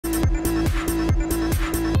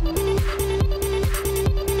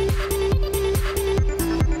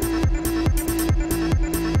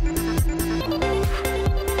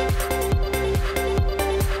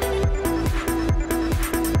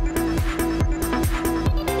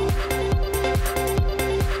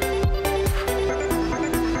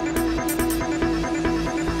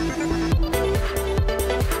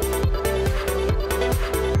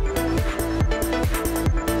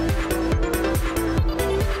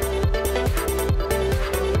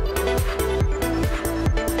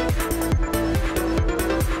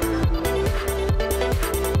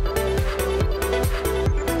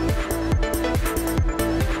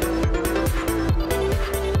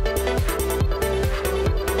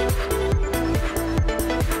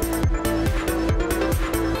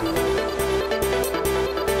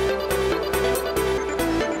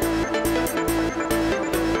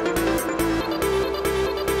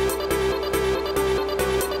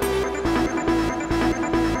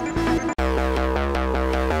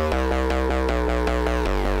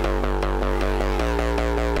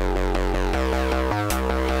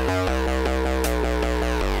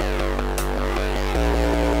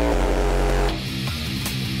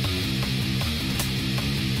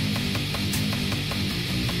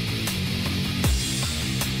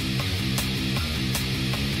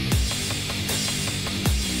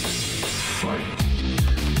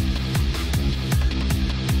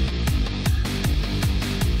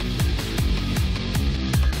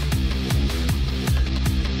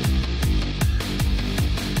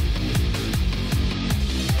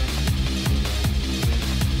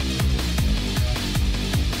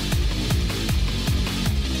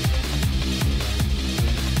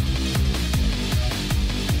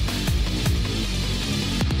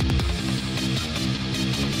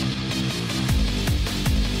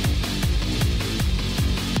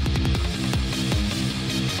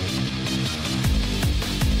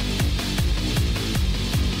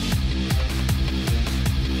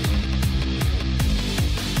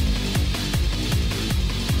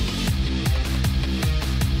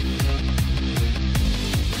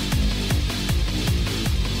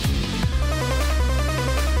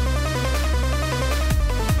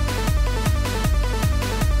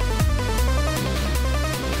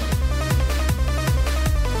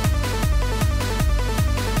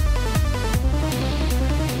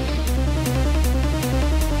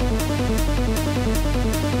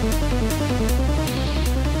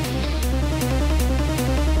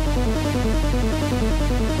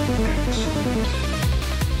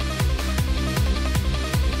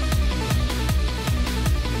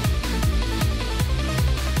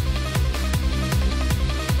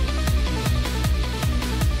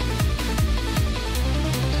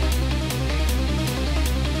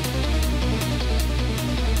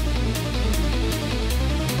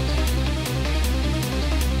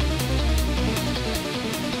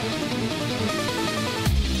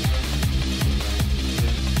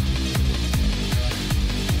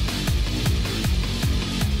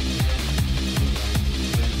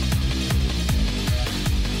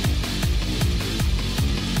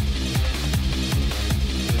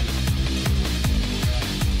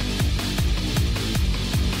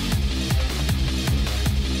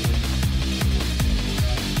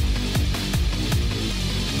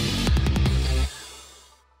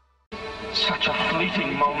Such a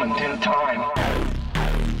fleeting moment in time.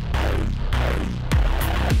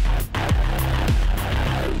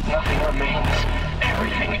 Nothing remains.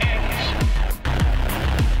 Everything ends.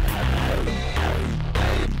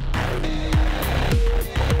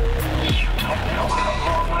 You don't know how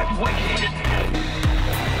long I've waited.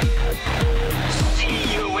 See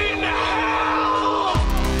you in hell!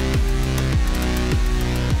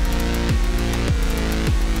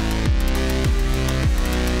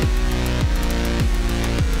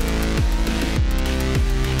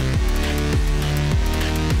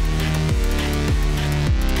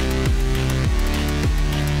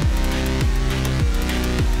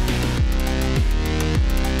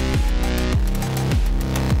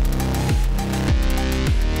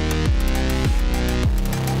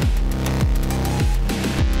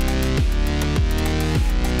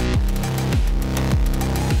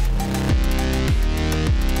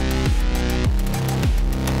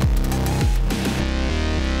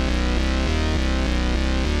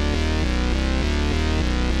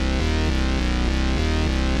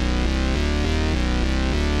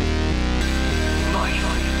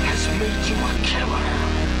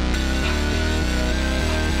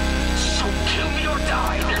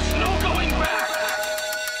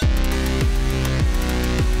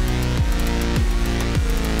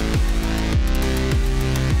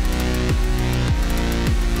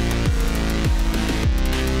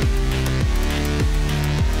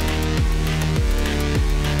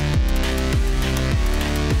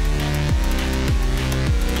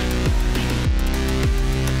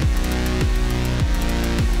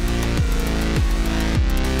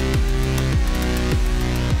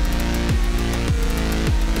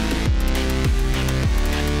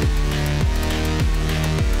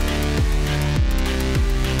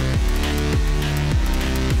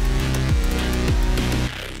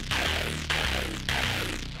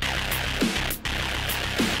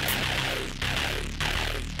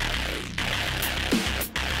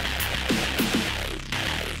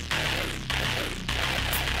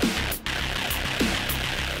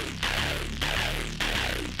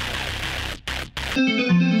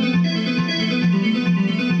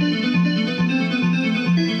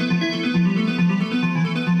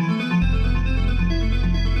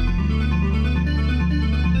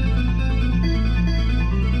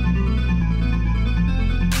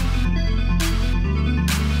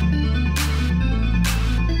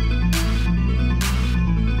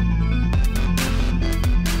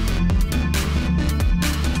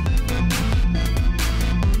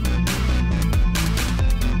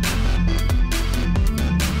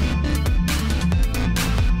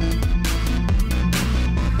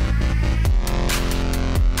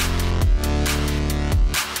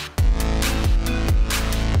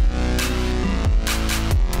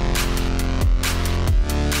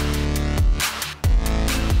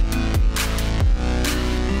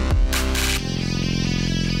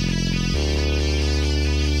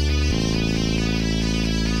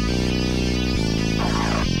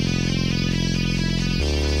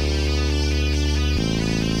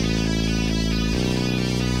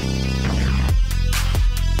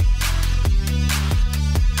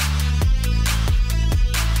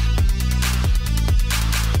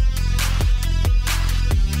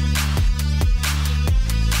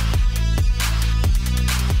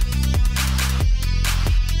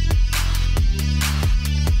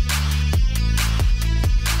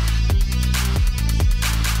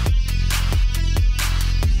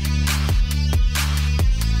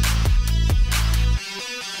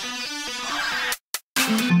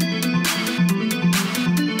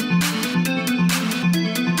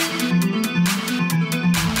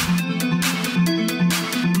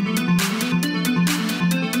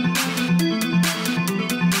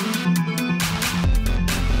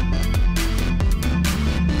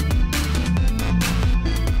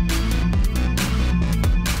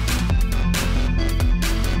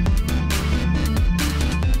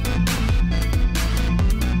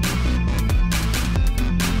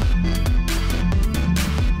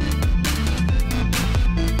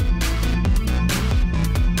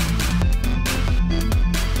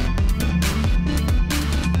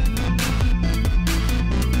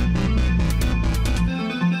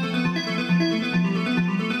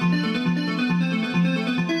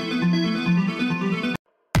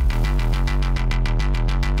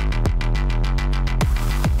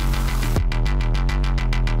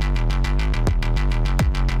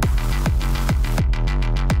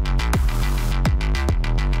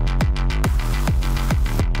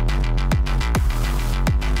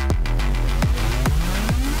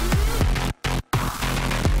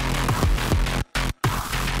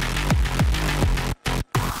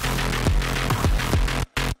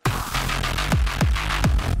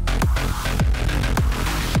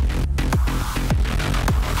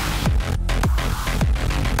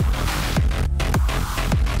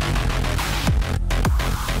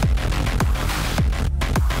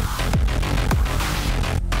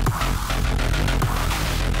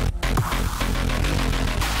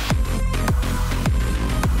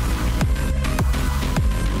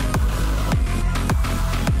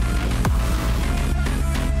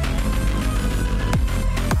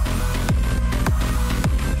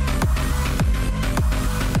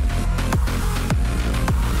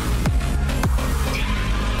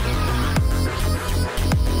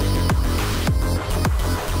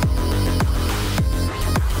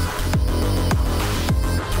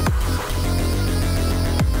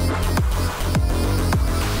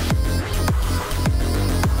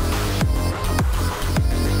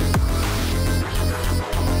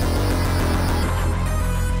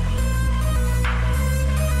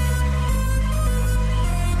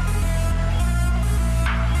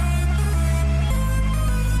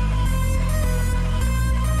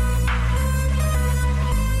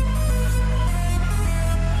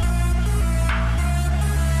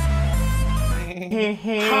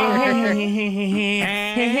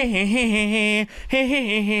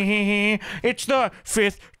 It's the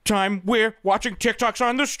 5th time we're watching TikToks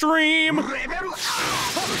on the stream.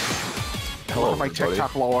 Hello, my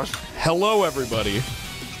TikTok lowers. Hello, everybody.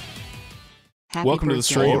 Happy Welcome to the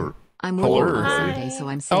birthday. stream. I'm Hello. working on Saturday, so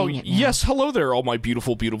I'm saying it now. Yes, hello there, all my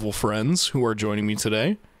beautiful, beautiful friends who are joining me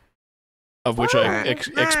today. Of which I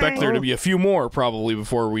expect there to be a few more, probably,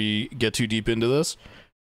 before we get too deep into this.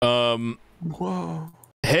 Whoa.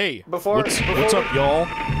 Hey, Before what's up, y'all?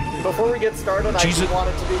 Before we get started, I Jesus. just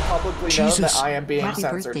wanted to be publicly known Jesus. that I am being Happy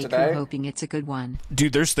censored birthday, today. crew, hoping it's a good one.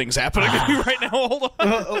 Dude, there's things happening to me right now. Hold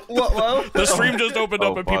on. Whoa! The stream just opened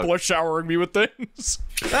up Oh, and people fuck. are showering me with things.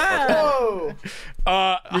 Whoa!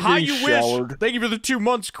 Hi, getting you wish. showered. Thank you for the 2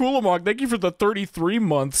 months. Coolamog, thank you for the 33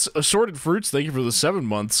 months. Assorted Fruits, thank you for the 7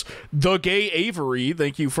 months. The Gay Avery,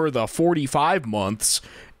 thank you for the 45 months.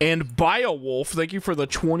 And Biowolf, thank you for the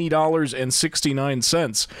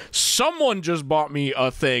 $20.69. Someone just bought me a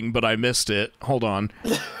thing, but I missed it. Hold on.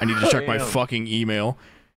 I need to check my fucking email.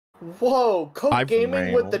 Whoa! Coke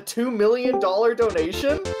Gaming with the $2 million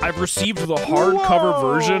donation? I've received the hardcover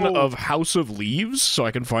version of House of Leaves, so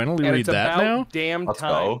I can finally And read it's that about now. damn Let's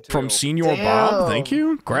time. go. too. From Senior Damn. Bob, thank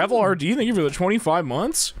you. Gravel RD, thank you for the 25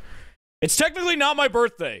 months. It's technically not my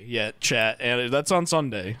birthday yet, chat, and that's on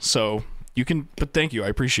Sunday, so you can, but thank you, I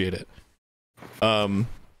appreciate it. Hello,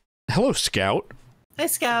 Scout. Hi,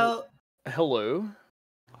 Scout. Hello.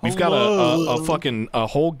 We've got a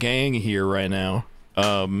whole gang here right now.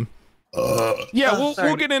 Yeah,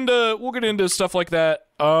 we'll get into stuff like that.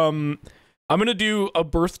 I'm gonna do a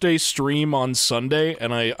birthday stream on Sunday,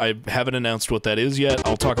 and I haven't announced what that is yet.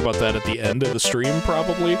 I'll talk about that at the end of the stream,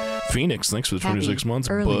 probably. Phoenix, thanks for the 26 months,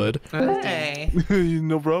 early bud. Hey.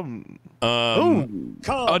 No problem.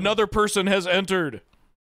 Another person has entered.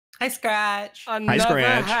 Hi, Scratch. Another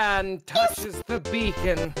Scratch. hand touches the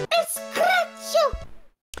beacon.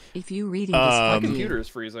 If you reading this, fuck My you. computer is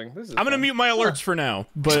freezing. This is I'm gonna fun. mute my alerts for now,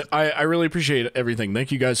 but I really appreciate everything.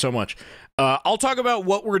 Thank you guys so much. I'll talk about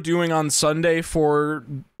what we're doing on Sunday for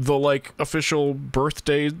the official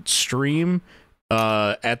birthday stream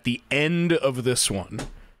at the end of this one.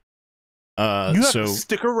 You have So to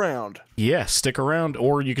stick around. yeah, stick around,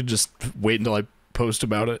 or you could just wait until I post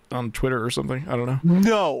about it on Twitter or something. I don't know.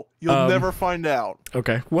 No, you'll never find out.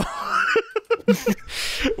 Okay, well.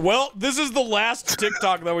 Well, this is the last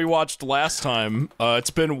TikTok that we watched last time. It's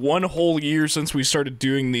been 1 whole year since we started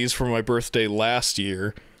doing these for my birthday last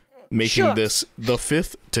year, making this the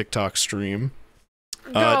 5th TikTok stream.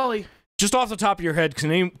 Golly. Just off the top of your head,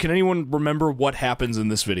 can anyone remember what happens in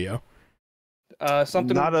this video?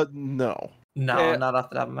 Something. No. No, not off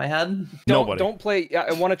the top of my head. Nobody. Don't play.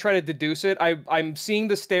 I want to try to deduce it. I'm seeing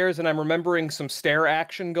the stairs and I'm remembering some stair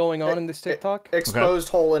action going on in this TikTok. Exposed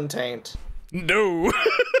hole in taint. No.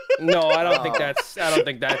 No, I don't think that's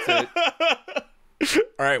it.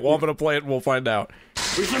 All right, well, I'm gonna play it and we'll find out.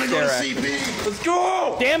 Stair action. Let's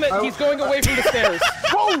go! Damn it! He's going away from the stairs.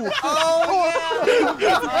 Oh!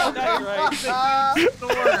 That's right.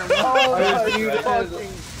 Oh my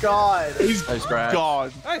fucking god. He's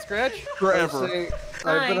gone Hi, Scratch. forever.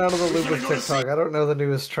 I've been out of the loop with TikTok. I don't know the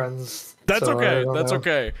newest trends. That's so I okay. don't That's know.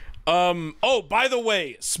 okay. Oh, by the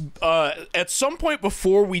way, at some point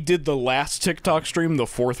before we did the last TikTok stream, the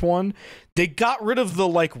 4th one, they got rid of the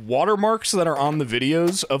watermarks that are on the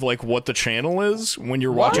videos of what the channel is when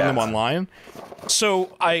you're watching them online.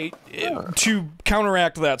 So to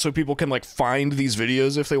counteract that, so people can find these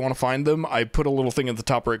videos if they want to find them, I put a little thing at the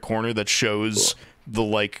top right corner that shows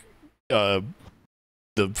the the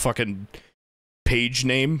fucking page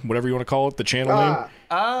name, whatever you want to call it, the channel name.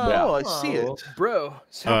 Oh, I see it. Bro,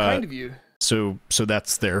 so kind of you. So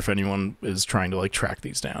that's there if anyone is trying to track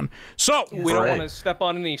these down. So We don't want to step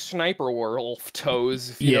on any sniper wolf toes,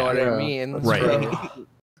 if you know what I mean. right.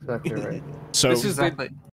 Exactly right. So This is Exactly.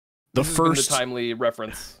 the this has been first the timely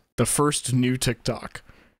reference. the first new TikTok.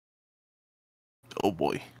 Oh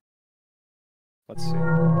boy. Let's see.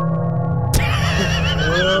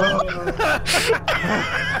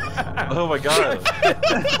 Oh my god.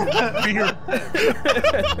 Fear.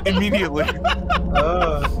 Immediately.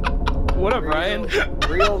 What up, Ryan?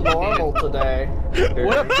 Real normal today.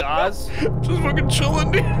 What up, Dawes? Just fucking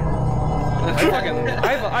chilling, dude.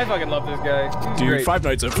 I fucking love this guy. He's Dude, great. Five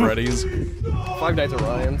Nights at Freddy's. 5 Nights at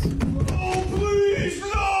Ryan's.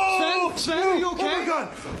 Sam, are you okay? Oh my god!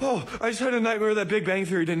 Oh, I just had a nightmare that Big Bang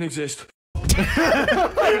Theory didn't exist. Dude, look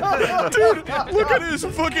at his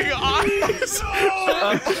fucking eyes.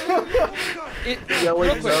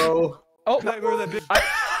 Yelling no. Oh, Nightmare that Big.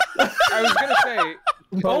 I was gonna say,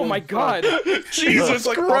 Oh my god. Jesus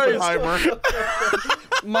like Christ. Oppenheimer.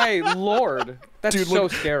 My lord. That's so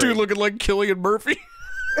scary. Dude looking like Cillian Murphy.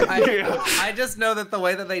 I just know that the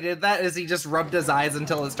way that they did that is he just rubbed his eyes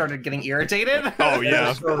until it started getting irritated. Oh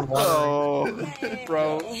yeah. Oh.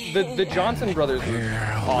 Bro, the Johnson brothers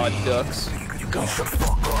were odd ducks.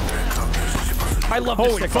 I love this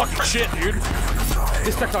Holy TikTok. fucking shit, dude.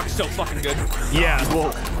 This TikTok is so fucking good. Yeah.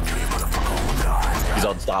 Well, He's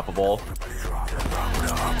unstoppable.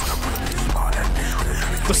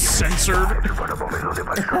 The censored.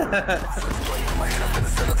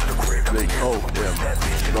 oh,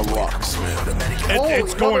 damn. The locksmith.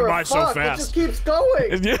 It's going by so It fast. just keeps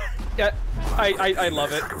going. Yeah. Yeah, I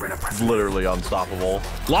love it. It's literally unstoppable.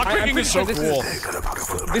 Lockpicking is so cool.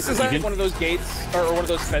 This is like one of those gates or one of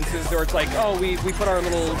those fences where it's like, oh, we put our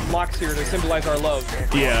little locks here to symbolize our love.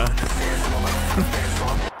 Yeah.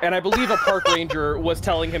 And I believe a park ranger was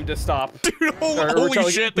telling him to stop. Dude,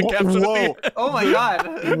 holy shit, the caption Whoa. at the end. Oh my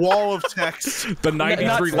god. Wall of text. The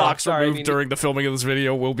 93 Not locks sorry, removed during the filming of this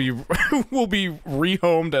video will be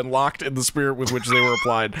rehomed and locked in the spirit with which they were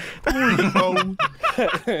applied.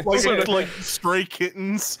 like stray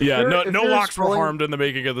kittens. Yeah, no if no you're locks were scrolling- harmed in the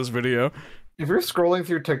making of this video. If you're scrolling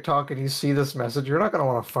through TikTok and you see this message, you're not gonna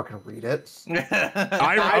want to fucking read it.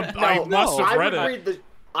 I must have read it.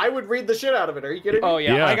 I would read the shit out of it. Are you kidding me? Oh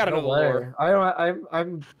yeah, Yeah. I gotta know the lore.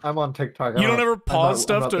 I'm on TikTok. You don't ever pause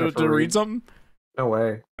stuff to read something? No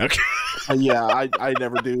way. Okay. Yeah, I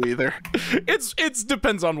never do either. It's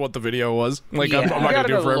depends on what the video was. Like Yeah. I'm not You gonna gotta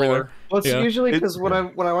do know it for the everything. lore. Well, it's Yeah. usually because when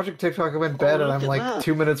I'm watching TikTok, I'm in bed and I'm look at like that.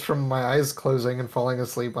 2 minutes from my eyes closing and falling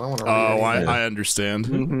asleep. I don't want to read Oh, anything. I understand.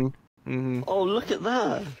 Mm-hmm. Mm-hmm. Oh, look at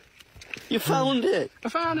that. You found it. I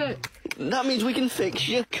found it. That means we can fix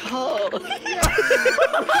your car. We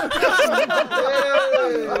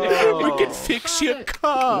can fix your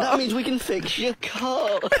car. That means we can fix your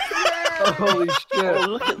car. Holy shit. Oh,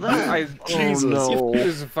 look at that. Jesus. no. This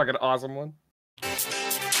is a fucking awesome one.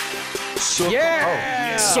 So,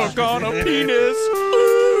 Yeah! Suck on a penis.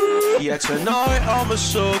 Yeah, tonight I'ma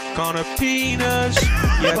suck on a penis.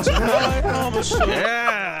 Yeah, tonight I'ma suck.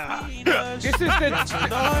 yeah. This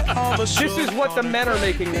is what the men are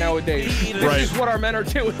making nowadays. This Right. is what our men are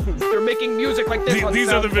doing. They're making music like this on These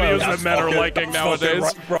are the SoundCloud. videos that men are liking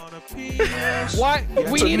nowadays. What?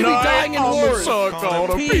 We need to be dying in I'ma wars. suck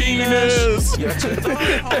on a penis.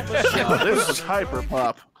 This is hyper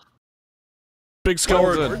pop. Big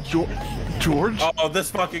skeleton. George? Oh, this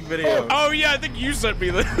fucking video. Oh yeah, I think you sent me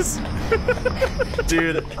this.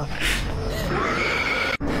 Dude.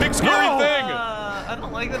 Big scary thing. I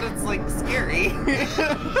don't like that it's like scary.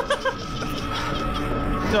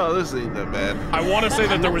 No, this ain't that bad. I want to say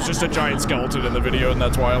that there was just a giant skeleton in the video, and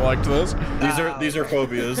that's why I liked this. These are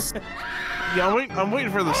phobias. Yeah, I'm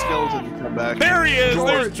waiting for the skeleton to come back. There he is.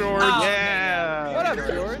 There's George. Yeah. What up,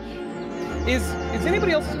 George? Is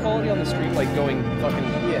anybody else's quality on the stream like going fucking?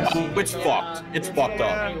 Yeah. It's fucked. It's fucked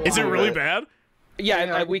up. Is it really bad?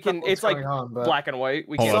 Yeah, we can. what's It's like going on, but- black and white.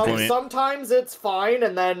 We Hold can't. on, see. let me- Sometimes it's fine,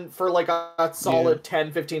 and then for like a solid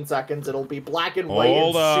 10-15 seconds, it'll be black and white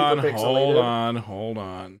Hold on. and super pixelated. Hold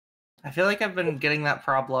on. I feel like I've been getting that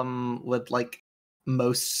problem with like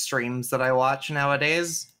most streams that I watch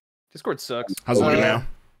nowadays. Discord sucks. How's it looking Yeah.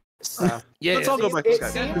 now? Yeah. Let's all go back to It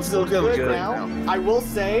Skype. seems Still good, good now. I will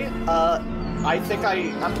say,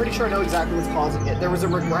 I'm pretty sure I know exactly what's causing it. There was a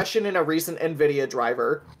regression in a recent NVIDIA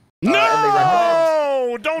driver.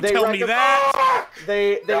 No! Don't They tell me that!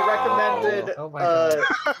 They recommended Oh my God.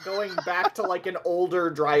 going back to like an older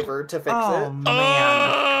driver to fix Oh it. man.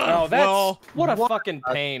 Oh, that's well, what a fucking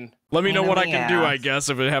pain. let me know Pain what I in the can do, I ass. guess,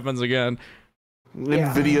 if it happens again.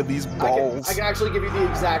 NVIDIA these balls. I can actually give you the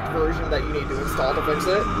exact version that you need to install to fix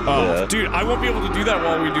it. Oh, Yeah. dude, I won't be able to do that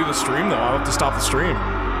while we do the stream, though. I'll have to stop the stream.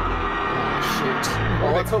 Shoot.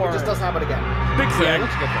 Well, let's hope it just doesn't happen again. Big thing.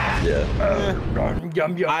 Yeah.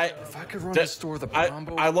 If I could run the store the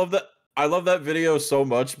Brombo. I love that video so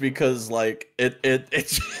much because like it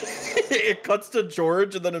it cuts to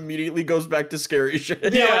George and then immediately goes back to scary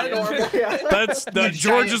shit. Yeah, normal, yeah. That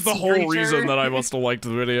George is the whole creature. reason that I must have liked the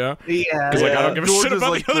video. Yeah. He's like, I don't give a George shit is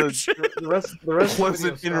about like the other the- shit. The rest of the video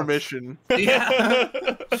Pleasant sucks. intermission. Yeah.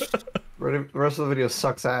 The rest of the video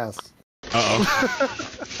sucks ass.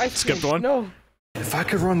 Uh-oh. Skipped one? No. If I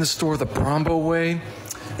could run the store the Brombo way,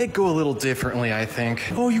 it'd go a little differently, I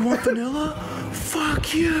think. Oh, you want vanilla?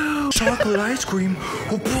 Fuck you! Chocolate ice cream?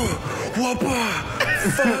 Whoppa!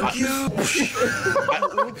 Fuck you!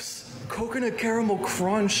 Oops. Coconut caramel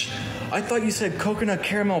crunch? I thought you said coconut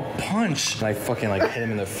caramel punch. And I fucking like hit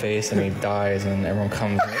him in the face and he dies and everyone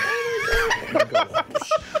comes. And I go,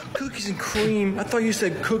 cookies and cream? I thought you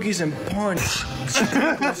said cookies and punch.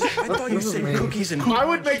 I thought you said cookies and I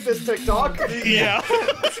would make this TikTok. Yeah.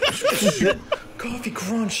 Coffee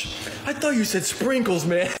crunch. I thought you said sprinkles,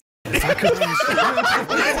 man. This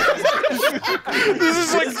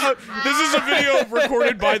is a video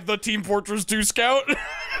recorded by the Team Fortress 2 scout.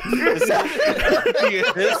 This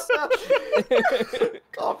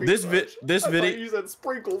video. You said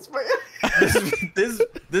sprinkles, man. This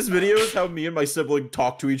video is how me and my sibling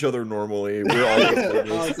talk to each other normally. We're all.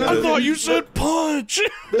 I thought you said punch.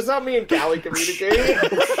 This is how me and Callie communicate.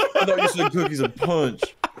 I thought you said cookies and punch.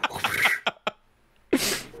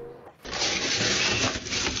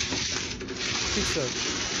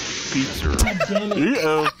 Pizza.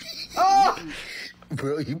 Uh-oh. Oh!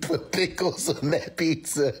 Bro, you put pickles on that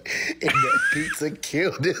pizza, and that pizza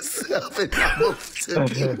killed itself, and almost took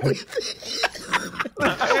it with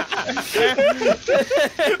The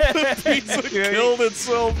pizza killed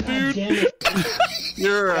itself, dude.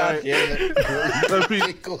 You're right. Bro, you put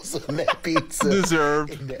pickles on that pizza,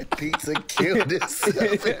 Deserved. and that pizza killed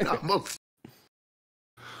itself, and almost.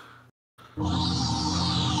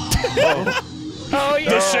 Oh yeah.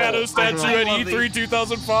 The shadow statue at E3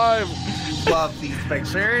 2005. Love these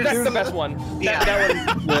pictures. That's the best one. Yeah.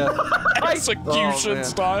 That one. Execution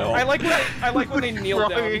style. I like when they kneel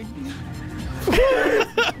down.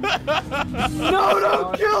 No,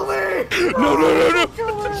 don't kill me! No.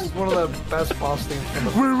 This is one of the best boss themes from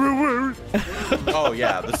the Oh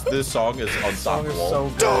yeah, this song is song is unstoppable. so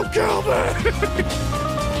good. Don't kill me.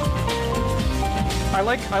 I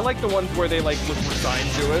like the ones where they like look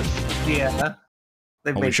resigned to it. Yeah.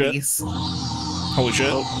 They've Holy made shit. peace. Holy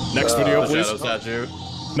shit. Next video, please. Shadow statue.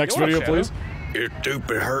 Next You want a video, please. Your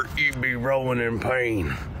stupid hurt, you be rolling in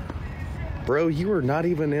pain. Bro, you were not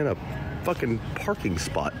even in a fucking parking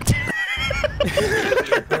spot.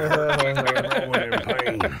 rolling in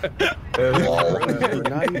pain. You're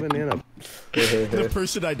not even in a... The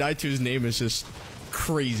person I died to's name is just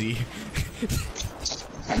crazy.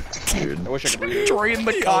 Dude. I wish I could read it. Drain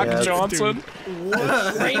the cock, Johnson.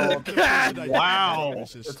 Wow.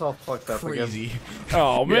 It's all fucked up Crazy. again.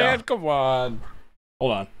 Oh man, come on.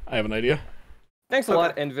 Hold on, I have an idea. Thanks a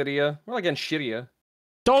lot, NVIDIA. We're like getting shittier.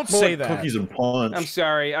 Don't say that. Cookies and punch. I'm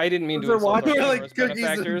sorry, I didn't mean to insult our like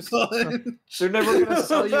benefactors. They're never gonna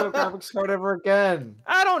sell you a graphics card ever again.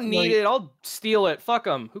 I don't need it. I'll steal it. Fuck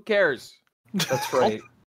them. Who cares? That's right.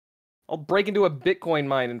 I'll break into a Bitcoin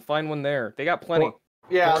mine and find one there. They got plenty.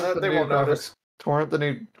 Yeah, they won't notice. Torrent the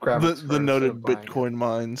new graphics. The noted Bitcoin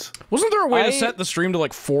mines. Wasn't there a way to set the stream to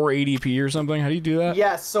like 480p or something? How do you do that?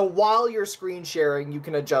 Yes, so while you're screen sharing, you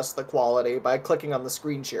can adjust the quality by clicking on the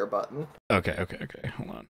screen share button. Okay. Hold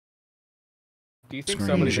on. Do you think Screen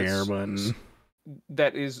somebody share button.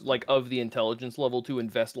 that is like of the intelligence level to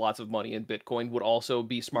invest lots of money in Bitcoin would also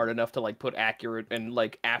be smart enough to like put accurate and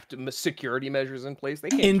like apt security measures in place? They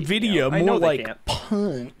can't. NVIDIA, more like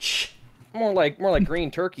punch. More like green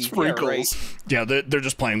turkey. Sprinkles. Yeah, right. They're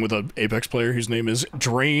just playing with an Apex player whose name is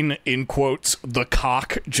Drain, in quotes, the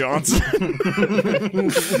cock Johnson.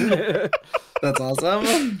 That's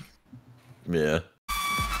awesome. Yeah.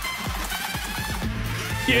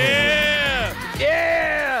 Yeah!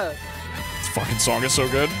 Yeah! This fucking song is so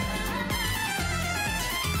good.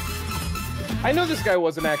 I know this guy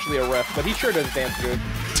wasn't actually a ref, but he sure does dance good.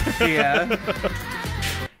 Yeah.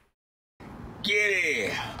 Get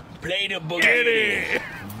it! Play the boogie. Get it!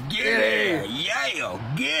 Get it! Yeah!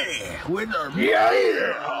 Get it! With the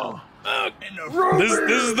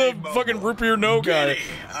This is the fucking root beer no guy.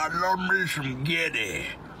 I love me some get it.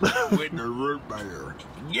 With the root beer.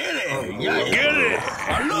 Get it! Yeah! Get it!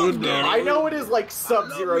 I love get it. I know it is like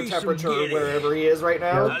sub-zero temperature wherever he is right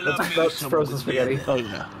now. That's frozen spaghetti. Oh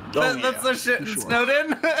yeah. That's the shit Snowden.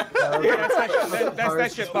 That's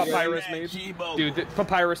that shit Papyrus made. Dude, the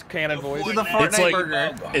Papyrus cannon voice. The Fortnite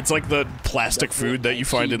burger. It's like the plastic food that you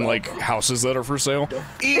find in like houses that are for sale.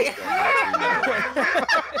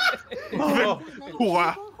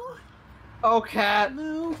 Wow. Oh, cat.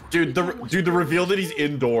 Dude, the reveal that he's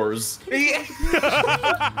indoors. It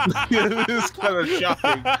is kind of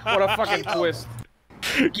shocking. What a fucking twist.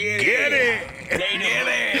 Get it! Get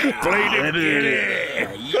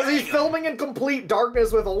it! Because he's filming in complete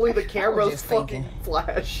darkness with only the camera's fucking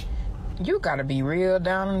flash. You gotta be real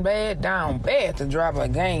down bad to drop a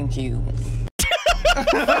GameCube.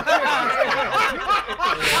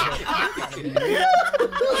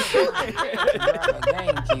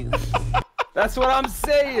 That's what I'm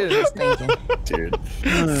saying. Dude.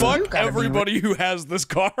 Fuck everybody who has this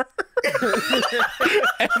car.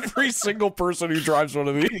 Every single person who drives one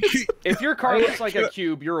of these. If your car looks like a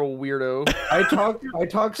cube, you're a weirdo. I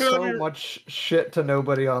talk so much shit to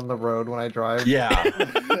nobody on the road when I drive. Yeah.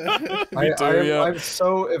 I'm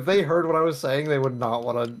so if they heard what I was saying, they would not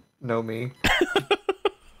want to know me.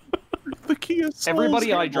 The key is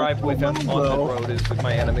Everybody I drive with on the road is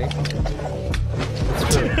my enemy.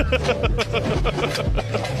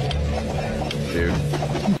 Dude.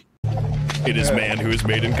 It is man who is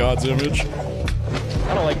made in God's image.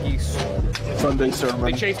 I don't like geese. Sunday sermon.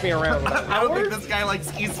 They chase me around. I don't think this guy likes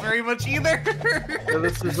geese very much either.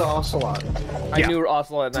 This is the Ocelot. I knew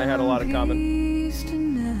Ocelot and I had a lot in common.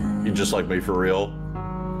 You just like me for real.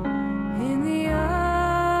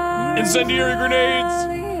 Incendiary grenades!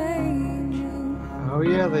 Oh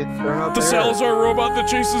yeah, they're not The there. Salazar robot that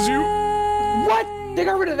chases you? What? They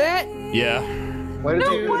got rid of that? Yeah. Why did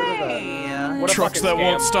No you get rid of that? way. What a Trucks fucking that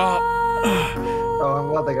won't scam. stop. Oh, I'm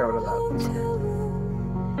glad they got rid of that.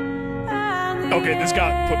 Okay, this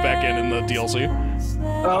got put back in the DLC.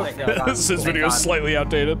 Oh, Thank God. This video is slightly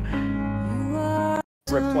outdated.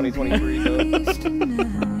 Rip 2023.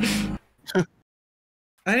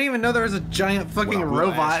 I didn't even know there was a giant fucking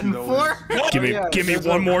robot in 4. Give me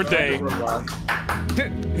one more day.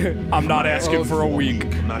 I'm not asking for a week.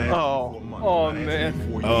 Oh man.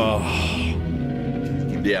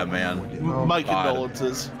 Yeah, man. My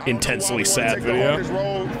condolences. Intensely sad video.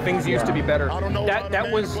 Things used to be better.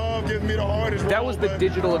 That was the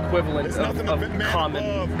digital equivalent of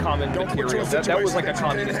common material. That was like a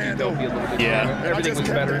communist utopia a little bit. Yeah. Everything was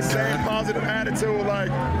better. Positive attitude,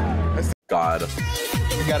 like. God.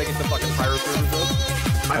 We gotta get the fucking pirate servers up.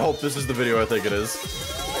 I hope this is the video I think it is.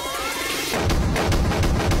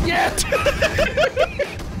 Yeah!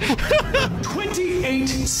 28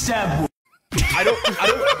 stab. I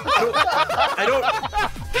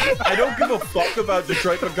don't give a fuck about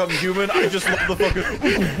Detroit Become Human. I just love the fucking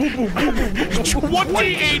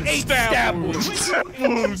 28 stab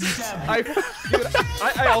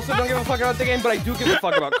I also don't give a fuck about the game, but I do give a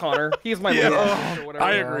fuck about Connor. He's my little or whatever.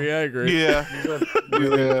 I agree. Yeah.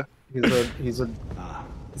 He's a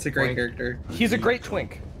It's a great character. He's a great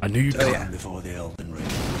twink. I knew you'd come. Before the Elden Ring.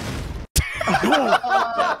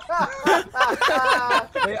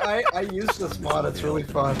 I used this mod. It's really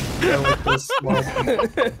fun. I like this mod.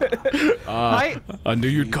 I knew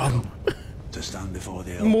you'd come. To stand before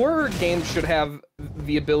the Elden More games should have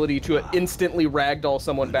the ability to instantly ragdoll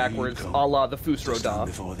someone backwards, a la the Fusro Da.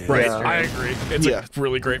 before the Right, Yeah. I agree. It's a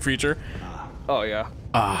really great feature. Oh yeah.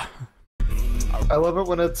 I love it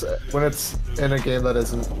when it's in a game that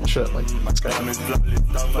isn't shit like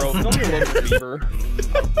Bro, don't be a little beaver.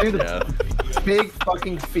 dude, Yeah. big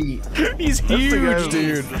fucking feet. He's huge,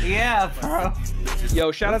 dude. Yeah, bro.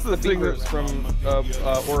 Yo, shout out to the beavers from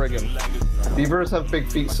Oregon. Beavers have big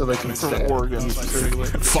feet so they can stand. Oregon.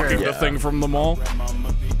 Fucking the thing from the mall.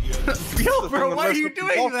 Yo, bro, why are you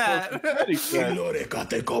doing that?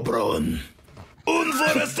 Recate cobrón. Un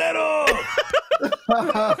forastero.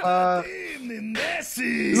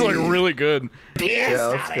 He's like really good. Yeah,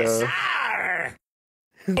 let's go.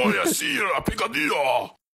 Voy a decir a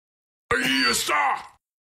picadillo. Ahí está.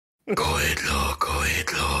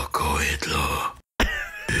 Coedlo.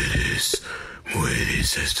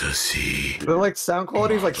 Mueres esto así. The like sound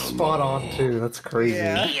quality is like spot on too. That's crazy.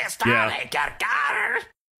 Yeah. It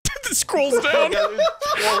scrolls down.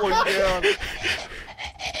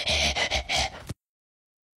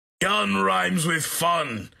 Gun rhymes with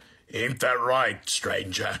fun. Ain't that right,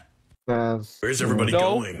 stranger? Where's everybody No.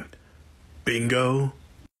 going? Bingo?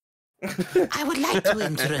 I would like to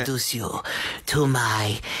introduce you to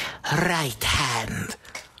my right hand.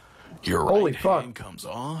 Your Holy right fuck. hand comes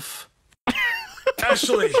off.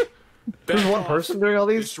 Ashley, There's one person doing all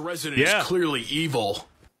these? this resident Yeah. is clearly evil.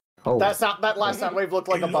 Oh. That last sound wave looked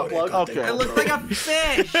like a butt plug. Okay. It looks like a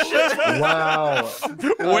fish. Wow.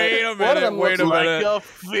 Wait a One of minute. them Wait a looks minute. Like a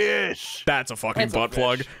fish. That's a fucking It's a butt fish.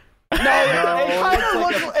 plug. No,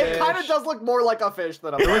 it kind of does look more like a fish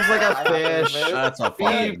than a It looks like a fish. That's a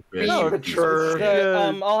fucking Be fish. mature.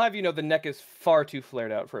 I'll have you know the neck is far too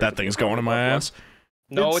flared out for it That to be thing's a going in my butt plug. ass.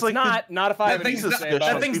 No, It's it's like not. Not if I have That anything thing's to not, say about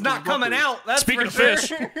that it. thing's not coming out. That's Speaking for of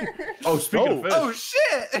sure. fish. Oh, speaking of fish. Oh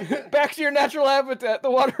shit! Back to your natural habitat,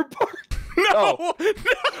 the water park. No. Oh.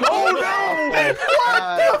 Oh no!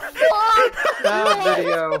 What the fuck? That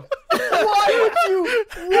video.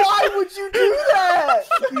 Why would you do that?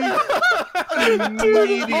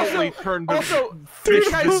 Immediately turned to Also, this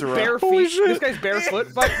guy's viscera. bare Holy feet. shit. This guy's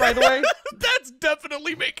barefoot, by the way. That's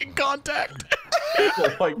definitely making contact.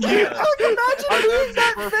 Oh my god. Imagine being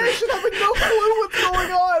that fish and having no clue what's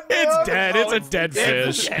going on, man. It's dead. It's a dead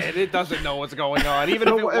It's fish. dead. It doesn't know what's going on. Even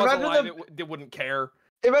if it was Imagine alive, the- it wouldn't care.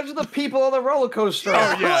 Imagine the people on the roller coaster.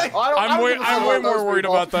 Oh yeah, I'm way more those worried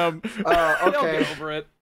people. about them. They'll Okay. get over it.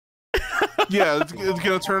 Yeah, it's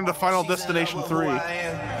gonna turn into Final Destination 3.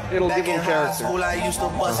 It'll give them character. Yo,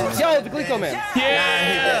 the Glico Man.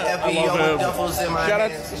 Yeah, I love him. Shout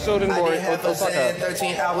out to Soden Boy Osaka.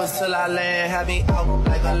 13 hours till I land, have me out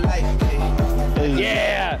like a life.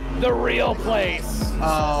 Yeah, the real place.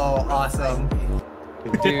 Oh, awesome.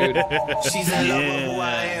 Dude. She's in love with who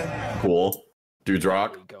I am. Cool. Dudes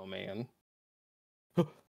rock. Go, man.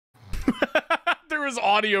 There was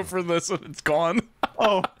audio for this and it's gone.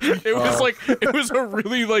 Oh, it was like it was a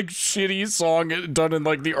really like shitty song done in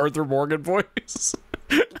like the Arthur Morgan voice.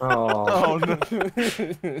 Oh no.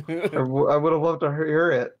 I would have loved to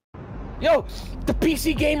hear it. Yo, the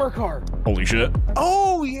PC gamer car. Holy shit!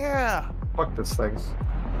 Oh yeah. Fuck this thing.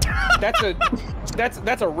 That's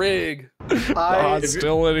a rig.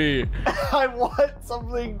 Hostility. I want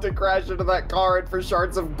something to crash into that car and for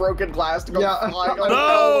shards of broken glass to go flying No!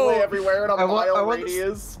 all the way everywhere in a mile want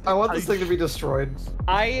radius. I want this thing to be destroyed.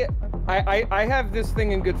 I have this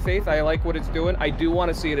thing in good faith. I like what it's doing. I do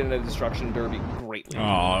want to see it in a destruction derby greatly.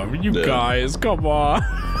 Oh, you guys, come on.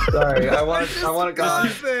 Sorry, I want to go.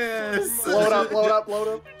 Load up, load up, load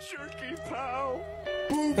up. Jerky pow.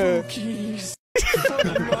 Bookies.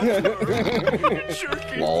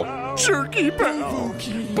 Jerky pow.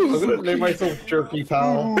 I'm gonna name myself Jerky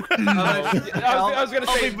Pal. I was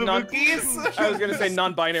gonna say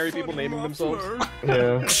non-binary people naming themselves.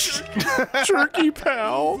 Yeah. Jerky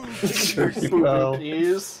pal. Jerky Pal.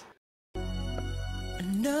 Bookies.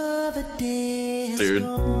 Another day. Dude.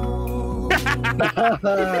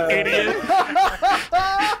 Idiot.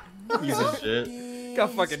 Piece of shit.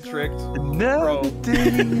 Got fucking tricked. Another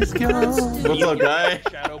day's gone. What's up, guy?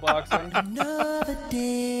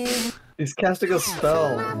 Shadowboxing. He's casting a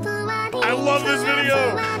spell. I love this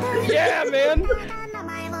video. Yeah, man.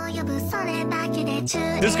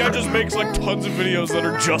 This guy just makes like tons of videos that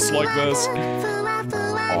are just like this.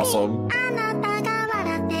 Awesome.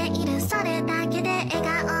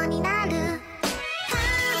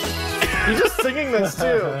 He's just singing this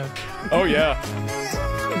too. Oh yeah.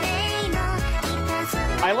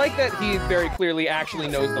 I like that he very clearly actually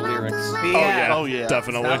knows the lyrics. Yeah. Oh yeah.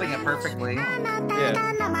 Definitely. Spelling it perfectly.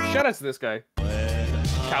 Yeah. Shout out to this guy.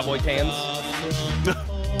 Cowboy cans.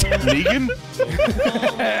 Negan?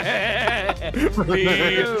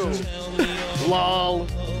 Lol.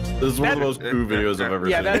 This is one of the most cool videos I've ever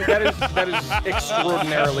Yeah, seen. that is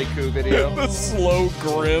extraordinarily cool video. The slow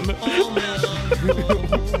grin.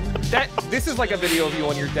 This is like a video of you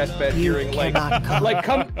on your deathbed hearing like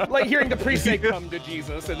hearing the priest say "Come to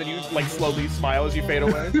Jesus" and then you like slowly smile as you fade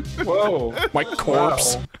away. Whoa. My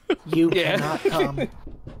corpse. Wow. You cannot come.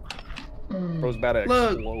 Bro's about to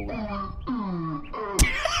explode.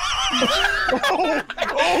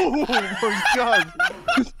 Oh my god.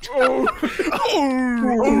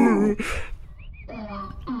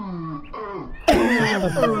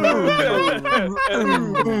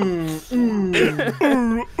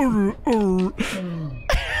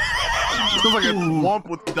 Feels like a lump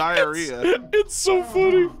with diarrhea. It's so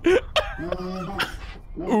funny.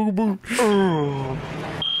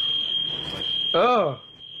 Oh.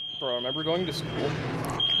 Bro, remember going to school?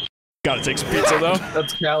 Gotta take some pizza though.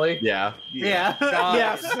 That's Callie. Yeah. Yeah.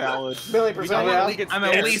 Yes. Salad. $1,000,000%. Yeah. I'm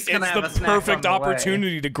at least gonna have a It's the snack on perfect the way.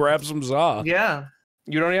 opportunity to grab some za. Yeah.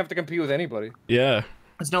 You don't even have to compete with anybody. Yeah.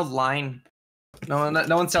 There's no line. No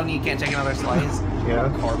one's telling you you can't take another slice. Yeah.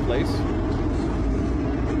 Car place.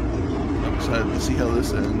 I'm excited to see how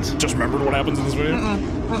this ends. Just remembered what happens in this video. I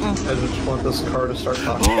just want this car to start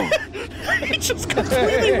talking. It just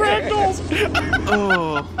completely ragdolls.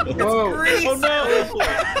 Oh. Whoa. Oh no.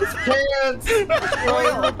 His pants. His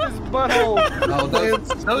butthole. Oh,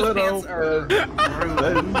 those pants are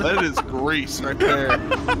That is grease right there.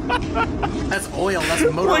 That's oil. That's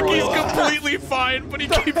motor Like oil. he's completely fine, but he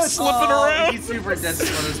keeps slipping around. He's super distant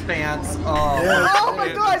with his pants. Oh, Oh my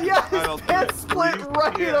god, yeah, his pants split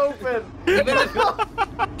right open. Even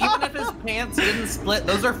if his pants didn't split,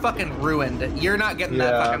 those are fucking ruined. You're not getting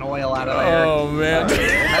that fucking oil out of there. Oh man.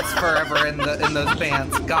 That's forever in those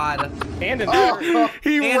pants. God. And in the shirt.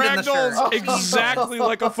 He And in the ragdolls shirt. exactly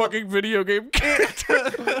like a fucking video game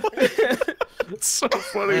character. It's so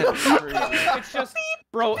funny. It's just,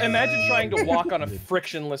 bro, imagine trying to walk on a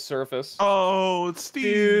frictionless surface. Oh, it's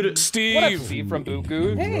Steve. Dude, What up, Steve. Steve from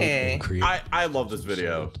Buku? Hey. I love this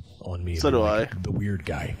video. On me. So do I. The weird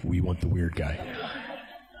guy. We want the weird guy.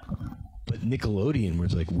 But Nickelodeon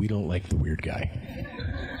was like, we don't like the weird guy.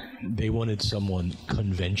 They wanted someone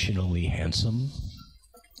conventionally handsome.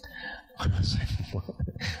 I was like, what?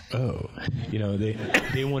 Oh, you know,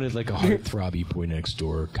 they wanted like a heartthrobby boy next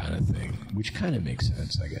door kind of thing, which kind of makes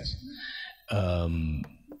sense, I guess.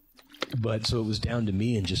 But so it was down to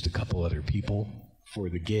me and just a couple other people for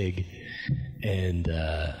the gig, and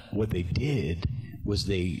what they did was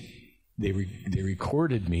they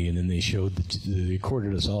recorded me, and then they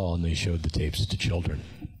recorded us all, and they showed the tapes to children.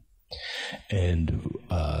 And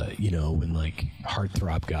you know, when like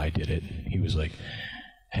Heartthrob Guy did it, he was like,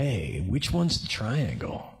 "Hey, which one's the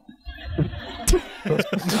triangle?"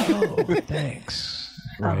 Oh, thanks.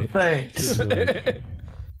 Right? Oh, thanks. So,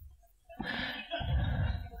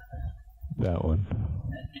 that one.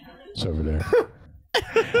 It's over there.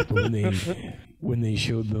 When they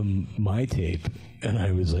showed them my tape, and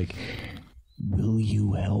I was like, "Will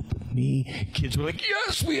you help me?" Kids were like,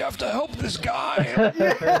 "Yes, we have to help this guy."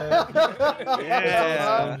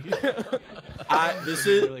 Yeah.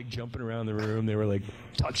 They were like jumping around the room. They were like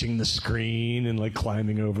touching the screen and like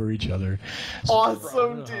climbing over each other. So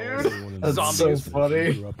Awesome, dude. That's so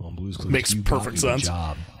funny. grew up on Blue's Clues. Makes You perfect got me the sense.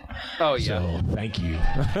 job. Oh yeah. So thank you.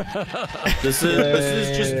 This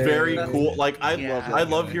is just very cool. Like I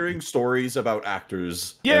love hearing stories about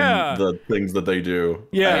actors. Yeah. And the things that they do.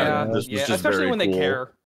 Yeah. And this was just especially very when they cool.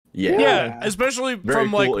 care. Yeah. Yeah, especially Very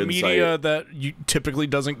from like cool media insight. that you typically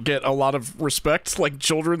doesn't get a lot of respect, like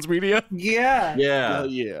children's media. Yeah. Yeah.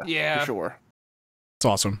 Yeah. For sure. It's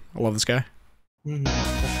awesome. I love this guy. Bro?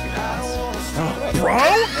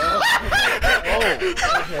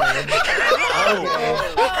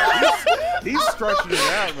 He's stretching it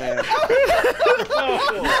out, man.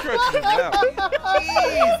 He's stretching it out.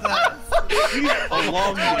 He's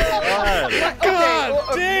elongated.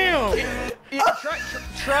 God damn!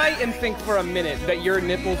 Try and think for a minute that your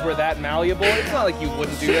nipples were that malleable. It's not like you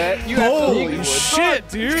wouldn't do that. You Holy absolutely would. shit,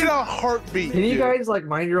 dude! Get a heartbeat. Can you guys like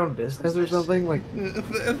mind your own business or something? Like,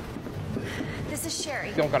 This is Sherry.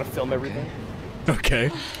 You don't gotta film everything. Okay.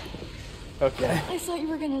 Okay. I thought you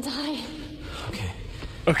were gonna die.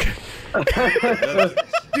 Okay.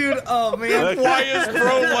 Dude, oh man. Why is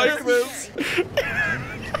bro like this?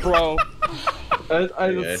 Bro.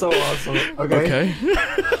 that's so awesome. Okay.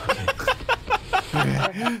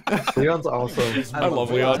 Leon's awesome. I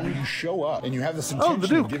love Leon. You show up and you have this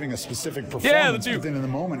intention of giving a specific performance. Yeah, the Duke. But then in the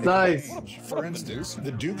moment, Nice. For instance,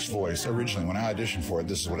 the Duke's voice originally, when I auditioned for it,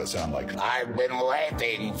 this is what it sounded like. I've been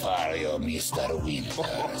waiting for you, Mr.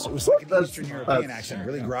 Winters. It was like an Eastern European accent,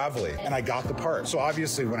 really gravelly, and I got the part. So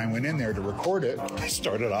obviously, when I went in there to record it, I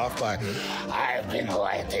started off by, I've been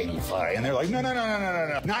waiting for you. and they're like, no,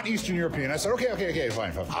 not Eastern European. I said, okay,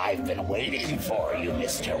 fine. I've been waiting for you,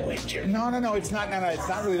 Mr. Winter. No, it's not. No, it's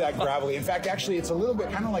not really that gravelly. In fact, actually, it's a little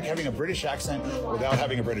bit kind of like having a British accent without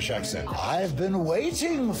having a British accent. I've been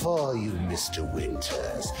waiting for you, Mr.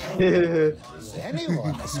 Winters. Has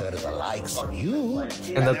anyone heard of the likes of you?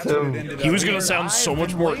 And that's him. He was gonna sound so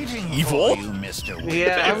much more evil. You, Mr. Winters.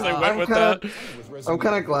 Yeah, If they went with that. I'm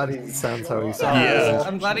kind of glad he sounds how he sounds. Yeah.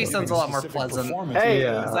 I'm glad he sounds a lot more pleasant. Hey,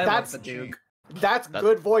 Yeah. I love that's the Duke. that's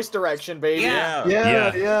good voice direction, baby. Yeah.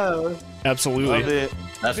 Yeah. Absolutely. Love it.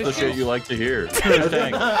 That's the shit you like to hear.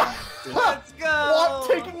 Thanks. Let's go. Walk,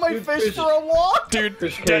 taking my fish for a walk. Dude,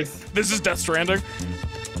 this is Death Stranding.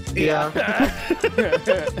 Yeah.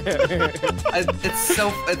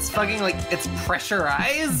 It's fucking like, it's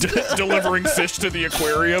pressurized. Delivering fish to the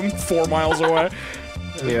aquarium 4 miles away.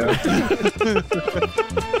 Yeah.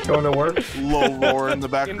 Going to work? Low roar in the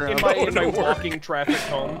background. In my walking traffic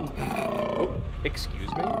home. Oh, excuse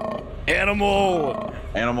me. Animal.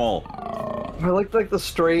 I like the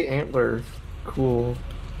stray antler. Cool.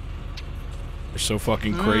 They're so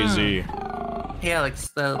fucking crazy. Yeah, like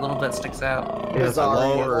the little bit sticks out. I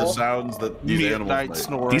love the sounds that these animals make.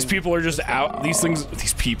 Snoring. These people are just out. These things are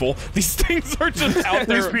just out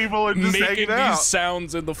there. These people are just making hanging these out.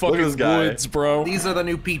 sounds in the at fucking this guy. woods, bro. These are the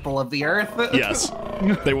new people of the earth. Yes,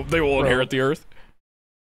 they will inherit the earth.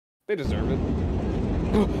 They deserve it.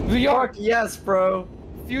 The Fuck yes, bro.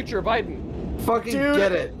 future Biden. Fucking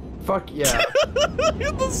get it. Fuck yeah.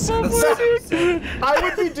 I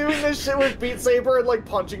would be doing this shit with Beat Saber and like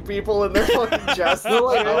punching people in their fucking chest. No,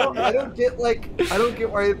 like, I don't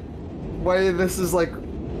get why this is like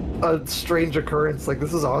a strange occurrence. Like,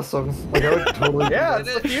 this is awesome. Like, I would totally do Yeah, that.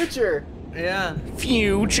 it's the future. Yeah.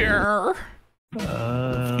 Future.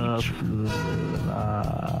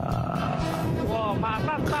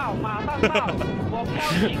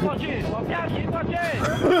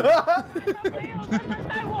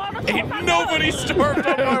 Ain't nobody starved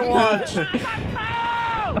on my watch.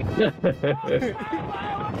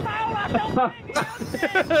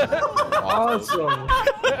 Awesome.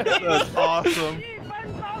 That's awesome.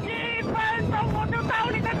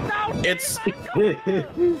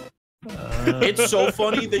 It's so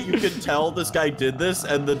funny that you can tell this guy did this,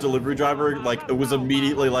 and the delivery driver, like, it was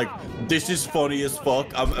immediately like, this is funny as fuck.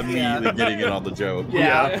 I'm immediately getting in on the joke.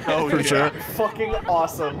 Yeah, Oh, for sure. Fucking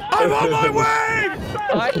awesome. I'm on my way!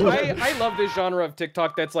 I love this genre of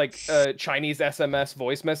TikTok that's like Chinese SMS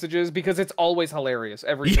voice messages because it's always hilarious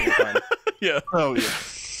every single time. Yeah. Oh, yeah.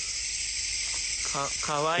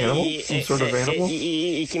 Animal? Some sort of animal?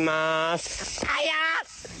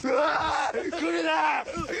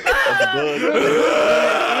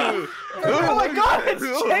 Oh my god, it's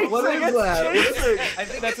chasing! What is that? I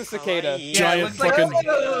think that's a cicada. Giant fucking.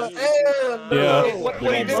 Yeah. What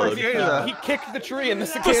he did was he kicked the tree and the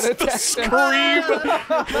cicada attacked him.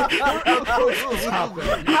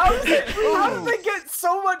 How does they get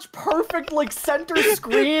so much perfect like center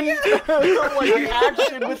screen like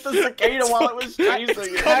action with the cicada while it was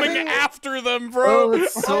chasing? Coming after them, bro. Oh,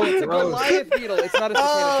 it's so It's a gross. Goliath beetle. It's not a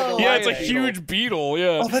cicada. Yeah, it's a Goliath huge beetle.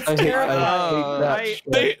 Yeah. I hate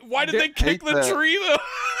that shit. Why did they kick the that. tree though?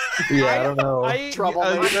 Yeah, I don't know.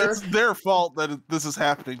 Troublemaker. It's their fault that this is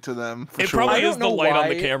happening to them. For It sure. probably I is don't the know light on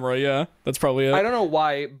the why. camera. Yeah, that's probably it. I don't know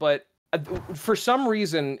why, but for some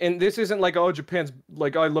reason, and this isn't like, oh, Japan's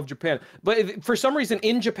like, oh, I love Japan, but for some reason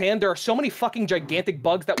in Japan there are so many fucking gigantic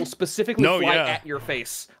bugs that will specifically fly at your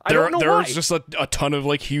face. I don't know why. There's just a ton of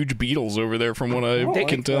like huge beetles over there, from what I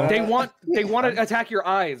can tell. They want to attack your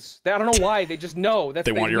eyes. I don't know why. They just know that's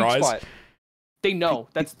They want your eyes? spot. They know.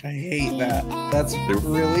 That's. I hate that. That's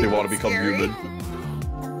really. They want to become scary. human.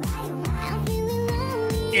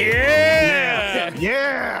 Yeah!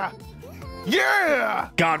 Yeah! Yeah!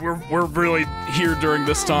 God, we're really here during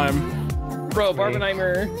this time. Bro,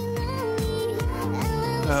 Barbenheimer.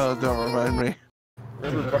 Oh, don't remind me.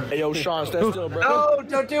 Hey, yo, Sean, stand still, bro. No,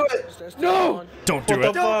 don't do it. No! Don't do What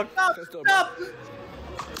it. the fuck? Stop.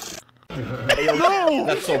 Hey, yo,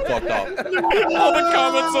 that's so fucked up. All the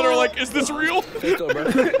comments that are like, is this real? Stand still, bro.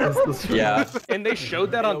 Yeah. And they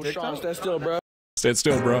showed that on Yo, Sean, TikTok. stand still, bro. Stand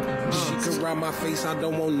still, bro. She can ride my face, I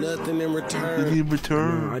don't want nothing in return. In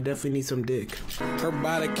return. I definitely need some dick. Her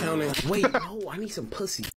body counting. Wait, no, I need some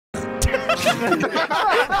pussy.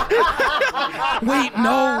 Wait,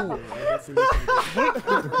 no.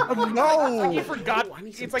 No! He forgot.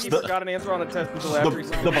 It's like he forgot an answer on a test until after he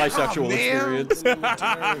saw The bisexual experience.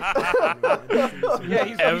 Yeah,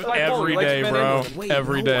 he's like, Every day, bro.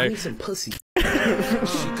 Every I day. need some pussy. She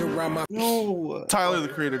can ride my. No! Tyler, the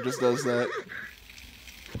creator, just does that.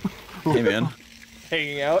 Hey, man.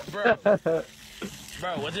 hanging out. Bro,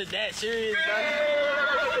 was it that serious, bro?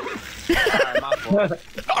 Alright, my fault.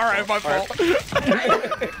 Alright, my fault.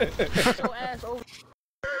 Your ass over.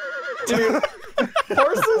 Dude,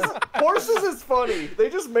 horses is funny. They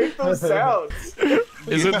just make those sounds.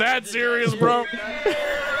 Is it that serious, bro?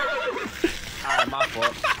 Alright, my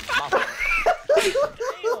fault. My fault.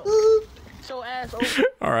 Your ass over.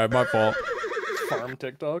 Alright, my fault. Farm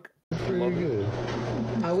TikTok. Pretty good.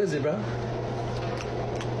 How is it, bro?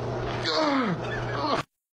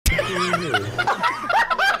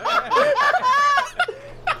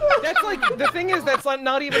 That's like, the thing is, that's like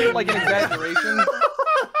not even like an exaggeration.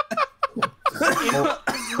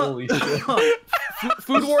 Holy shit.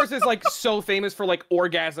 Food Wars is like so famous for like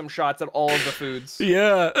orgasm shots at all of the foods.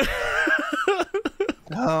 Yeah.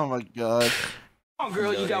 Oh my god. Come on,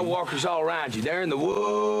 girl, you got walkers all around you. They're in the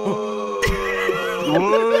woods.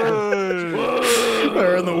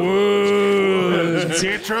 They're in the woods.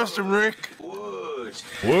 Can't trust him, Rick. Woods.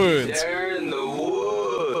 Woods. They're in the woods.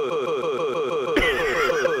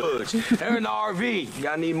 They're in the RV. You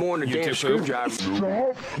gotta need more than a damn screwdriver.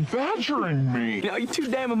 Stop badgering me. You know, you're too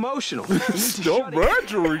damn emotional. You need to Stop shut it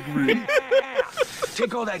badgering me.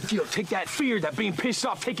 Take all that guilt, take that fear, that being pissed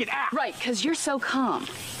off, take it out. Right, because you're so calm.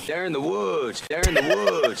 They're in the woods. They're in the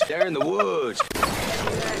woods. They're in the woods.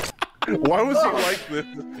 Why was he like this?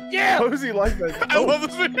 Yeah! Why was he like that? I love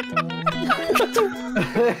this video.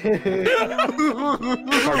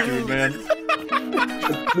 Cartoon, man.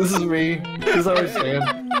 This is me. This is how I stand.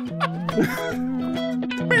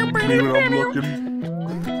 Me when I'm looking.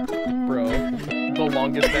 Bro, the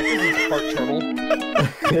longest neck is part turtle.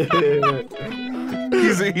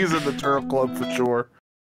 He's in the turtle club for sure.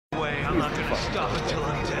 Way, I'm not gonna stop until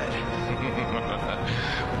I'm dead.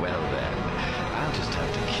 Well then, I'll just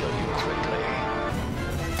have to kill you quickly.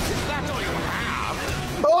 If that's all you have.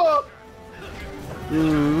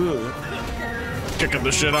 Kicking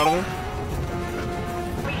the shit out of him.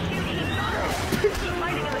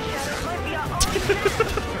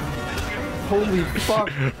 Holy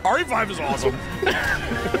fuck. RE5 is awesome.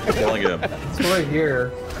 Killing him. It's right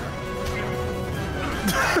here.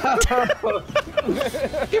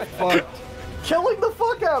 Get fucked. Killing the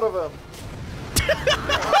fuck out of him.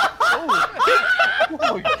 Oh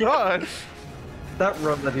my god. That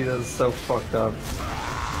run that he does is so fucked up.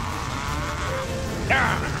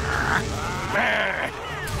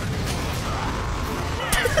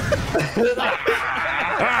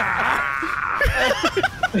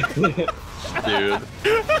 Dude.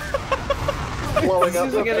 Blowing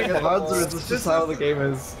up and getting odds, or is this just how the game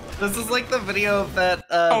is? This is like the video of that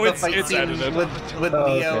the fight scene with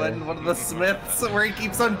Neo and one of the Smiths where he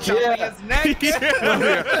keeps on chopping his neck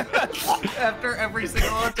after every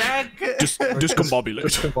single attack. Discombobulate.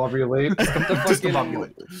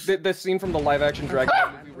 Discombobulate. The scene from the live-action Dragon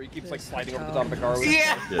Ball movie where he keeps like sliding over the top of the car. With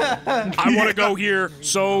yeah. I want to go here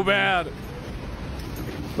so bad.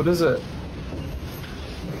 What is it?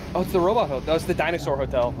 Oh, it's the robot hotel. That's the dinosaur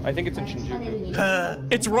hotel. I think it's in Shinjuku.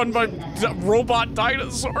 It's run by robot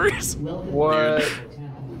dinosaurs. What?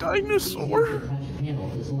 Dinosaur?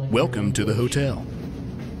 Welcome to the hotel.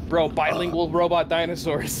 Bro, bilingual robot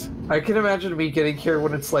dinosaurs. I can imagine me getting here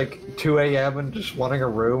when it's like 2 a.m. and just wanting a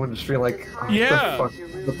room and just being like, oh, yeah.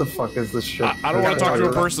 What the fuck is this shit? I don't want to talk to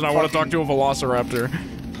a person. I want to talk to a velociraptor.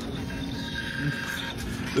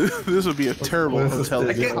 This would be a terrible hotel.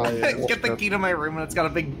 Get the key to my room and it's got a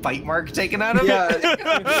big bite mark taken out of it.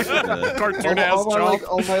 Cartoon ass job.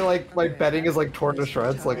 All my bedding is like torn to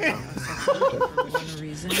shreds. Like A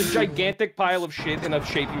gigantic pile of shit in a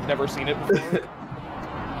shape you've never seen it before.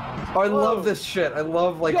 Oh, I love this shit. I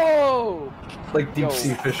love like deep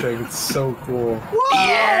sea fishing. It's so cool. Whoa!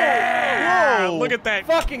 Yeah! Whoa! Look at that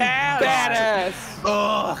fucking badass.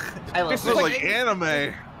 Ugh, I love this. Is like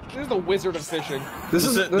anime. This is the Wizard of Fishing. This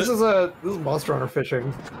is Monster Hunter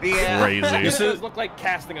fishing. Yeah. Crazy. This does look like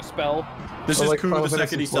casting a spell. This is Kuno the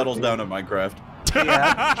second he settles down at Minecraft.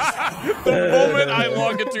 Yeah. The moment I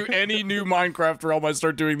log into any new Minecraft realm, I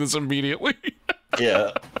start doing this immediately.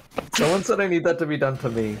 Yeah. Someone said I need that to be done to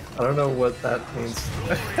me. I don't know what that means.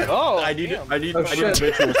 Oh, I need a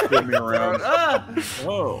bitch to spin me around.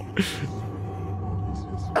 Oh.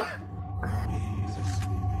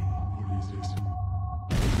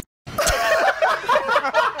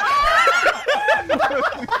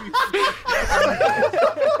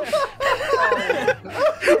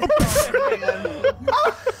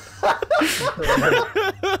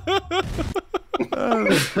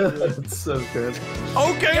 That's so good.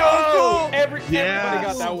 Okay, Uncle! Everybody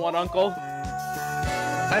got that one, Uncle.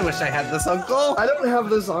 I wish I had this uncle. I don't have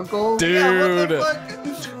this uncle. Dude. Yeah, what the fuck?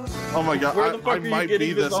 Oh my god, Where the fuck I are you might be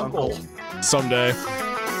getting this uncle. Someday.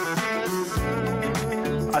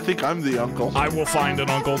 I think I'm the uncle. I will find an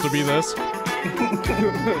uncle to be this.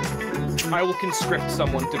 I will conscript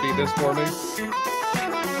someone to be this for me.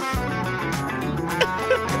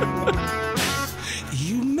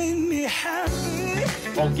 You made me happy.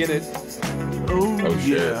 I'll get it. Oh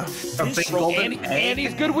yeah. Bro,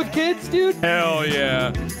 Andy's good with kids, dude. Hell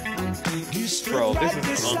yeah. Bro, this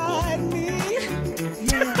is an uncle.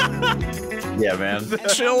 Yeah, man.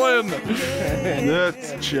 Chillin'.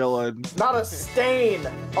 That's chillin'. Not a stain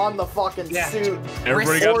on the fucking suit.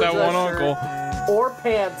 Everybody got that one uncle. Or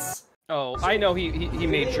pants. Oh, I know he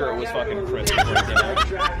made sure it was fucking crisp.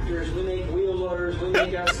 Tractors, we make wheel loaders, we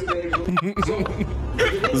make excavators.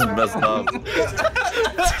 This is messed up.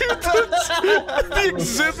 The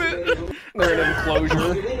exhibit. They're an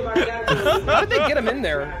enclosure. How did they get him in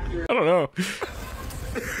there? I don't know.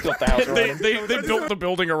 Built the house around him. They built the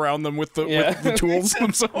building around them with the with the tools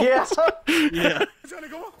themselves. Yeah. Yeah.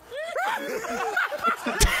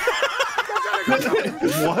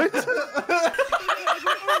 What?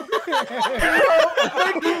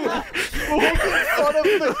 Making fun of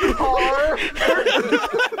the car.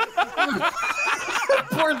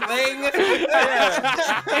 Poor thing.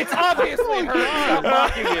 Yeah. It's obviously her. Stop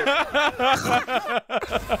mocking it.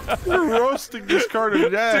 You're roasting this car to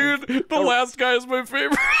death. Dude, the last guy is my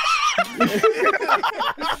favorite.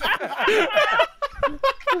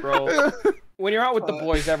 Bro, when you're out with the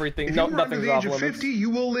boys, everything, If you run to nothing's the off age of limits. 50, you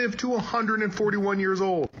will live to 141 years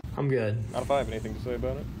old. I'm good. Not if I have anything to say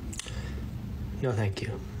about it. No, thank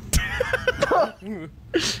you.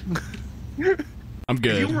 I'm If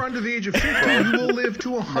you good. run to the age of 50, you will live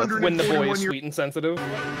to When the boy 141 is years sweet and sensitive.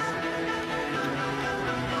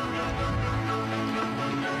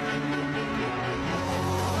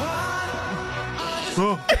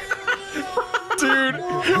 Dude,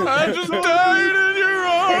 I just died in your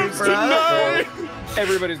arms tonight.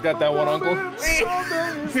 Everybody's got that one uncle.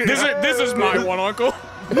 This is my one uncle.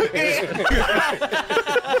 I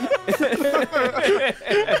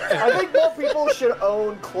think more people should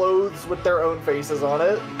own clothes with their own faces on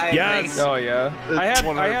it. Yes. Oh yeah. I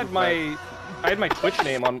had my Twitch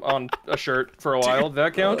name on a shirt for a while. Did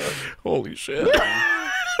that count? Holy shit.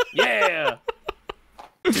 Yeah.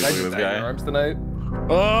 Nice arms tonight.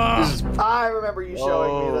 I remember you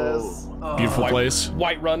showing me this. Beautiful place.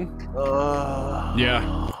 White Run.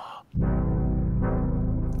 Yeah.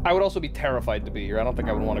 I would also be terrified to be here. I don't think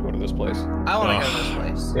I would want to go to this place. I want to go to this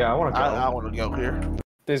place. Yeah, I want to go. I want to go here.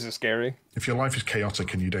 This is scary. If your life is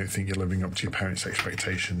chaotic and you don't think you're living up to your parents'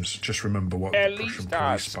 expectations, just remember what the Prussian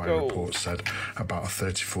police spy report said about a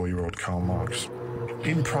 34-year-old Karl Marx.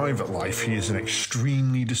 In private life, he is an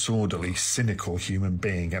extremely disorderly, cynical human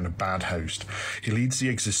being and a bad host. He leads the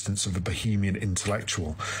existence of a bohemian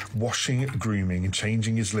intellectual. Washing, grooming, and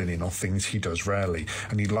changing his linen are things he does rarely,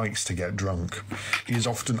 and he likes to get drunk. He is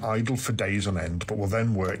often idle for days on end, but will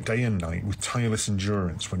then work day and night with tireless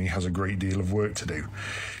endurance when he has a great deal of work to do.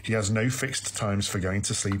 He has no fixed times for going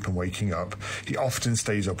to sleep and waking up. He often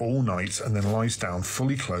stays up all night and then lies down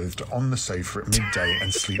fully clothed on the sofa at midday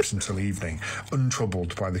and sleeps until evening,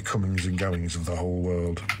 untroubled by the comings and goings of the whole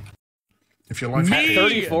world. If your life At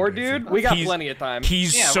 34, dude, we got plenty of time.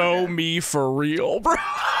 He's so me for real, bro.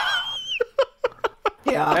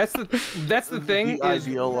 Yeah, that's the thing.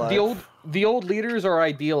 The old leaders are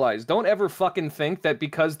idealized. Don't ever fucking think that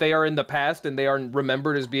because they are in the past and they are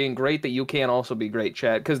remembered as being great that you can't also be great,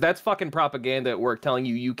 Chad. Because that's fucking propaganda at work telling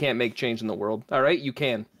you you can't make change in the world. All right, you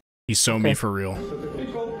can. He's so me for real.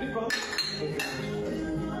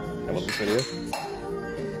 I love this video.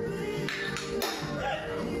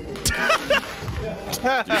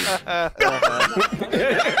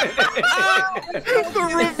 The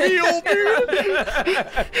reveal, dude.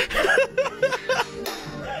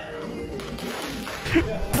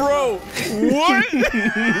 Bro, what?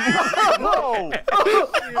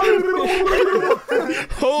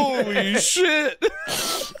 Holy shit.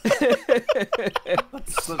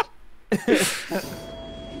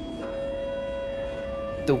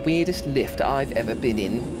 The weirdest lift I've ever been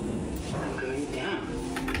in.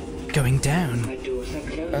 Going down.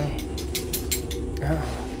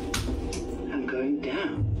 I'm going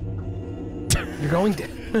down. You're going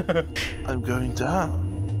down. I'm going down.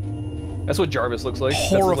 That's what Jarvis looks like.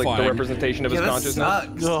 Horrifying. That's like the representation of his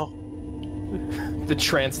consciousness. No. The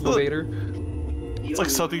translavator. It's like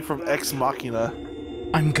something from Ex Machina.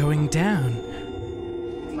 I'm going down.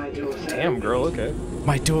 Damn, girl, okay.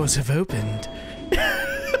 My doors have opened.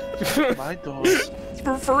 My doors.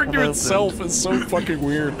 Referring to itself is so fucking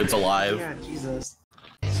weird. It's alive. Yeah, Jesus.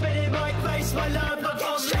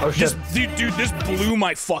 Oh shit. Dude, this blew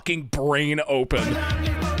my fucking brain open.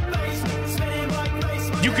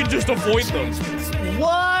 You can just avoid them.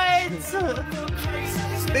 What?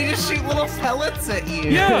 They just shoot little pellets at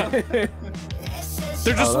you. Yeah.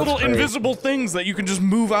 They're just little invisible things that you can just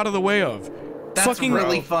move out of the way of. That's fucking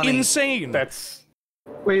really funny. Insane.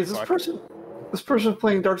 Wait, is this person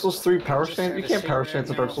playing Dark Souls 3 power stance? You can't power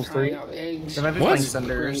stance in Dark Souls 3. They might be playing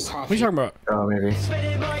Sunders. What are you talking about? Oh, maybe.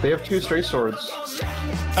 They have 2 straight swords.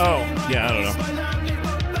 Oh, yeah, I don't know.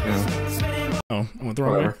 Yeah. Oh, I went the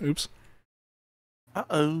wrong way. Oops.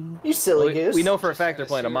 Uh-oh. You silly goose. We know for a fact they're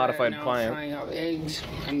playing a modified client. I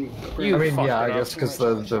mean, yeah, I guess because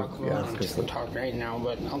the talk right now,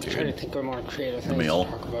 but I'll try to think of more creative things meal.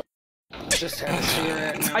 to talk about. Just had a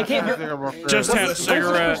cigarette. I can't hear. Just had a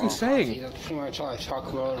cigarette. What's saying? That's pretty much all I talk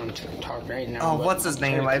about on TikTok right now. Oh, what's his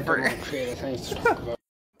name? I forgot. Creative things to talk about.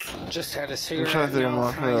 Just had a cigarette. trying to think of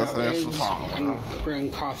more frying up creative things to eggs talk about. and brewing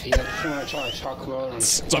coffee. That's pretty much all I talk about on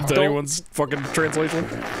It's up TikTok. to anyone's fucking translation.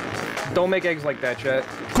 Don't make eggs like that, chat.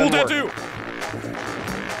 Cool Doesn't work. tattoo.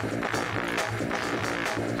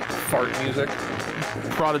 Fart music.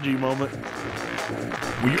 Prodigy moment.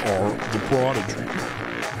 We are the Prodigy.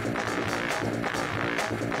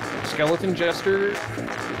 Skeleton Jester.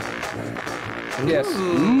 Yes.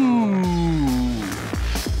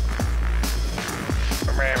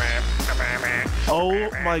 Oh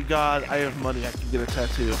my god, I have money. I can get a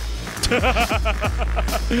tattoo. What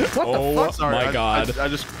the fuck? Sorry, my god. I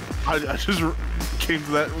just came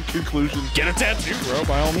to that conclusion. Get a tattoo, bro,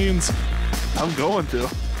 by all means. I'm going to.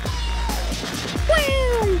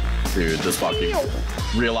 Dude, this fucking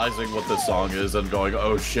realizing what this song is and going,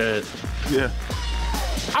 oh shit. Yeah.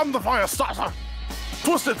 I'm the fire starter.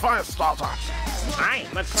 Twisted fire starter.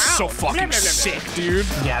 So fucking sick, dude.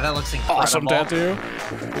 Yeah, that looks incredible. Awesome tattoo.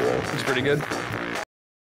 It's pretty good.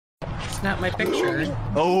 Snap my picture.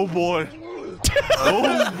 Oh boy.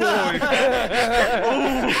 Oh boy!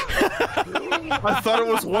 I thought it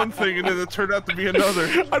was one thing, and then it turned out to be another.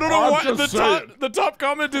 I don't know what the top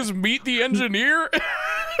comment is. Meet the engineer.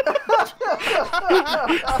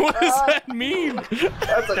 What does that mean?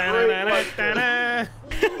 That's a great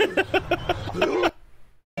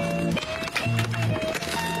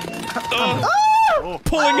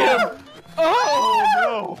Pulling him. Oh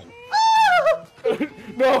no!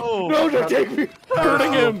 No, no, don't take me.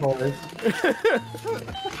 Hurting him.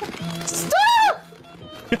 Stop!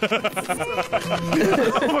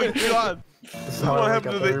 Oh my god! What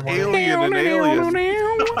happened to the alien and aliens?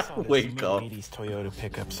 Wake up. 80s Toyota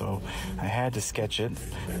pickup, so I had to sketch it.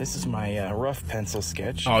 This is my rough pencil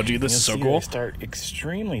sketch. Oh, dude, this is so cool. I start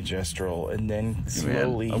extremely gestural and then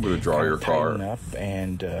slowly. I'm gonna draw your car. Up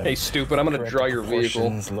and, hey, stupid! I'm gonna draw your vehicle.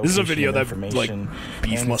 This is a video that like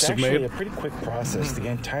Beef must have made. It's actually a pretty quick process. The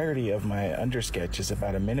entirety of my undersketch is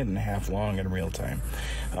about 1.5 minutes long in real time.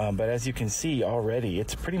 But as you can see already,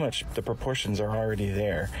 it's pretty much the proportions are already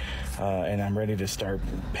there, and I'm ready to start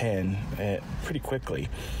pen pretty quickly.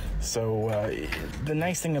 So the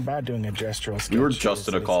nice thing about doing a gestural sketch, we were just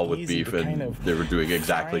in a call with Beef, and they were doing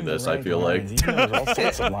exactly this. I feel like there's all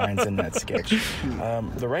sorts of lines in that sketch.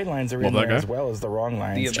 The right lines are in there as well as the wrong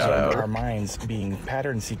lines. Our minds, being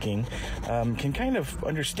pattern seeking, can kind of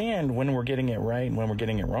understand when we're getting it right and when we're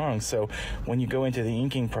getting it wrong. So when you go into the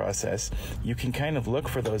inking process, you can kind of look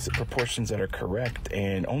for those proportions that are correct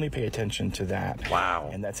and only pay attention to that.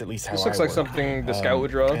 Wow! And that's at least how this looks like something the Scout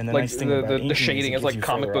would draw. And the like nice thing about the shading is like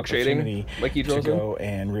comic book shading, like he draws to go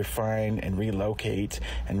and refine and relocate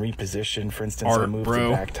and reposition. For instance, Art, I moved the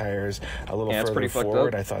back tires a little further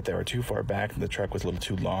forward. I thought they were too far back, and the truck was a little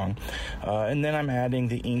too long. And then I'm adding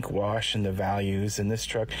the ink wash and the values. And this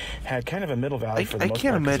truck had kind of a middle value for the most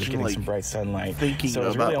part because it was getting some bright sunlight. So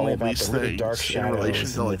it's really only about the really dark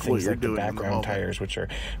shadows and the things like the background tires, which are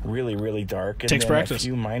really, really dark. And takes then practice. A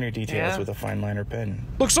few minor details with a fine liner pen.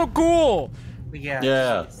 Looks so cool.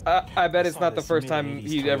 Yeah. I bet it's not the first time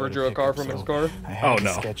he ever drew a car from his car. Oh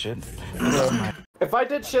no. Sketch it. If I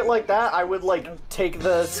did shit like that, I would like take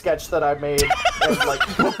the sketch that I made and like.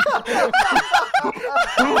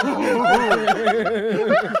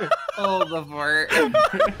 Oh, the fart.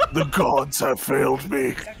 The gods have failed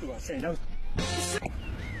me.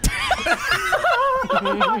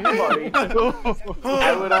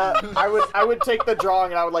 I would take the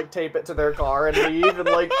drawing and I would like tape it to their car and leave and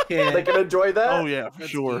like they can enjoy that. Oh yeah, for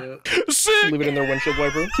sure. Sick. Leave it in their windshield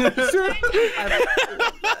wiper.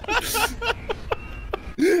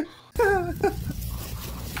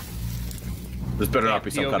 This better not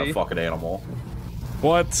be some kind of fucking animal.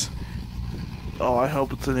 What? Oh, I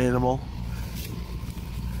hope it's an animal.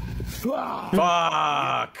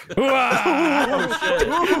 Fuck! Oh,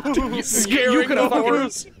 shit. Scaring the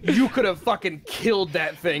horse. You could have fucking killed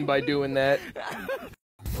that thing by doing that.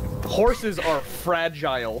 Horses are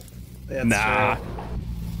fragile. Nah.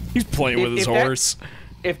 He's playing with his horse.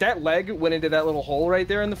 If that leg went into that little hole right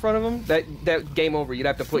there in the front of him, that game over. You'd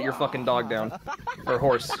have to put your fucking dog down. Or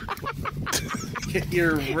horse. Get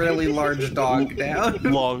your really large dog down.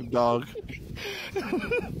 Long dog.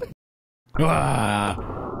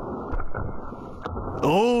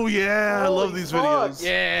 Oh yeah, I love these videos.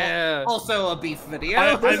 Yeah. Also a Beef video.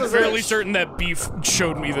 I'm fairly certain that Beef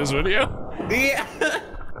showed me this video. Yeah.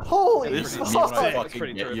 Holy fuck!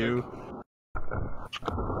 Fucking get you.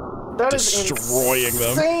 That destroying is them.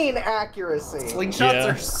 Insane accuracy.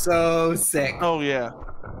 Slingshots are so sick. Oh yeah.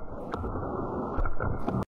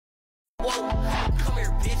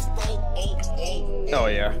 Oh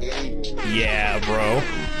yeah. Yeah, bro.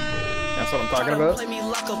 That's what I'm talking about. Play me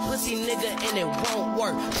like a pussy nigga and it won't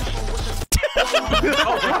work.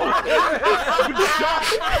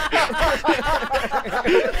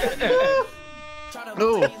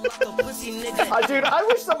 No. Dude, I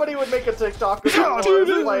wish somebody would make a TikTok of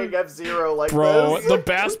me playing F-Zero like bro, this. the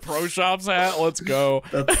Bass Pro Shops hat, let's go.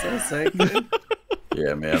 That's so sick.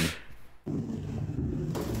 Yeah, man.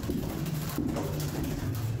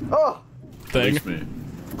 Oh! Thing.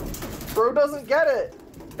 Bro doesn't get it.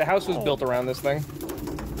 The house was built around this thing.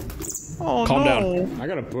 Oh, calm no. down. I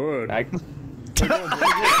got a bird.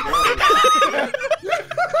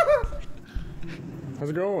 How's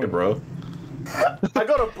it going? Hey, bro. I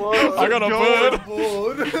got a bird. I got a bird.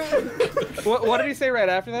 What did he say right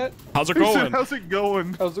after that? How's it He going? said, how's it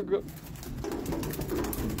going? How's it go?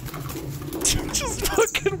 Just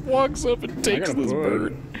fucking walks up and takes this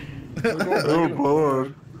bird. Oh,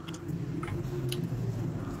 bird.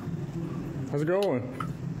 How's it going?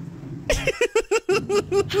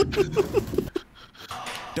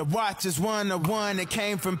 The watch is one that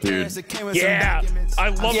came from Paris. It came with Yeah, I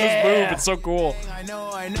love this move. It's so cool. I know,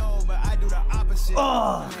 but I do the opposite.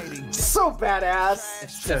 Oh, so badass.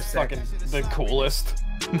 It's just fucking the coolest.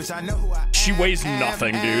 She weighs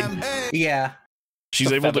nothing, dude. Yeah.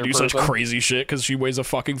 She's able to do such crazy shit because she weighs a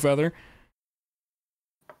fucking feather.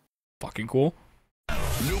 Fucking cool.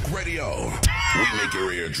 Nuke Radio. We make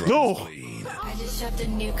your eardrums bleed. I just shoved a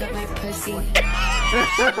nuke up my pussy.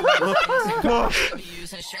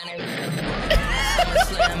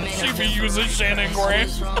 She be using Shannon Grant.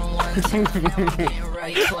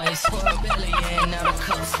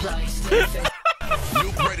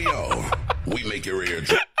 Nuke Radio. We make your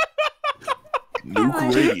eardrums.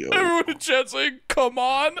 Nuke Radio. Everyone in chat saying, come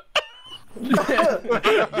on.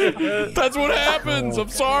 That's what happens. I'm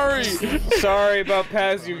sorry. Sorry about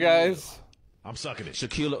Paz, you guys. I'm sucking it.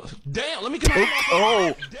 Shaquille. Damn, let me get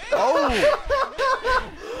my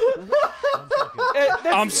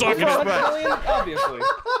I'm sucking it. Obviously.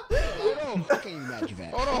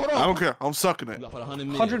 I don't care. I'm sucking it.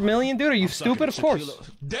 100 million, dude? Are you stupid? Of course.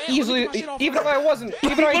 Easily, even if I wasn't,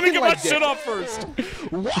 even if I Let me didn't get my like shit dick. up first.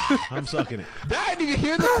 I'm sucking it. I didn't even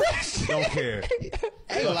hear that. Don't care.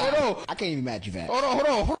 Hey, hold on. I can't even match you that. Hold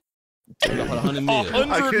on. 100 million.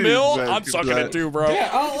 100 mil? I'm sucking it too, bro.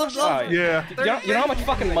 Yeah, you know how much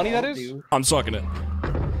fucking money that is? I'm sucking it.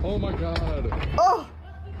 Oh my god. Oh,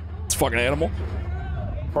 It's a fucking animal.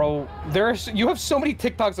 Bro, you have so many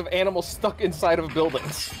TikToks of animals stuck inside of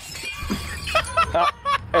buildings.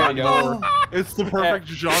 There you go. It's the perfect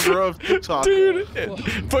genre of TikTok. Dude,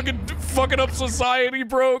 fucking up society,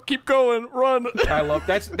 bro. Keep going. Run. I love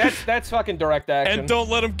that's fucking direct action. And don't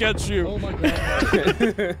let him catch you. Oh my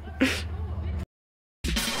god.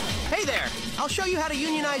 Hey there! I'll show you how to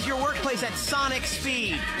unionize your workplace at Sonic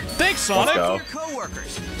Speed. Thanks, Sonic. Talk to your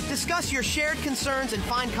coworkers. Discuss your shared concerns and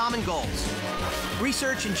find common goals.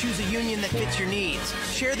 Research and choose a union that fits your needs.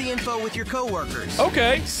 Share the info with your coworkers.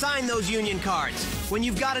 Okay. Sign those union cards. When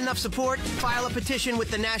you've got enough support, file a petition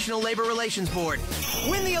with the National Labor Relations Board.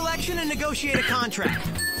 Win the election and negotiate a contract.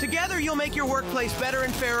 Together, you'll make your workplace better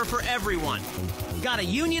and fairer for everyone. Gotta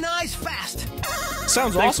unionize fast.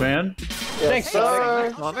 Sounds Thanks, awesome. man. Thanks,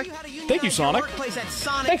 Sonic. Thank you, Sonic.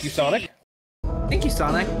 Thank you, Sonic. Thank you,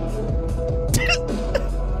 Sonic.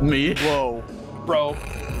 Me? Whoa. Bro.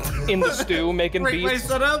 In the stew, making Break my beats.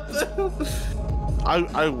 setup.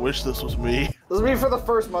 I wish this was me. this is me for the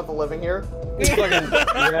first month of living here.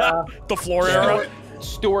 Yeah. The floor era.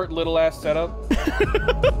 Stuart little ass setup.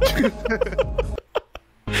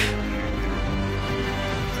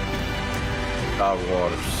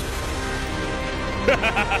 Waters.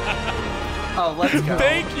 Oh, let's go.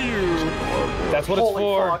 Thank you. That's what it's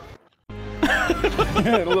for.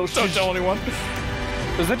 A little Don't tell anyone.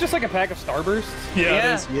 Is that just like a pack of Starbursts? Yeah, it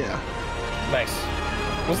is. Yeah. Nice.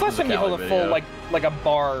 When's the last time you held a full like a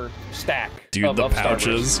bar stack? Dude, the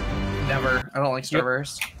pouches. Starbursts? Never. I don't like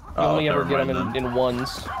Starburst. You only ever get them in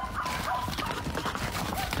ones.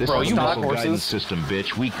 This Bro, is you the hot missile horses. guidance system,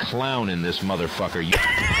 bitch. We clown in this motherfucker. You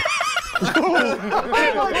Oh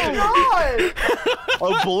my god!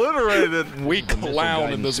 Obliterated. We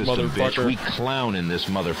clown in this motherfucker. We clown in this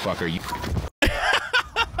motherfucker.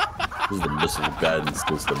 This is the missile guidance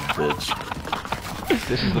system, bitch.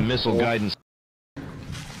 This is the missile guidance.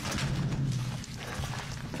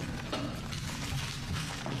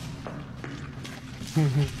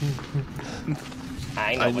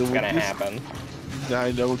 I know what's gonna happen.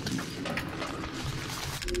 I know.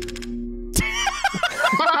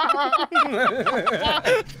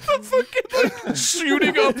 Fucking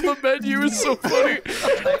shooting up the menu is so funny.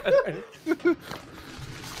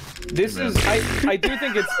 This is I do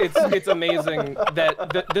think it's amazing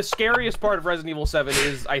that the scariest part of Resident Evil 7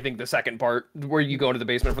 is I think the second part where you go into the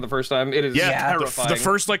basement for the first time. It is terrifying. The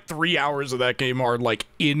first like 3 hours of that game are like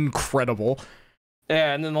incredible.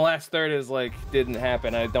 Yeah, and then the last third is like didn't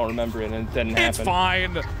happen. I don't remember it, and it didn't happen. It's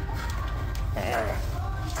fine.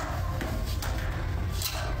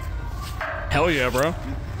 Hell yeah, bro.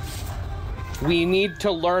 We need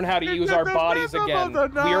to learn how to use our bodies again.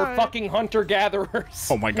 We are fucking hunter-gatherers.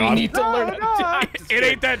 Oh my god. We need to learn how to It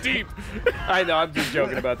ain't that deep. I know, I'm just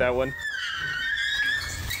joking about that one.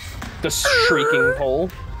 The shrieking pole.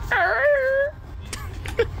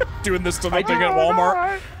 Doing this to the thing at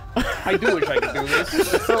Walmart. I do wish I could do this.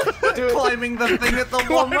 Climbing the thing at the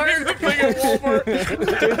Walmart. The thing at Walmart.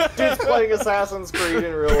 Dude's playing Assassin's Creed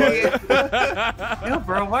in real life. Yo,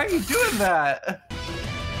 bro, why are you doing that?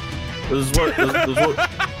 This is what.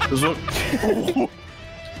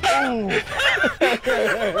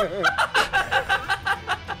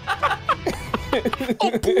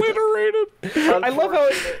 Obliterated. I love how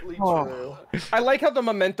I like how the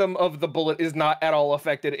momentum of the bullet is not at all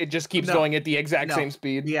affected. It just keeps going at the exact same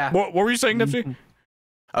speed. Yeah. What were you saying, Nifty?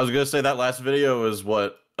 I was gonna say that last video is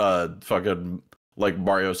what fucking like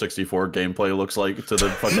Mario 64 gameplay looks like to the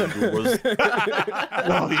fucking Googlers.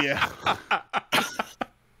 Oh yeah.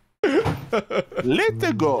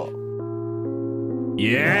 Let's go.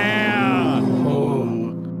 Yeah.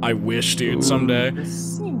 Oh. I wish, dude, someday.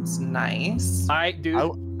 This seems nice.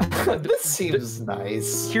 This seems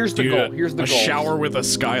nice. Here's the goal. Here's the goal. A shower with a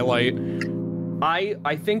skylight.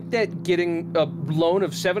 I think that getting a loan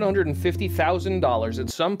of $750,000 at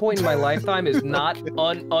some point in my lifetime is not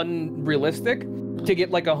unrealistic to get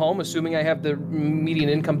like a home, assuming I have the median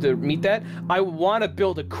income to meet that. I want to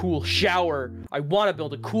build a cool shower. I want to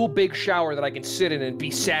build a cool big shower that I can sit in and be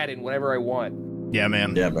sad in whenever I want. Yeah,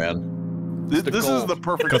 man. Yeah, man. This is the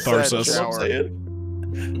perfect catharsis. shower.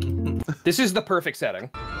 This is the perfect setting.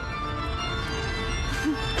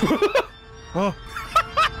 Oh.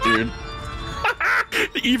 Dude.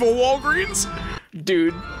 Evil Walgreens?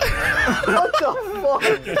 Dude. What the fuck?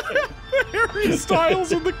 Harry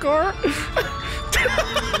Styles in the car?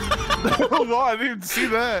 Oh, no, I didn't see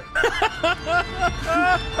that.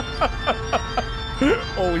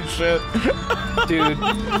 Holy shit. Dude.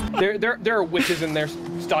 There are witches in there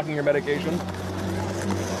stocking your medication.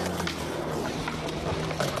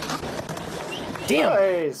 Damn.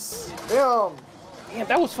 Nice. Damn. Damn,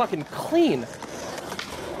 that was fucking clean.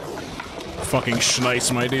 Fucking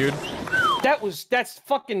schnice, my dude.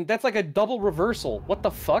 That's like a double reversal. What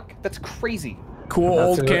the fuck? That's crazy. Cool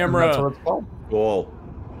old camera. That's what it's called. Cool.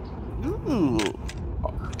 Ooh.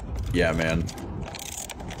 Yeah, man.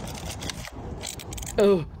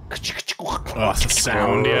 Oh, the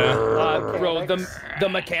sound, yeah. Bro, the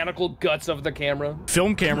mechanical guts of the camera.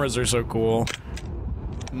 Film cameras are so cool.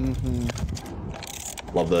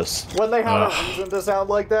 Love this. When they have a reason to sound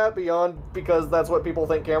like that, because that's what people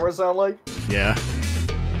think cameras sound like. Yeah.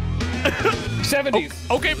 70s.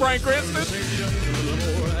 Oh, okay, Bryan Cranston.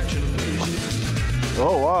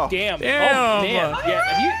 Oh wow. Damn. Damn. Oh man.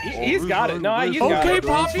 Yeah, he's got it. No, he's got it. Okay,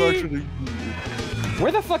 Poppy.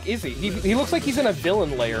 Where the fuck is he? He looks like he's in a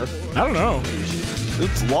villain lair. I don't know.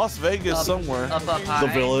 It's Las Vegas somewhere. Up high. The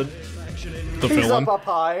villain. He's up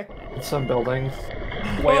high. Some building.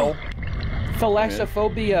 Whale.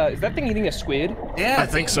 Thalassophobia. Is that thing eating a squid? Yeah. I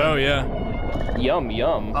think so, yeah. Yum,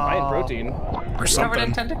 yum. High in protein. Or Covered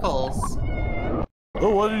in something. tentacles.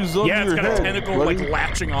 Oh, what is under Yeah, it's your got a head, tentacle buddy? like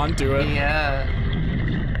latching onto it. Yeah.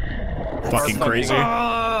 Fucking crazy.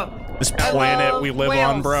 This planet we live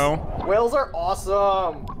on, bro. Whales are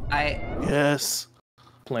awesome. Yes.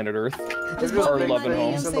 Planet Earth. It's Our love and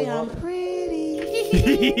home. in the world.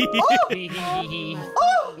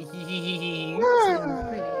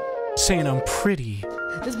 Saying I'm pretty.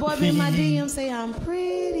 This boy be in my DM say I'm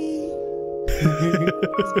pretty.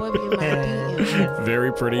 This boy be in my DM.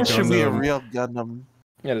 Very pretty. That should be a Gundam. real Gundam.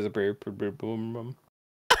 Yeah, there's a pretty boom.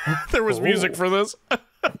 There was music for this.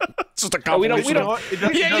 It's just a Oh, we compilation. don't.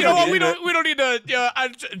 Yeah, you know what? We don't need to. Yeah,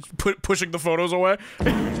 I'm pushing the photos away.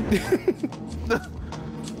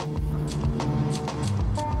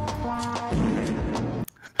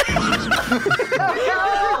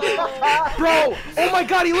 Bro! Oh my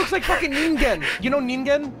god, he looks like fucking Ningen. You know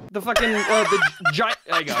Ningen? The fucking the giant.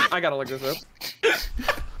 I gotta look this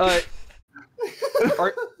up.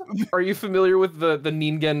 Are you familiar with the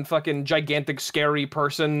Ningen fucking gigantic scary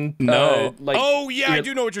person? No. Like, oh yeah, I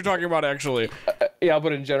do know what you're talking about actually. Yeah,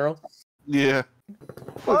 but in general. Yeah.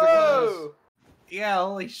 Whoa! Yeah,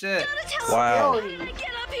 holy shit. Wow.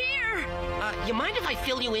 Get up here! You mind if I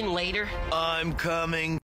fill you in later? I'm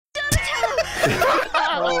coming.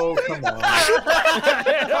 Oh, come on.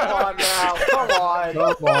 Come on now. Come on.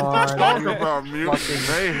 Come on. Talk about mutant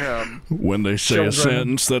mayhem. When they say a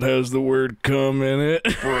sentence that has the word "come" in it,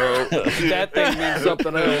 Bro, that thing means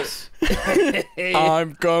something else.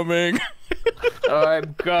 I'm coming.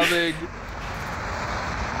 I'm coming.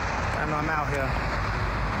 I'm out here.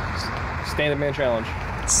 Standing man challenge.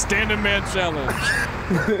 Standing man challenge.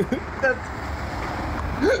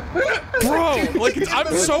 Bro, like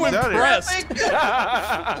I'm so impressed.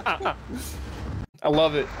 I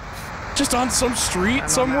love it. Just on some street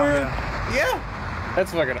somewhere. Yeah.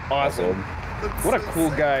 That's fucking awesome. What a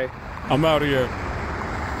cool guy. I'm out here.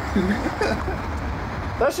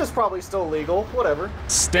 That's just probably still legal. Whatever.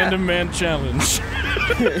 Standing man challenge.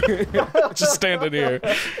 Just standing here.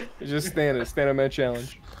 Just standing man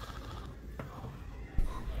challenge.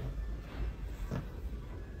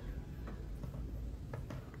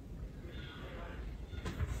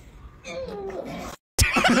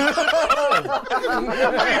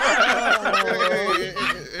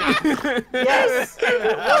 Yes, it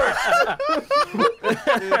worked.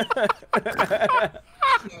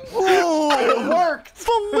 Ooh, it worked.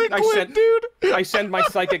 The liquid, dude. I send my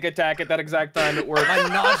psychic attack at that exact time. It worked. My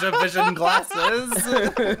nausea vision glasses.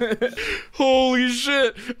 Holy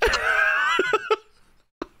shit.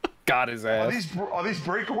 Got his ass. Are these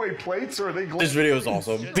breakaway plates or are they? This video is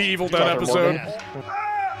awesome. The Evil Dead episode.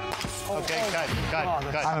 Okay, cut.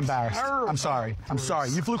 I'm embarrassed. I'm sorry.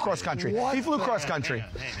 You flew cross country. He flew cross country.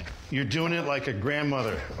 You're doing it like a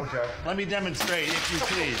grandmother. Okay. Let me demonstrate, if you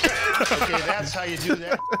please. Okay, that's how you do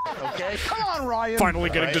that. Okay. Come on, Ryan. Finally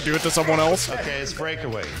getting to do it to someone else. Okay, it's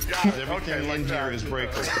breakaway. Everything in here is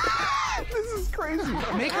breakaway. This is crazy.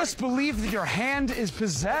 Make us believe that your hand is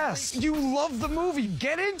possessed. You love the movie.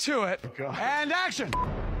 Get into it. And action.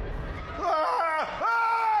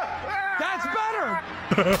 That's better.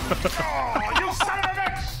 Oh, you son of a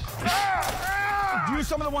bitch! Do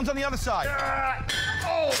some of the ones on the other side.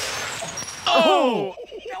 Oh!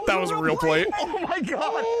 That was a real plate. Oh my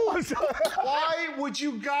god! Why would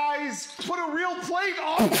you guys put a real plate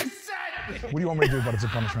on the set? What do you want me to do about it as a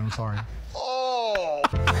punishment? I'm sorry. Oh!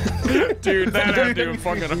 Dude, that had to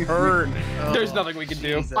fucking hurt. There's nothing we can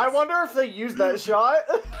do. I wonder if they used that shot.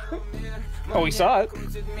 Oh, we saw it.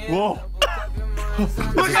 Whoa.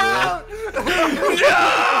 Look out!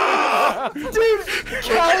 Yeah! Dude,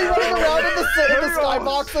 Callie running around in the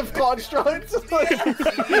skybox of constructs. That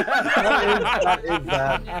is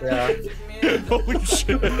that, yeah. Holy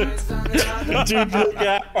shit. Dude, look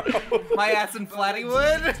out. My ass in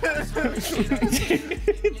Flattywood.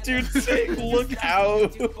 Dude, say look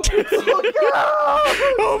out. Look out!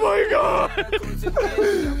 Oh my god!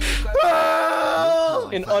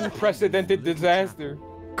 An unprecedented disaster.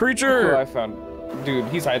 Creature! Oh, I found. Dude,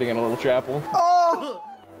 he's hiding in a little chapel. Oh!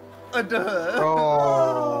 Oh.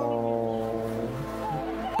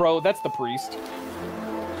 Bro, that's the priest.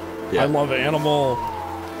 Yeah. I love animal.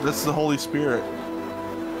 This is the Holy Spirit.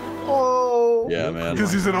 Oh. Yeah, man.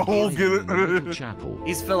 Because he's in a hole. Chapel.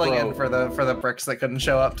 He's filling in for the bricks that couldn't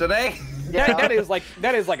show up today. Yeah, that is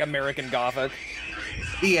like American Gothic.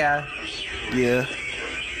 Yeah. Yeah.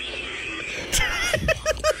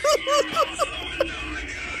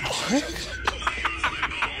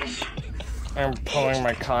 I'm pulling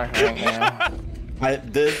my cock right now.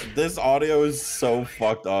 This audio is so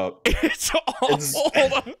fucked up. It's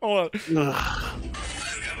hold on.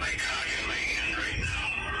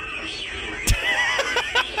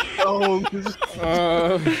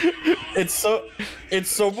 It's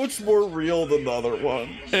so much more real than the other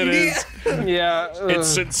one. It is. Yeah. It's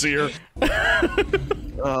sincere.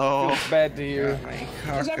 Oh. Feels bad to you.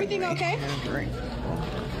 Is everything okay?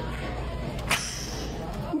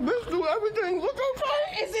 Let's do everything. Look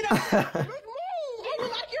okay. Is it okay? Just move. Oh, you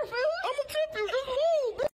like your food? I'ma tip you. Just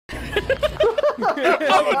move.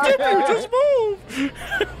 I'ma tip you. Just move.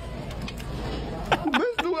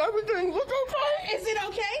 Let's do everything. Look okay. Is it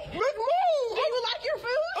okay? Let's move. Oh, you like your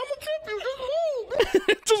food? I'ma tip you.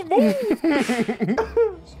 Just move.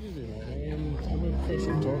 Excuse me, I'm gonna fix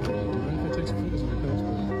some talk. If I take some food,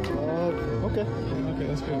 okay,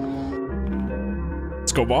 that's good.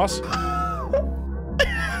 Let's go, boss.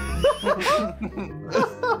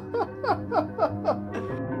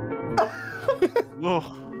 Oh.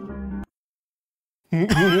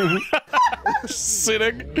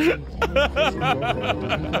 Sitting.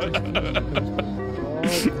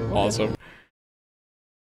 Awesome.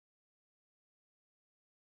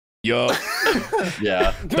 Yup.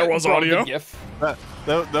 Yeah. There was audio. That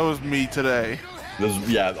was me today.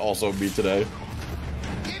 Yeah, also me today.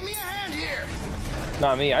 Give me a hand here.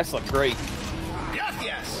 Not me. I slept great.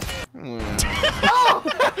 Yes.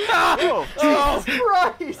 Oh, Jesus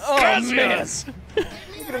Christ! Oh, man.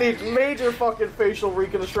 You're gonna need major fucking facial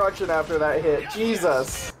reconstruction after that hit.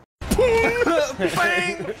 Jesus.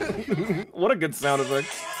 What a good sound effect.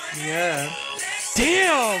 Yeah.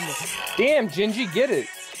 Damn! Damn, Gingy, get it.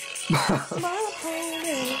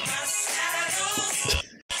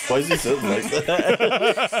 Why is he sitting like that?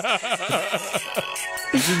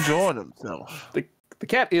 He's enjoying himself. The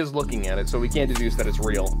cat is looking at it, so we can't deduce that it's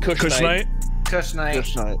real. Kush Knight. Kush Knight.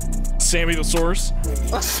 Kush Knight. Sammy the Source.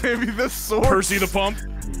 Sammy the Source. Percy the Pump.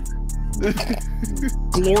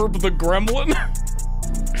 Glorb the Gremlin.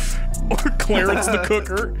 Or Clarence the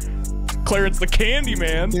Cooker. Clarence the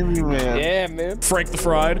Candyman. Candyman. Yeah, man. Frank the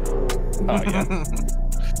Fried. Oh, yeah.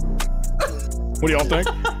 What do y'all think?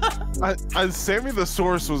 Sammy the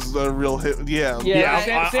Source was a real hit. Yeah.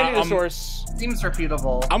 Sammy the Source. Seems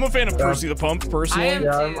reputable. I'm a fan of Percy the Pump, personally.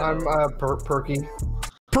 I'm Perky.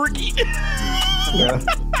 Perky? Yeah,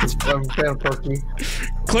 I'm fan of Porky.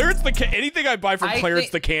 Clarence anything I buy from Clarence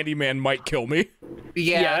the Candyman might kill me.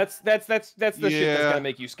 Yeah, that's the shit that's gonna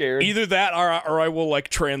make you scared. Either that, or I will like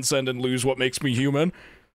transcend and lose what makes me human.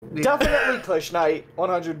 Definitely Kush Knight,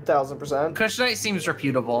 100,000%. Kush Knight seems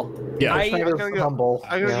reputable. Yeah, I gotta humble.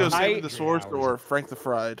 go Saving the Swords or Frank the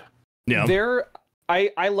Fried. Yeah,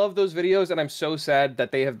 I love those videos, and I'm so sad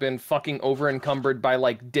that they have been fucking over encumbered by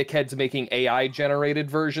like dickheads making AI generated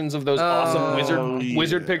versions of those awesome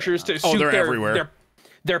wizard pictures to suit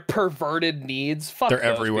their perverted needs. Fuck they're those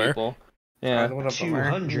everywhere. People. Yeah,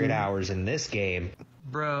 200 hours in this game.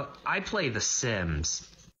 Bro, I play The Sims.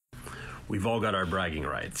 We've all got our bragging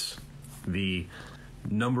rights. The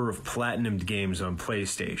number of platinumed games on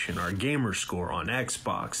PlayStation, our gamer score on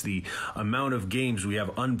Xbox, the amount of games we have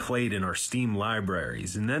unplayed in our Steam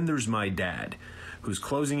libraries. And then there's my dad, who's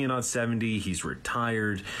closing in on 70, he's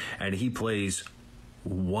retired, and he plays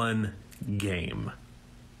one game.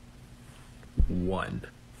 One.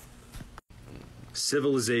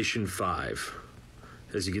 Civilization 5.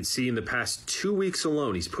 As you can see, in the past 2 weeks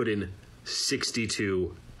alone, he's put in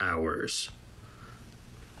 62 hours.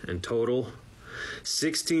 And total,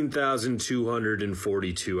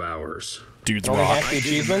 16,242 hours. Dude's rock.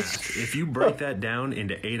 If you break that down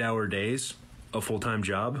into 8-hour days, a full-time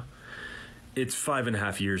job, it's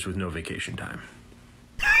 5.5 years with no vacation time.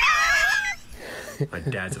 My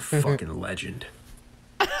dad's a fucking legend.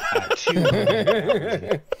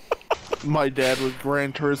 My dad with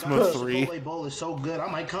Gran Turismo 3. Chipotle bowl is so good, I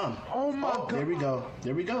might come. Oh my god. There we go.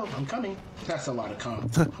 There we go. I'm coming. That's a lot of cum.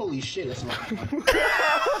 Holy shit, that's a lot of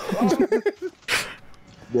cum.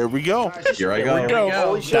 There we go. Here I go.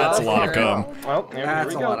 Holy shit, that's a lot of cum. Well,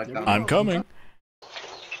 That's a lot of cum. I'm coming.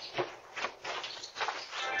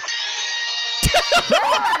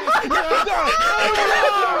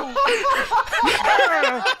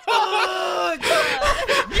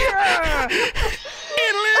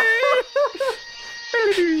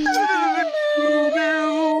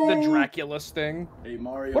 The Dracula sting. Hey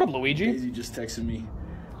Mario. What up, Luigi? Daisy just texted me.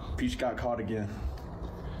 Peach got caught again.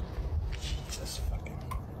 Jesus fucking.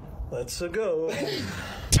 Let's go.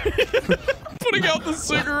 Putting out the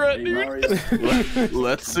cigarette, dude.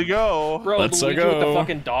 Let's go. Bro, Let's Luigi go. with the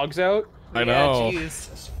fucking dogs out. I know.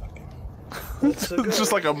 It's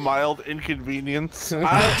just like a mild inconvenience.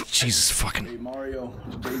 Jesus fucking. Hey Mario.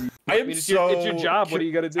 Daisy. It's your job. What do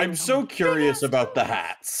you got to do? I'm so curious about the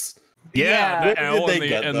hats. Yeah, Where the L did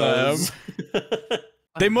they and get those?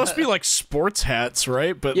 They must be like sports hats,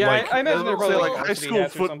 right? But Yeah, like, I imagine they're probably like like high varsity school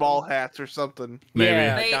hats or football hats or something.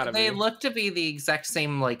 maybe. Yeah. They look to be the exact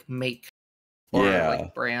same like make or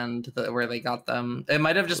like brand where they got them. It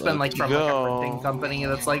might have just been like from like a printing company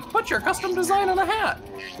that's like, put your custom design on a hat.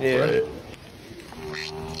 Yeah.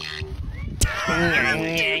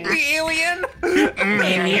 Alien.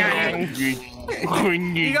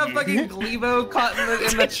 You got fucking Glebo caught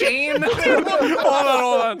in the chain.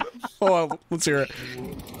 Hold on. Let's hear it.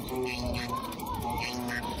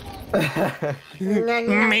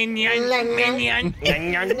 Minion.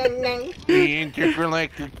 The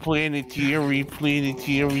intergalactic planetary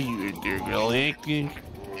intergalactic.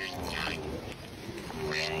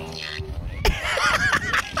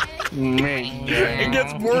 It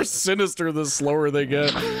gets more sinister the slower they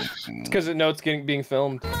get. It's because it knows it's being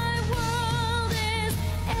filmed.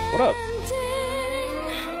 What up?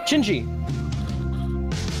 Shinji.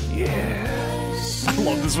 Yes. I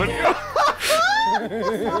love this video.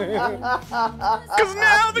 Because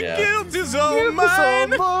now the guilt is all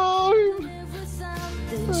mine.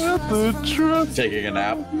 Taking a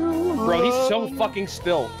nap. Bro, he's so fucking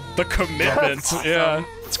still. The commitment. Yeah.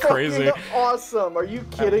 It's crazy. Awesome. Are you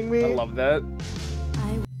kidding me? I love that.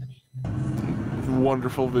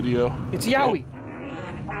 Wonderful video. It's Yowie.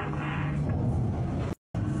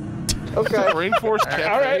 Okay. Rainforest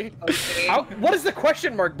Cafe. All right. What does the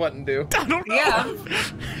question mark button do? I don't know. Yeah.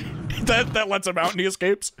 That lets him out and he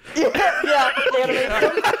escapes. Yeah.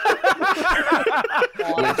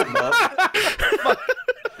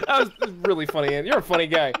 That was really funny. You're a funny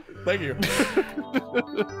guy. Thank you.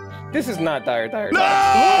 This is not dire. No!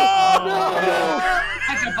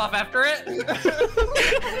 I jump off after it.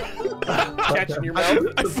 Catch in your mouth.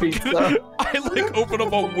 I like open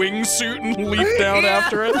up a wingsuit and leap down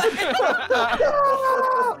after it.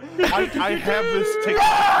 I have this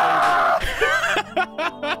TikTok.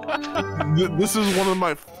 This is one of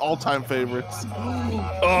my all-time favorites.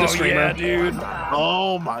 Oh yeah, dude.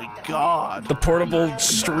 Oh my god. The portable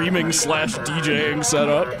streaming / DJing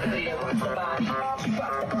setup.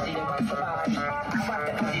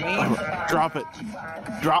 Drop it.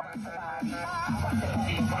 Drop.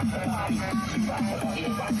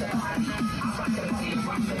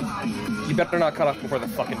 You better not cut off before the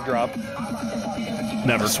fucking drop.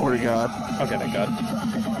 Never. I swear to God. Okay, thank God.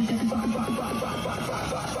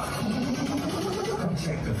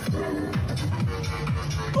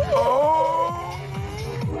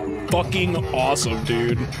 Fucking awesome,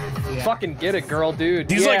 dude. Yeah. Fucking get it, girl, dude.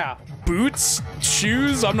 These like boots,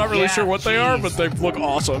 shoes. I'm not really sure what they are, but they look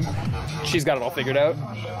awesome. She's got it all figured out.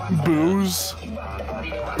 Booze.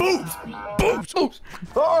 Boobs. Boobs. Boobs.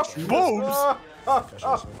 Boobs. About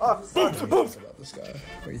this guy.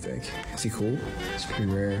 What do you think? Is he cool? It's pretty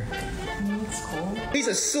rare. It's cool. He's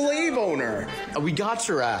a slave owner. We got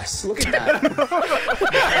your ass. Look at that.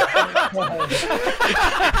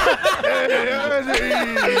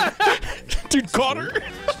 Dude, got her.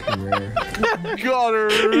 Got her.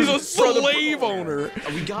 He's a slave owner.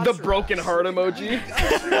 The broken heart emoji.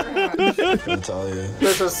 I'll tell you.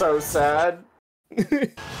 This is so sad.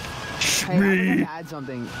 Hey, I wanted to add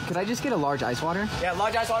something. Could I just get a large ice water? Yeah,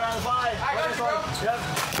 large ice water on the 5. Yep.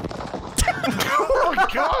 Oh my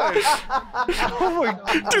god! Oh my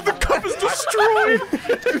god! Dude, the cup is destroyed!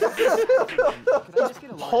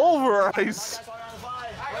 Pulverized!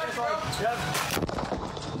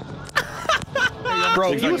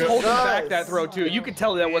 Bro, he was holding back that throw too. You could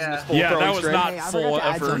tell that wasn't his full Yeah, throwing that was strength. not full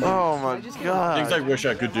effort. Oh my god. Things I wish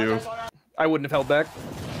I could do. I wouldn't have held back.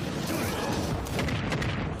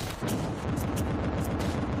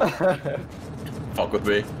 Fuck with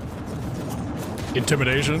me.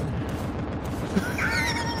 Intimidation.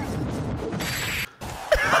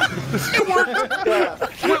 It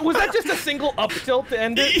worked. Wait, was that just a single up tilt to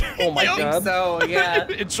end it? Oh my god. So yeah,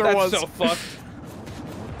 it sure That's was. so fucked.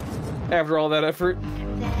 After all that effort.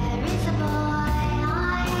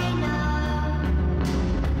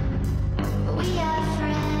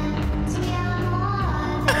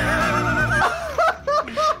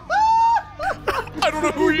 I don't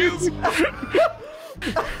know who he is.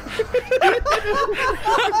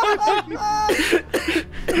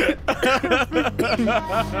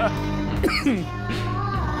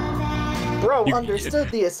 Bro, understood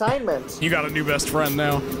the assignment. You got a new best friend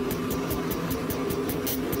now.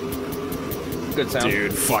 Good sound.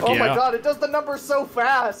 Dude, fuck Oh yeah. my god, it does the numbers so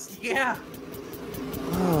fast. Yeah.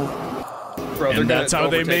 Bro, And that's how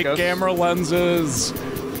they make camera lenses.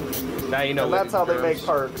 Now you know. And that's how they make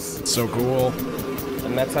perks. So cool.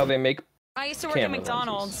 And that's how they make. I used to work at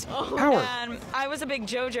McDonald's, and I was a big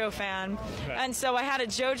JoJo fan, and so I had a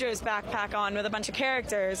JoJo's backpack on with a bunch of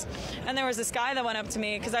characters, and there was this guy that went up to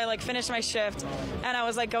me because I like finished my shift, and I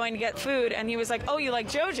was like going to get food, and he was like, "Oh, you like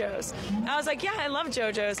JoJo's?" And I was like, "Yeah, I love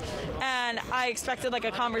JoJo's," and I expected like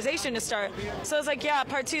a conversation to start, so I was like, "Yeah,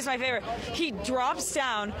 part 2 is my favorite." He drops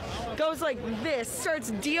down, goes like this,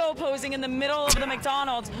 starts Dio posing in the middle of the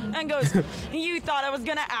McDonald's, and goes, "You thought I was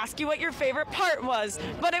gonna ask you what your favorite part was,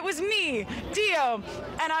 but it was me, Dio,"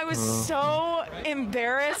 and I was so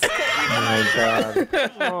embarrassed to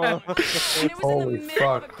even Holy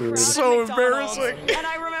fuck, dude. So embarrassing. And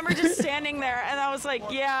I remember just standing there, and I was like,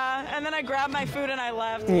 "Yeah," and then I grabbed my food and I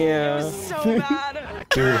left. Yeah. It was so bad.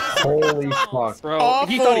 Dude, holy fuck. Bro,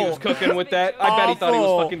 he thought he was cooking with that. I bet he thought he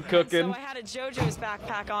was fucking So cooking. I had a JoJo's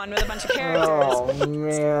backpack on with a bunch of characters. Oh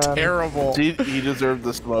man. Terrible. He deserved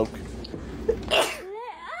the smoke.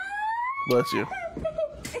 Bless you.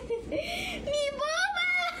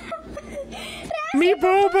 Mi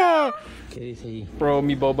boba. Bro,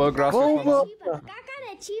 mi boba, gracias. Boba.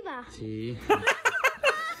 Sí.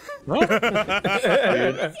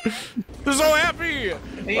 They're so happy.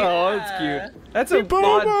 Oh, that's cute. That's a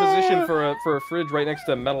odd position for a fridge right next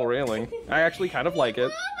to a metal railing. I actually kind of like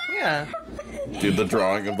it. Yeah. Dude, the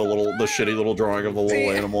drawing of the shitty little drawing of the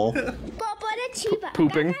little animal.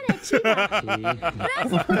 Pooping.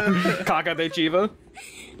 Caca de chiva.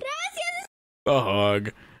 A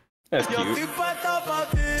hug. That's cute.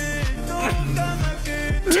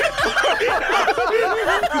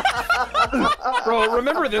 Bro,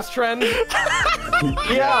 remember this trend?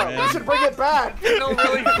 Yeah, we should bring it back. No,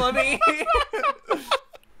 really funny.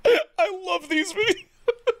 I love these videos.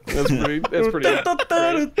 That's pretty.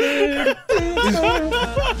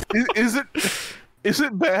 Is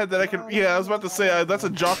it bad that I can? Yeah, I was about to say that's a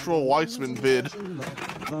Joshua Weissman vid.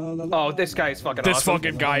 Oh, this guy is fucking This awesome.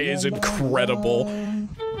 fucking guy is incredible.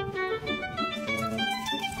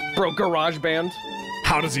 Bro, garage band.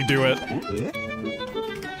 How does he do it?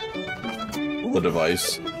 The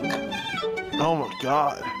device. Oh my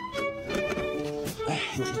god.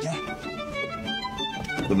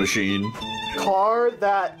 The machine. Car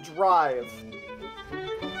that drive.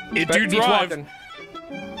 It do Beats drive. walking.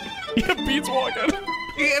 Yeah, Beats walking.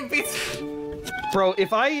 Yeah, Beats. Bro,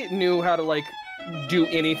 if I knew how to like do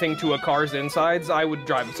anything to a car's insides, I would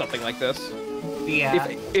drive something like this. Yeah.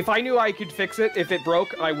 If I knew I could fix it, if it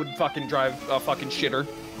broke, I would fucking drive a fucking shitter.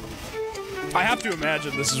 I have to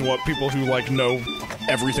imagine this is what people who like know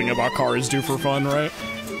everything about cars do for fun, right?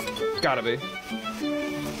 Gotta be.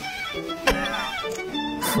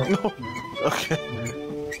 No. Okay.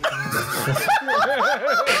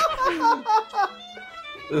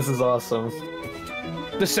 This is awesome.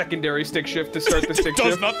 The secondary stick shift to start the stick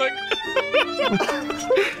does shift. nothing.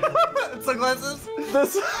 Sunglasses.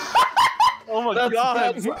 This. Oh my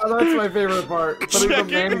That's my favorite part. Putting the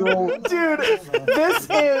manual. Dude, this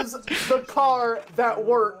is the car that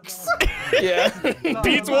works. Yeah.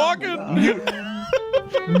 Pete's walking.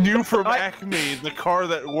 New from Acme, the car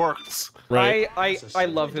that works. Right. I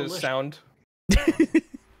love his sound.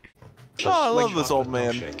 Oh, I love this old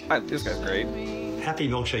man. This guy's great. Happy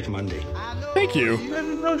Milkshake Monday. Thank you.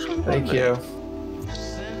 Thank you.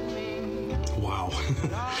 Wow.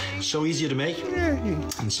 So easy to make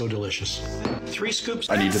and so delicious. 3 scoops.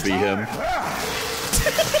 I need to be him.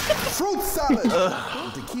 Fruit salad.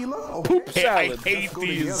 Tequila. Poop salad. I hate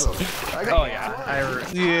these. Oh yeah.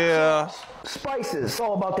 Yeah. Spices. It's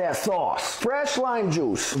all about that sauce. Fresh lime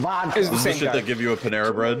juice. Vodka. Is the This same is the shit guy. that give you a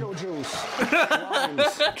Panera bread. Juice.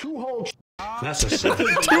 Limes. 2 whole. That's a secret.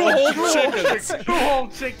 2 whole chickens. 2 whole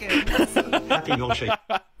chickens. Happy Milkshake.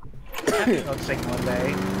 Milkshake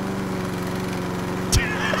Monday.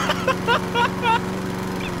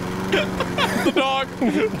 The dog.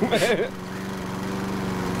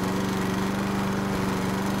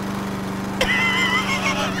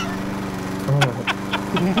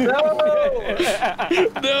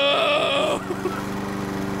 No.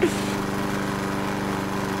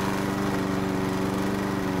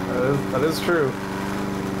 That is true.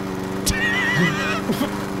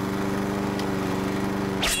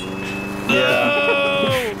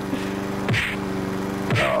 Yeah.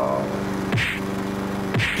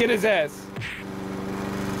 Get his ass.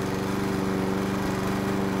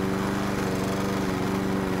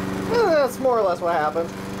 That's more or less what happened.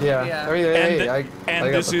 Yeah. Yeah. I mean, hey, I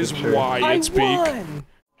got this the is picture. why it's peak.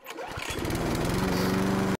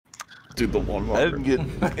 Dude, the lawnmower. I didn't get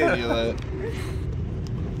any of that.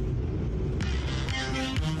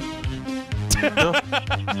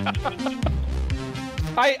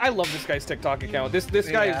 I love this guy's TikTok account. This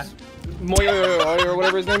guy's Moyo or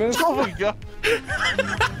whatever his name is. Oh my god.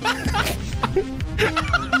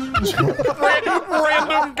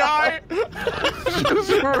 Random guy.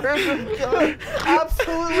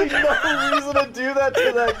 Absolutely no reason to do that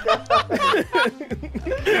to that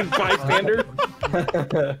guy. Bystander.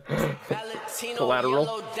 Collateral.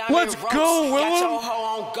 Let's go, Willem.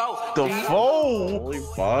 The phone. Holy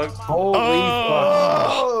fuck. Holy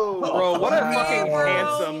fuck. Bro,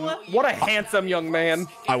 what a handsome young man.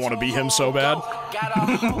 I want to be him so bad.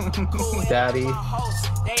 Daddy.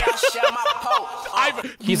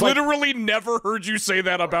 I've literally never heard you say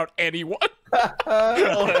that about anyone.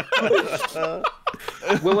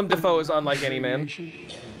 Willem Dafoe is unlike any man.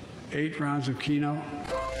 8 rounds of Keno.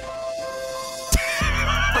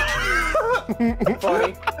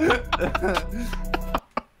 Funny.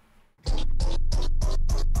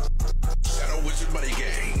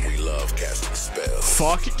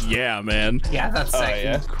 Fuck yeah, man. Yeah, that's sick.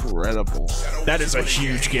 yeah. Incredible. That is a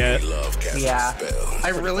huge get. Yeah. I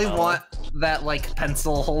really want that like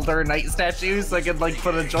pencil holder night statue so I could like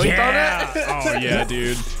put a joint on it. Oh yeah,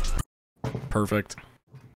 dude. Perfect.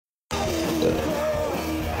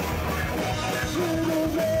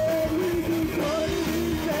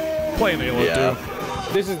 Playing Halo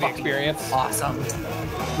 2. This is the experience. Awesome.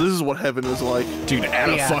 This is what heaven is like. Dude, at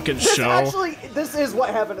a fucking This show. actually, this is what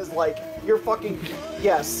heaven is like. You're fucking,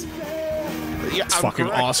 yes. Yeah, It's fucking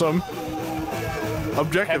awesome.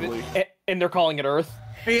 Objectively. And they're calling it Earth.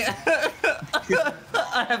 Yeah.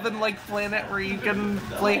 A heaven like planet where you can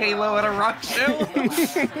play Halo at a rock show.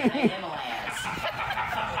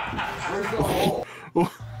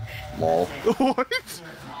 Lol. What?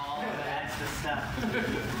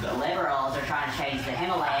 The liberals are trying to change the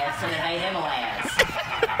Himalayas to the Himalayas.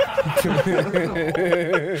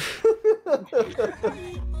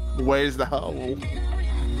 Where's the howl?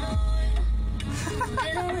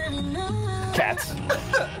 Cats.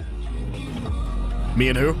 Me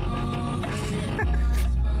and who?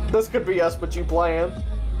 This could be us, but you playing.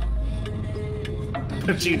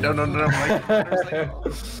 Gee, no. Like,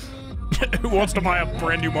 Who wants to buy a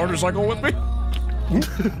brand new motorcycle with me?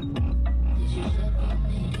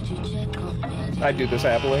 I do this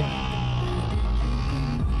happily.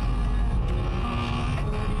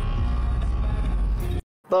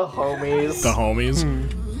 The homies. The homies.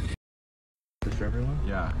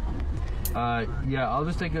 Yeah. Yeah, I'll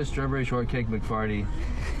just take a strawberry shortcake McFarty.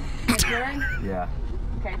 Clearing? Yeah.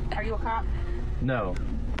 Okay. Are you a cop? No.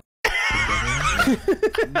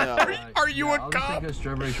 No. Are you a I'll cop? just take a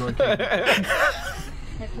strawberry shortcake.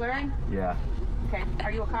 Okay, clearing? Yeah. Okay.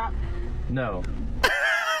 Are you a cop? No.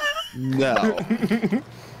 No.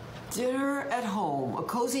 Dinner at home, a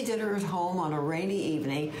cozy dinner at home on a rainy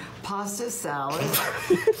evening, pasta salad,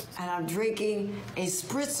 and I'm drinking a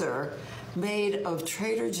spritzer made of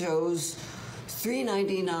Trader Joe's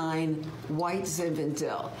 $3.99 white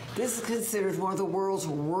Zinfandel. This is considered one of the world's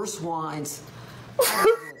worst wines. I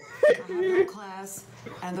have no class,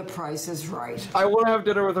 and the price is right. I want to have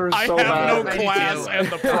dinner with her so bad. I have no class, and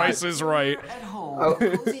the price is right.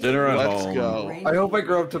 Dinner at Let's home. go. I hope I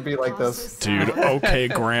grow up to be like this. Dude, okay,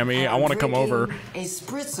 Grammy. I want to come over. A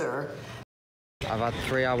spritzer. I've had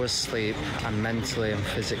 3 hours sleep. I'm mentally and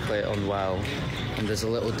physically unwell. And there's a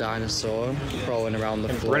little dinosaur crawling around the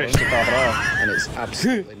floor. British to top it off. And it's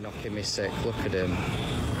absolutely knocking me sick. Look at him.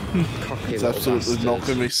 Cocky It's little absolutely bastard.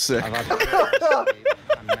 knocking me sick. I've had 3 hours sleep.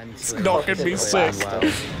 I'm mentally It's knocking me and sick. physically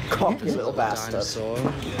unwell. Cocky There's a little bastard. dinosaur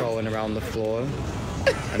crawling around the floor.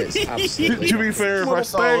 And it's absolutely To be fair, if I Little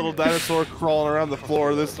saw a thing. little dinosaur crawling around the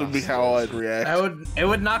floor, this would be how I'd react. It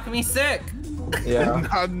would knock me sick. Yeah.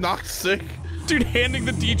 I'm knocked sick. Dude, handing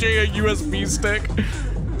the DJ a USB stick.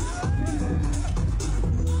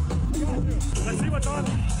 Let's see what's on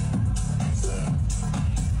it.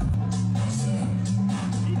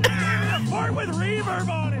 Part with reverb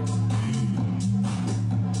on it.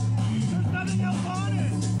 There's nothing else on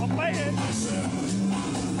it. I'll play it.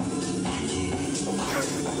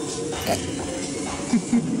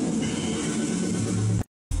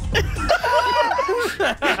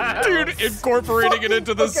 Dude, incorporating it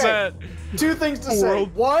into the set. 2 things to say.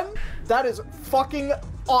 1, that is fucking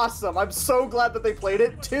awesome. I'm so glad that they played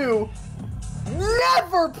it. 2,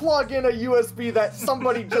 never plug in a USB that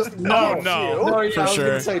somebody just gives you. For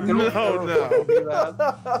sure. It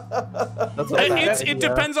Yeah.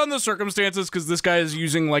 depends on the circumstances, because this guy is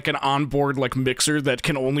using like an onboard like mixer that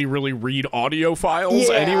can only really read audio files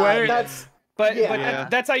anyway. But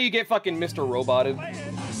that's how you get fucking Mr. Roboted.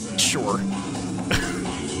 Sure.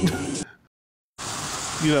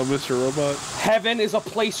 You know, Mr. Robot. Heaven is a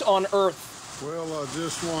place on earth. Well, I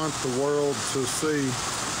just want the world to see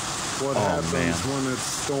what happens when it's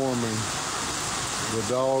storming. The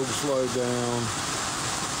dogs slow down.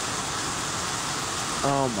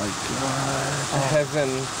 Oh my god. Heaven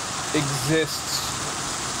exists.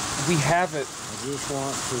 We have it. I just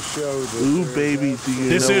want to show that. Ooh, baby, do you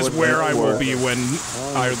This know is what where that I will was? be when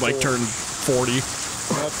I like turn 40.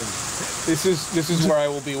 This is where I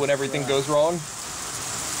will be when everything goes wrong.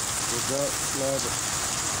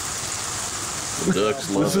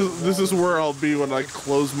 This is where I'll be when I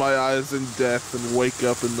close my eyes in death and wake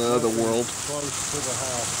up in the other world. Close to the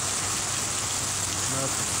house.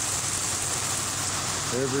 Nothing.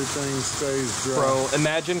 Everything stays dry. Bro,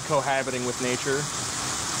 imagine cohabiting with nature.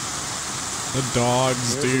 The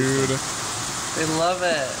dogs, dude. They love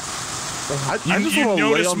it. I just you wanna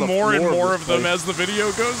lay notice on the more and floor more this of them place. as the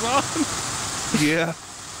video goes on. Yeah.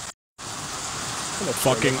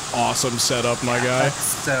 Fucking awesome setup, my guy.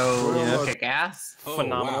 So kick ass. Oh,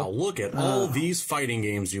 Phenomenal. wow, look at all these fighting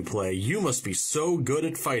games you play. You must be so good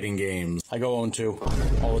at fighting games. I go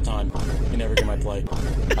 0-2 all the time in every game I play.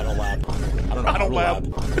 I don't lab. I don't know how to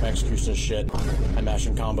lab. My execution is shit. I mash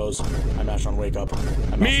in combos. I mash on wake up.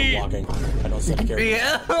 I mash on blocking. I don't set characters.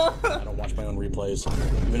 Yeah. I don't watch my own replays.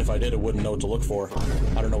 Even if I did, I wouldn't know what to look for.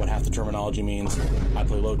 I don't know what half the terminology means. I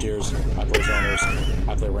play low tiers. I play zoners.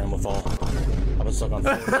 I play Ram with all. I've been stuck on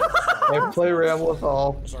I play Ram with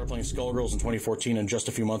all. I started playing Skullgirls in 2014, and just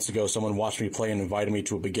a few months ago, someone watched me play and invited me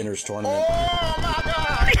to a beginner's tournament.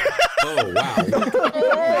 Oh, wow.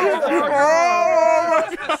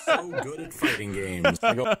 So good at fighting games.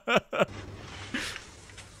 I go,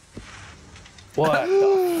 What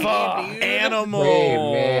the fuck? Animal. Hey,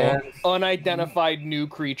 man. Unidentified new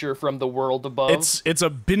creature from the world above. It's a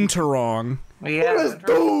binturong. Yeah.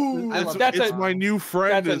 It's my new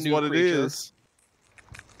friend that's a is new what creature. it is.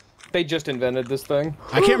 They just invented this thing.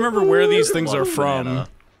 I can't remember where these things are from.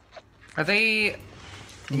 Are they?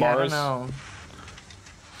 Yeah, I don't Mars. know.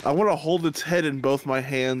 I want to hold its head in both my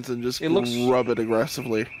hands and just looks- rub it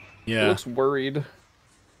aggressively. It Yeah, looks worried.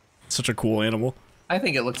 such a cool animal. I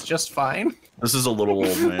think it looks just fine. This is a little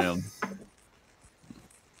old man.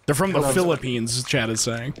 They're from the Philippines, Chad is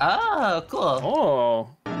saying. Oh,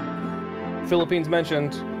 cool. Oh. Philippines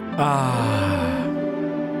mentioned. Ah.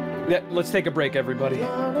 Yeah, let's take a break, everybody.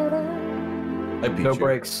 No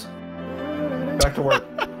breaks. Back to work.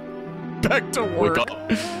 Back to work. Wake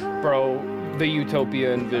up. Bro, the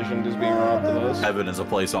utopia envisioned is being robbed of us. Heaven is a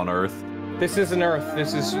place on earth. This isn't Earth.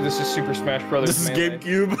 This is Super Smash Brothers. This is Melee.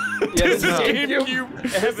 GameCube. Yeah, this is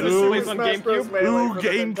GameCube. Heaven is place on GameCube. Ooh,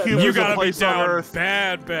 GameCube. You is a gotta be place on down Earth.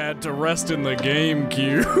 bad to rest in the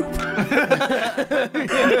GameCube.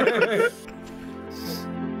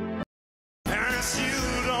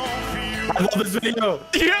 I love this video.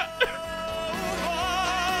 Yeah.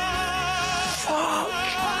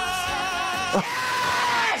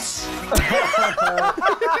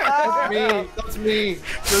 That's me. That's me.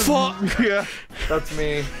 Fuck. Yeah. That's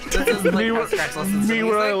me. This is like how Scratch listens to Me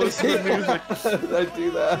when I music. listen to music. I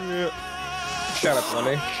do that. Yeah. Shut up,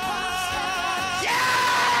 Lenny.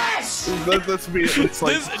 That's me. It's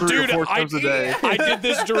like This 3 dude, or 4 times a day. I did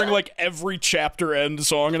this during like every chapter end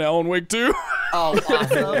song in Alan Wake 2. Oh,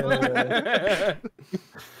 awesome.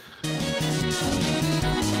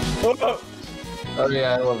 Oh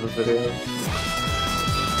yeah, I love this video.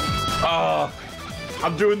 Oh,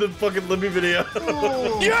 I'm doing the fucking Libby video.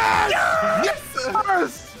 Yes!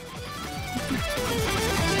 Yes!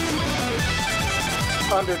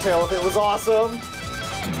 Undertale, if it was awesome.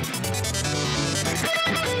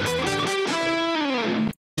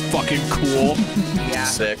 Fucking cool. Yeah.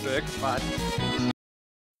 Sick. Fun.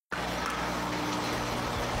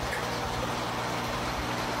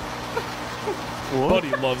 Buddy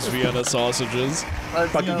loves Vienna sausages.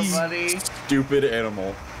 Let's go, buddy. Stupid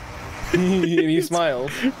animal. He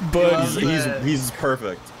smiles. But he's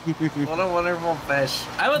perfect. What a wonderful fish.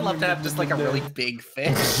 I would love to have just like a really big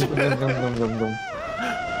fish.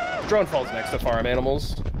 Drone falls next to farm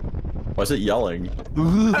animals. Why is it yelling?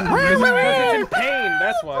 Because it's in pain.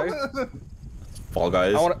 That's why. Fall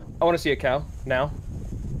Guys. I want to see a cow now.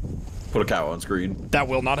 Put a cow on screen. That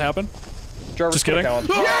will not happen. Jarvis, Just kidding.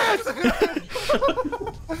 Yes!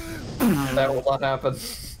 That will not happen.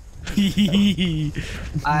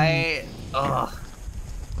 I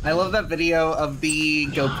love that video of the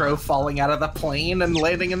GoPro falling out of the plane and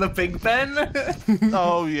landing in the Big Ben.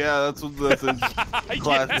 Oh yeah, that's a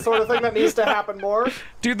classic. The sort of thing that needs to happen more.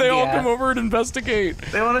 Dude, they all come over and investigate.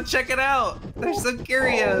 They want to check it out. They're so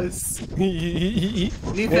curious. What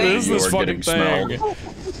is this fucking thing?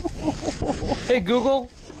 Hey Google,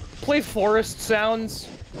 play forest sounds.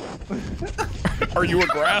 Are you a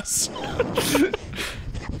grass?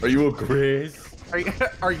 Are you a grass?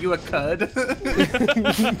 Are you a cud?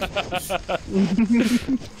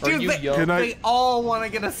 Dude, they all want to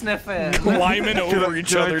get a sniff in. Climbing over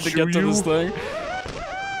each other to get to this thing.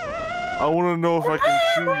 I want to know if I can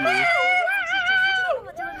chew you.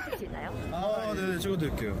 아, 네,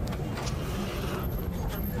 찍어드릴게요.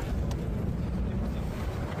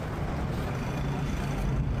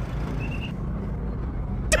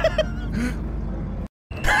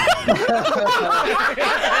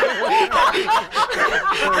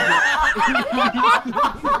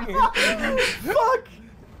 Fuck!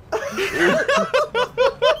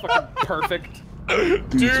 Fucking perfect.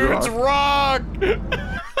 Dudes rock!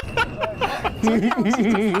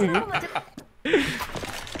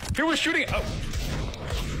 Who was shooting? Oh.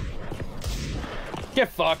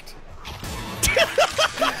 Get fucked.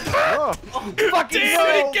 Oh, fucking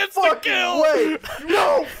Damn, it gets the kill! Way.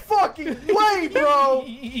 No fucking way, bro!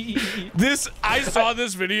 I saw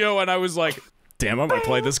this video and I was like, damn, I might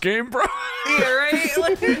play this game, bro. Yeah, right?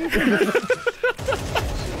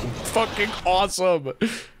 Fucking awesome.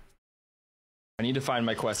 I need to find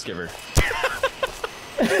my quest giver.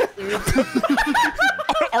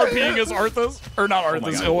 RPing as Arthas? Or not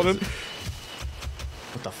Arthas, Illidan.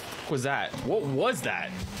 What the fuck was that? What was that?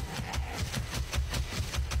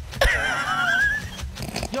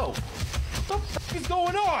 Yo, what the fuck is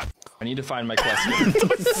going on? I need to find my quest giver.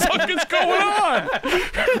 What the fuck is going on?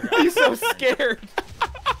 He's so scared.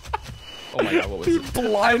 Oh my god, what was it?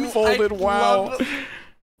 Blindfolded, wow. Love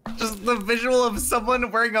just the visual of someone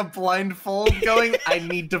wearing a blindfold going, I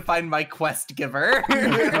need to find my quest giver.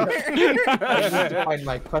 I need to find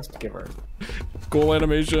my quest giver. Cool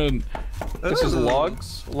animation. This is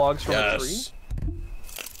logs. Logs from a tree.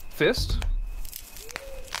 Fist.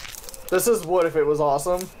 This is what if it was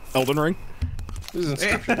awesome. Elden Ring. This is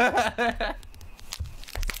Inscription.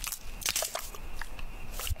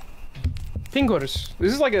 Fingers.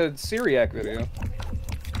 This is like a Syriac video.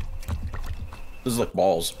 This is like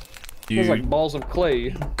balls. This is like balls of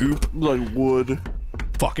clay. Goop. Like wood.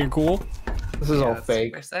 Fucking cool. This is all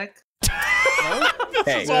fake. Super sick.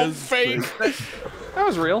 This is all fake. That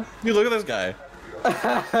was real. Dude, look at this guy.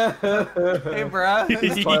 Hey, bruh.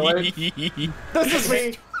 This is Twilight. This is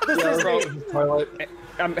me. This is me. Twilight.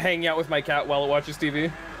 I'm hanging out with my cat while it watches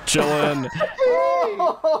TV. Chillin'.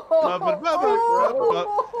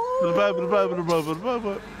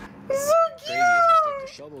 So cute!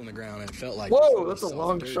 shovel in the ground and it felt like whoa, that's a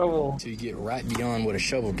long shovel. To get right beyond what a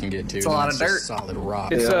shovel can get to. It's a lot of dirt. Solid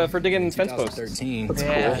rock. It's for digging fence posts. 2013, That's I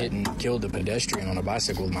cool. hit and killed a pedestrian on a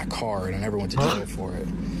bicycle with my car, and I never went to jail for it.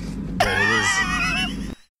 But it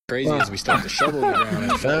is crazy as we stuck the shovel in the ground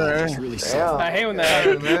and it felt like it's really solid. I hate when that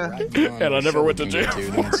happens, man. And I never went to jail.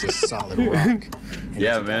 Then it's just solid rock. And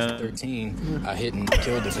yeah, in man. 2013, I hit and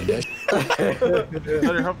killed a pedestrian.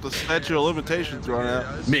 Better hope the statute of limitations run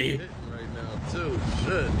out. Me.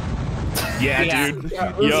 Yeah, dude.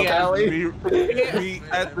 Me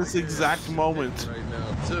at this exact moment.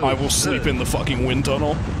 I will sleep in the fucking wind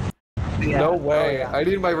tunnel. No way. I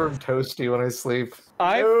need my room toasty when I sleep.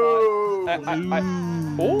 Oh.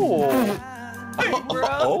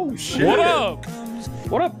 Oh shit. What up?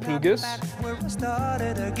 What up, Poogus?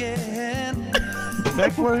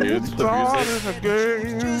 Back when it Dude, the started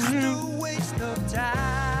again.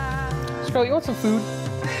 Scarlett, you want some food?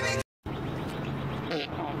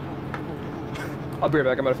 I'll be right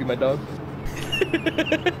back. I'm gonna feed my dog.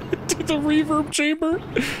 To the reverb chamber.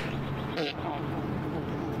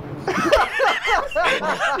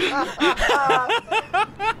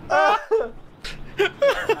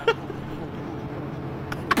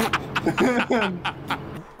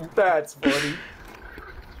 That's funny.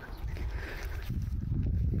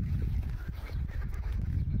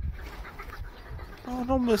 Oh,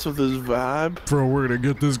 don't mess with this vibe. Bro, we're gonna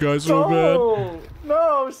get this guy so bad.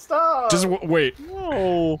 No, stop. Just wait.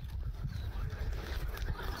 No.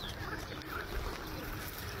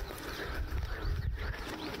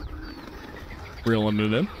 Reeling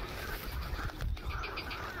it in.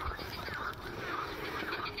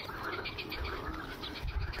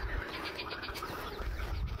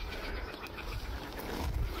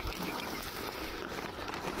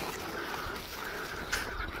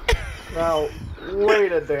 Now,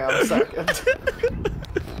 wait a damn second.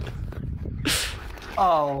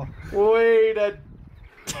 Oh. Wait a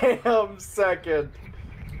damn second.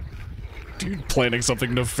 Dude, planning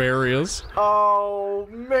something nefarious. Oh,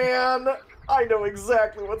 man. I know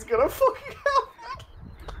exactly what's gonna fucking happen.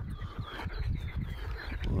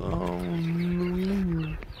 Oh,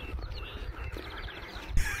 no.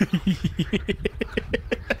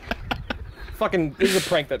 Fucking, this is a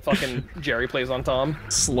prank that fucking Jerry plays on Tom.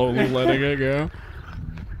 Slowly letting it go.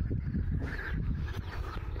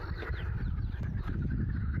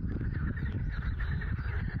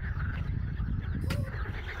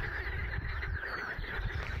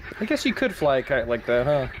 I guess you could fly a kite like that,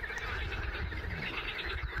 huh?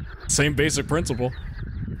 Same basic principle.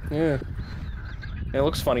 Yeah. It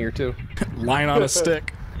looks funnier too. Line on a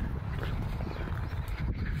stick.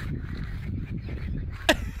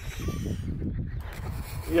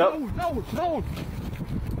 Yep. No, no.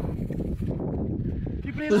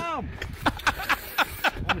 Keep me alarm.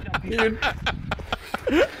 Dude.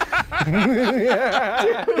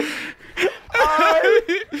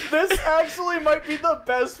 This actually might be the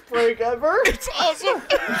best prank ever. It's awesome. He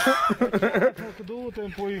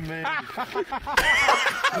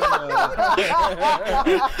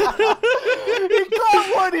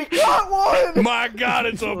caught one! He caught one! My God,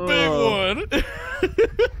 it's a big one.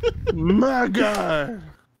 My God.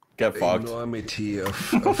 Get fucked. The enormity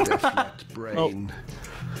of their flat brain.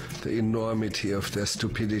 The enormity of their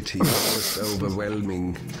stupidity is just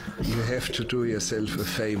overwhelming. You have to do yourself a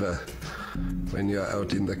favor. When you're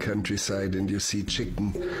out in the countryside and you see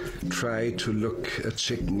chicken, try to look a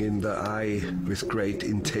chicken in the eye with great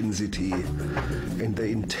intensity. And the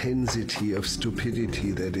intensity of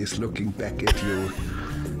stupidity that is looking back at you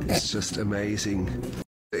is just amazing.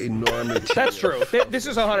 The enormity. That's true. This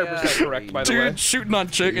is 100% correct, by the way. Dude, shooting on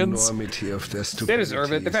chickens. The enormity of their stupidity. They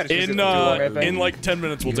deserve it. They've had it for too long, I think. In like 10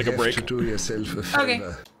 minutes, we'll take a break. You have to do yourself a favor. Okay.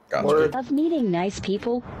 Gotcha. Of meeting nice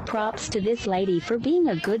people, props to this lady for being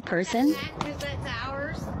a good person. Is that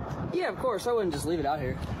ours? Yeah, of course. I wouldn't just leave it out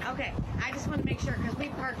here. Okay, I just want to make sure because we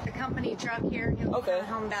parked the company truck here. He'll Okay. come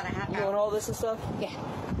home about a half You hour. want all this and stuff? Yeah.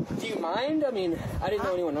 Do you mind? I mean, I didn't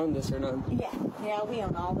know anyone owned this or nothing. Yeah, we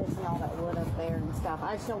own all this and all that wood up there and stuff.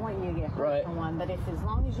 I just don't want you to get hurt Right. for one. But if as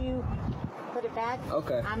long as you put it back,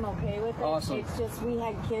 Okay. I'm okay with it. Awesome. It's just we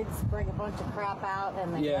had kids bring a bunch of crap out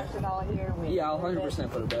and they Yeah. left it all here. We Yeah, I'll moved it.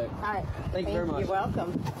 100% put it back. All right. Thank you very much. You're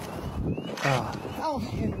welcome. Oh,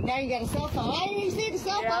 now you got a cell phone. I didn't even see the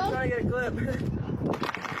cell phone. Yeah, I'm trying to get a clip.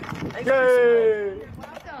 Yay! You're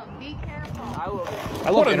welcome. Be careful. I will. I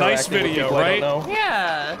love What a nice interacting with video, people I right? don't know.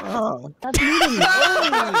 Yeah. Of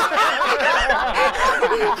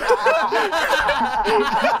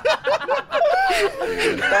meeting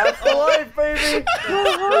That's the life, baby.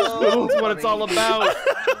 That's what it's all about.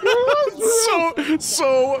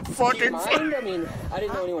 so fucking funny. I mean, I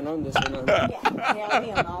didn't know anyone owned this or not.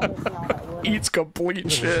 Eats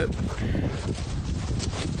complete shit.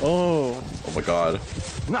 Oh my god.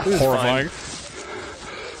 Horrifying.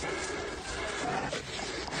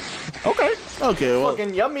 Okay. Okay, well.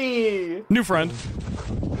 Fucking yummy. New friend.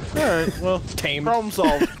 Alright, well. Tamed. Problem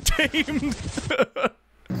solved. Tamed.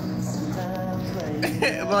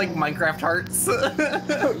 Like Minecraft hearts.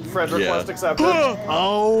 Friend request accepted.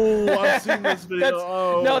 Oh, I've seen this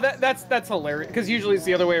video. No, that's hilarious. Because usually it's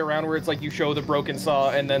the other way around, where it's like you show the broken saw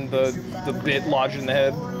and then the bit lodged in the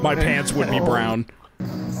head. My pants would be brown.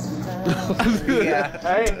 Yeah.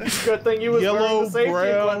 Hey, good thing you was wearing the safety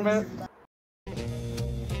equipment.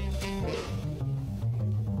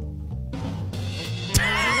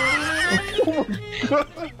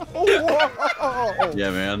 Yeah,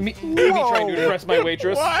 man. Me trying to impress my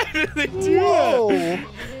waitress. Why did they do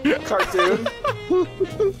that? Cartoon.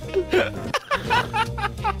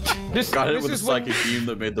 Got hit this with a is when psychic beam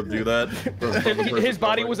that made them do that. his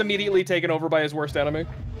body was immediately taken over by his worst enemy.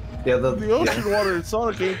 Yeah, the ocean water in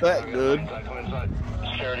Sonic ain't that good.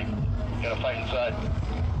 Security. Gotta fight inside.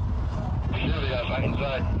 Security, gotta fight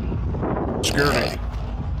inside. Security.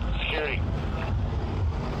 Security.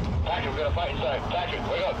 Patrick, we gotta fight inside. Patrick,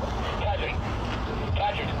 wake up. Patrick.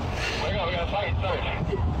 Patrick, wake up, we gotta fight inside.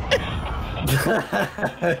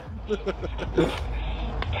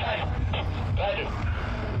 Patrick.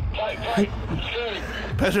 Fight. Security.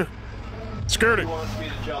 Patrick. Security.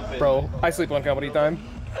 Bro, I sleep on company time.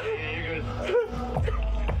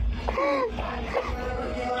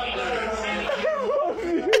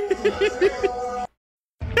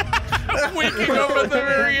 Waking up at the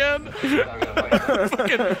very end.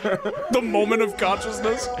 Fucking the moment of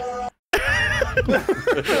consciousness.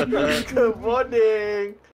 Good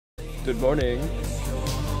morning. Good morning.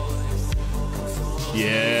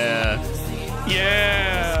 Yeah.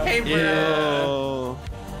 Yeah. Hey, bro. Oh,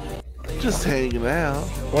 just hanging out.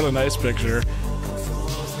 What a nice picture.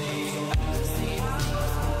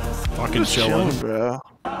 Fucking Just chilling, bro.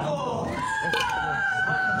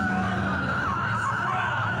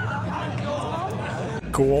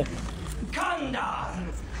 Cool.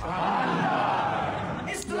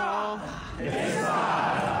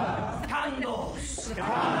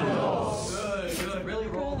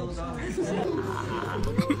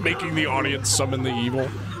 Making the audience summon the evil.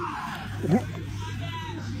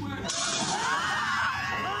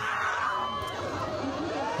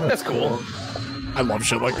 That's cool. I love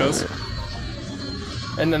shit like this.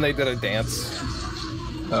 And then they did a dance.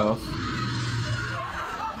 Oh.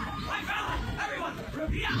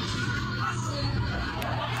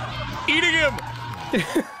 Eating him!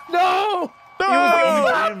 No!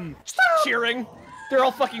 No! Stop cheering. They're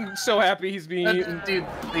all fucking so happy he's being eaten. Dude,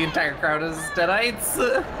 the entire crowd is deadites.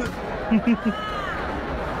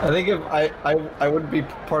 I think if I wouldn't be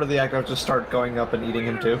part of the act, I would just start going up and eating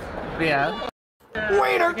him too. Yeah.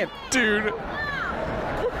 Waiter! Dude.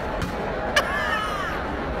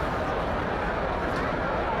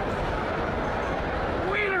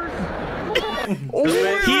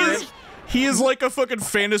 He is like a fucking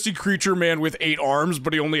fantasy creature man with 8 arms,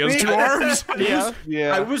 but he only has 2 arms.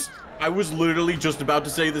 Yeah. I was literally just about to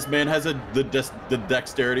say this man has the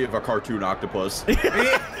dexterity of a cartoon octopus. Winner.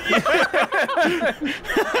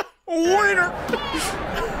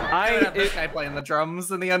 I would have this guy playing the drums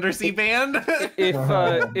in the undersea band.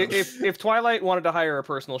 If Twilight wanted to hire a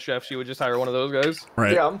personal chef, she would just hire one of those guys.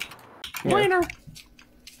 Right. Yeah. Winner.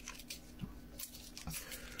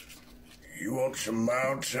 You want some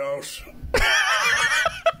mild sauce?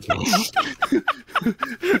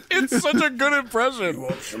 It's such a good impression. You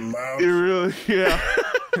want some mild? It really, yeah.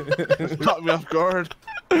 Caught me off guard.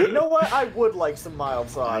 You know what? I would like some mild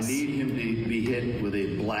sauce. I need him to be hit with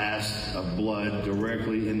a blast of blood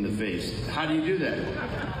directly in the face. How do you do that?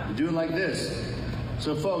 You do it like this.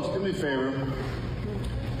 So folks, do me a favor.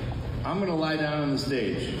 I'm gonna lie down on the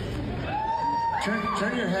stage.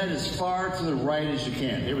 Turn your head as far to the right as you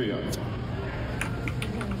can. Here we go.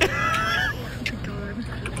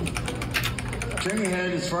 Turn your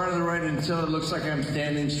head as far to the right until it looks like I'm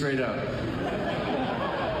standing straight up.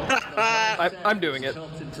 I'm doing it.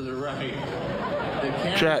 Tilted to the right.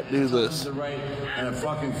 Chat, do this. To the right, and a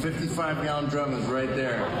fucking 55-gallon drum is right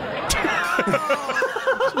there.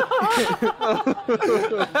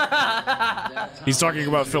 He's talking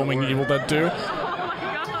about filming Evil Dead 2.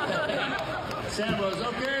 Sambo's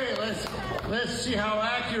okay. Let's see how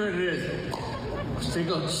accurate it is.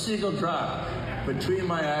 Single drop. between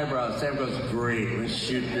my eyebrows. Sam goes, great, let's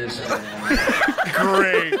shoot this guy.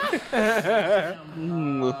 Great.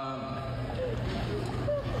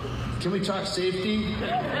 Can we talk safety?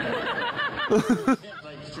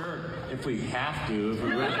 Like, sure, if we have to. If we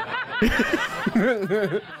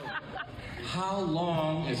really... How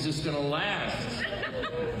long is this gonna last?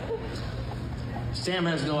 Sam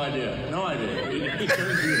has no idea. No idea. He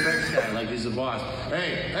turns to the effects guy like he's the boss.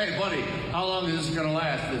 Hey, buddy, how long is this gonna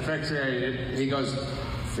last? The effects guy, he goes,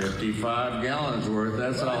 55 gallons worth.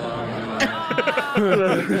 That's how long it's gonna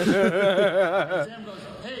last. Sam goes,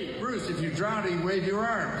 hey, Bruce, if you drown, you wave your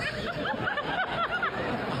arms.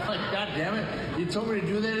 I'm like, God damn it, you told me to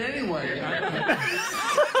do that anyway.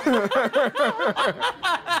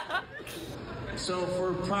 So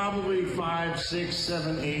for probably 5, 6,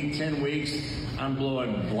 7, 8, 10 weeks, I'm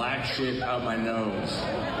blowing black shit out my nose.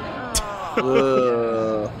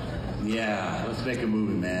 Yeah, let's make a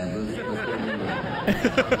movie, man. Let's make a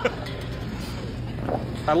movie.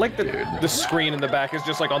 I like that the screen in the back is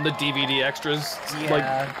just like on the DVD extras.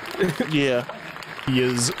 Yeah. Like, yeah. He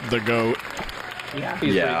is the GOAT. Yeah.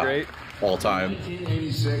 He's pretty great. All time.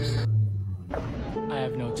 1986. I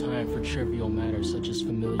have no time for trivial matters such as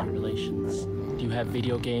familiar relations. Do you have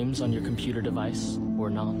video games on your computer device or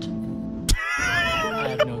not? I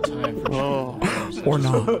have no time for trivial matters such or as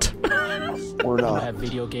not. Or not. Do you have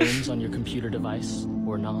video games on your computer device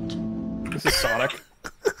or not? This is Sonic.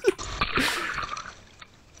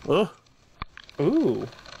 Ooh. Oh,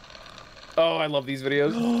 I love these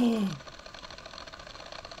videos.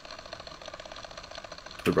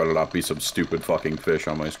 There better not be some stupid fucking fish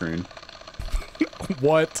on my screen.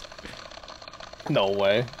 What? No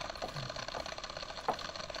way.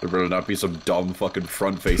 There better not be some dumb fucking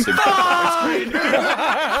front-facing. Hey,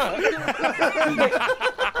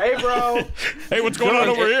 bro. Hey, what's going on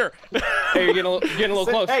over here? Hey, you're getting a little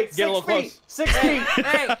close. Hey, getting a little close. 6 feet.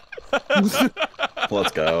 Hey.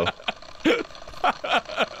 Let's go.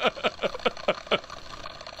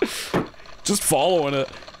 Just following it.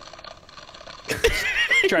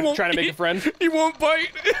 Trying to make a friend. He won't bite.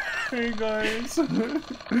 Hey guys.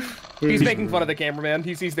 He's making fun of the cameraman.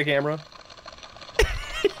 He sees the camera.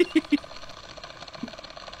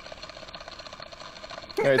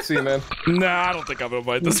 Alright, see you, man. Nah, I don't think I'm gonna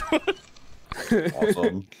bite this one.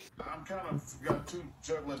 Awesome. I'm kind of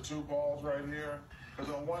juggling two balls right here.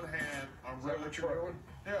 Because on one hand, I'm really proud.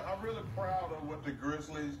 Yeah, I'm really proud of what the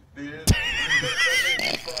Grizzlies did.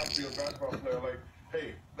 They proud to be a basketball player. Like,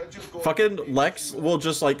 hey, let's just go. Fucking Lex will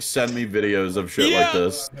just like send me videos of shit like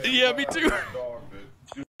this. Yeah, me too.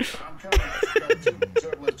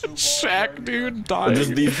 Shaq, dude, dying.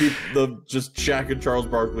 Just these people, just Shaq and Charles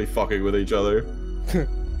Barkley fucking with each other.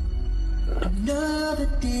 Another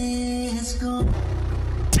day has gone.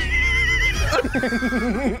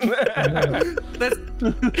 This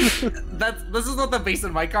is what the bass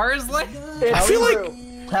in my car is like. I feel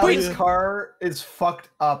like Callie's car is fucked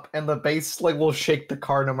up, and the bass like will shake the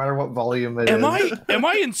car no matter what volume it is. Am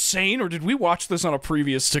I insane, or did we watch this on a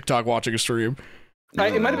previous TikTok watching a stream? It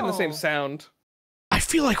might have been the same sound. I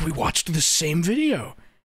feel like we watched the same video.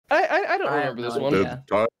 I don't remember this one. The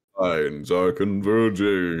timelines are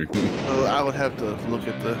converging. I would have to look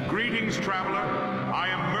at the. Greetings, traveler. I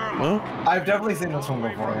am Merlin. Well, I've definitely seen this one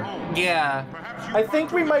before. Yeah. I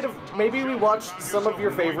think we might have. Maybe we watched some of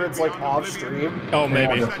your favorites like off stream. Oh,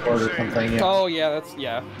 maybe. Or something, yeah. Oh yeah, that's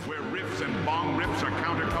yeah. Where riffs and bong rips are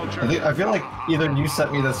counterculture. I feel like either you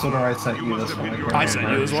sent me this one or I sent you this one. I sent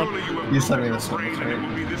you this one. You sent me this one. And it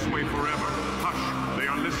will be this way forever. Hush, they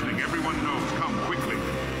are listening. Everyone knows. Come quickly.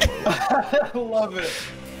 I love it.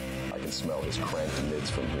 I can smell his cranked mids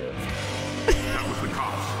from here. That was the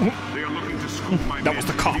cops. They are looking to scoop my That was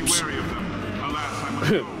the cops. Be wary of them. Alas, I must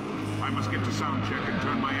go. I must get to sound check and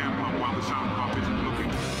turn my amp up while the sound cop isn't looking.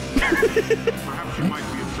 Perhaps you might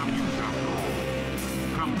be of some use after all.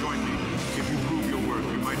 Come join me. If you prove your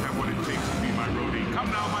worth, you might have what it takes to be my roadie. Come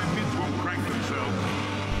now, my mids won't crank themselves.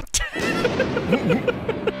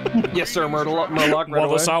 Yes, sir, Murloc. Right While the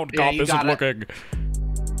away. sound cop isn't looking.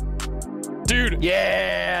 Dude.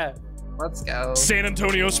 Yeah. Let's go. San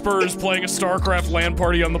Antonio Spurs playing a StarCraft LAN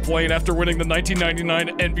party on the plane after winning the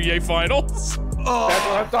 1999 NBA Finals. Oh, that's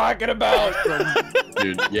what I'm talking about.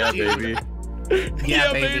 Dude, yeah, baby.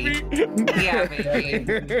 Yeah, baby. Yeah,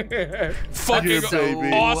 baby. Fucking so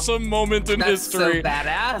awesome moment in history. So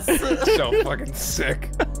badass. So fucking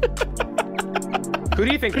sick. Who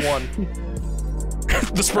do you think won?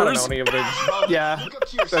 The Spurs? I don't know any of them. Yeah,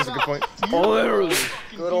 that's a good point. Literally.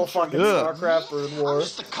 Good old fucking StarCraft Brood War. I'm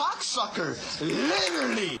just a cocksucker.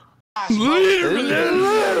 Literally.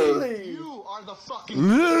 Literally. You are the fucking.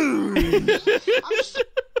 I'm just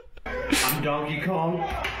I'm Donkey Kong,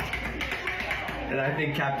 and I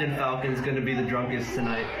think Captain Falcon's gonna be the drunkest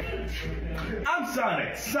tonight. I'm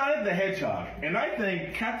Sonic the Hedgehog, and I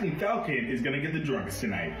think Captain Falcon is gonna get the drunkest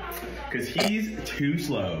tonight, because he's too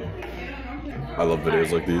slow. I love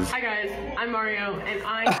videos like these. Hi guys, I'm Mario, and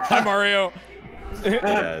Hi Mario.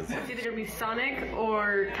 Yes. It's either gonna be Sonic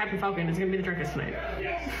or Captain Falcon is gonna be the drunkest tonight.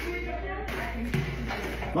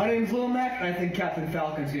 My name's Lil Mac, and I think Captain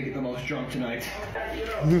Falcon's gonna get the most drunk tonight.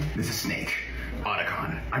 This is Snake.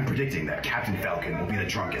 Otacon. I'm predicting that Captain Falcon will be the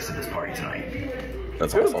drunkest at this party tonight.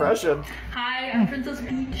 That's Good awesome. impression. Hi, I'm Princess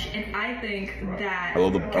Peach, and I think that I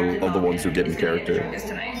love the ones who get in character.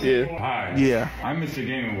 Yeah. Hi. Yeah. I'm Mr.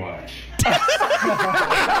 Game & Watch.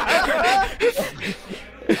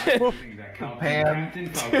 Captain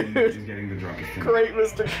Falcon is getting the drunkest tonight. Great,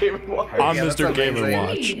 Mr. Game & Watch. I'm Mr. Game &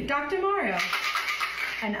 Watch. Me, Dr. Mario.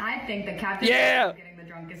 And I think that Captain Yeah. Falcon is getting the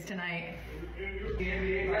drunkest tonight.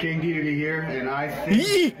 King Dedede here, and I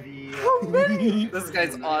think This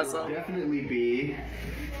guy's awesome. definitely be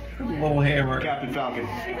Little Hammer. Captain Falcon.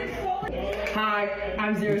 Hi,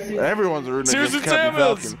 I'm Zero Suit. Everyone's rooting Seriously, against Captain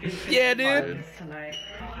Samus. Falcon. Yeah, dude. Tonight.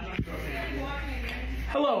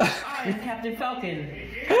 Hello, I'm Captain Falcon.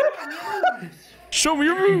 Show me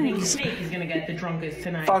your I think moves. Snake is gonna get the drunkest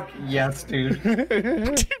tonight. Fuck yes, dude.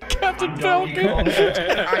 Captain Falcon.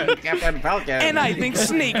 I'm Captain Falcon. And I think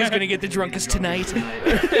Snake is gonna get the drunkest tonight.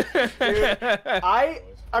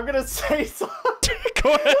 I'm gonna say something.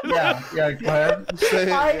 Go ahead. Yeah, go ahead. Say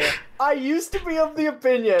it. I used to be of the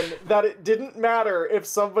opinion that it didn't matter if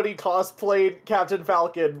somebody cosplayed Captain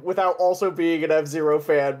Falcon without also being an F-Zero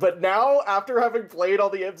fan, but now, after having played all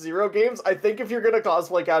the F-Zero games, I think if you're gonna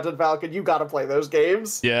cosplay Captain Falcon, you gotta play those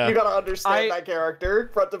games. Yeah. You gotta understand that character,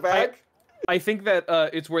 front to back. I think that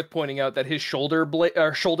it's worth pointing out that his shoulder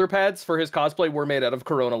pads for his cosplay were made out of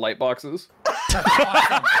Corona light boxes.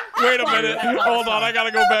 Wait a minute. Hold on. I gotta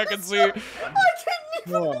go back and see. I didn't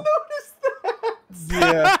even notice that!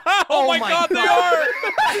 Yeah. Oh my god, they are!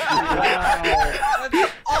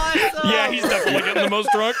 That's awesome! Yeah, he's definitely getting the most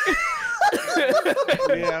drunk.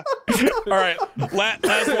 Yeah. Alright,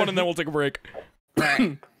 last one and then we'll take a break.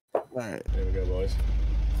 Alright. There we go, boys.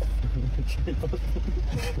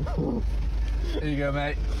 There you go,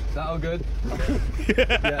 mate. Is that all good?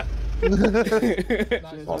 Yeah.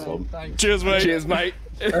 Awesome. Cheers, mate. Cheers, mate.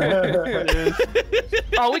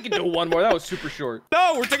 Oh, we can do one more. That was super short.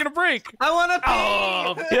 No, we're taking a break. I want to pee!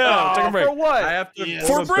 Oh, Yeah, take a break. For what? I have to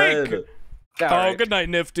For a break. bed. Oh, good night,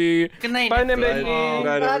 Nifty. Good night. Bye, Nifty. Nifty.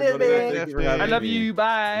 Good night, everybody. Thank you for having I love me. you.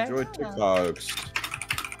 Bye. Enjoy TikToks.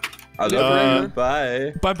 I love you.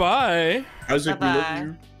 Bye. Bye-bye. Isaac, we love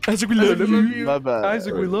you. Isaac, we love you. Bye-bye.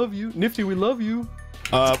 Isaac, we love you. Nifty, we love you.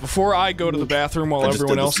 Before I go to the bathroom while I just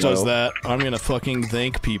everyone did the else does smile. that, I'm gonna fucking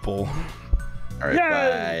thank people. Alright,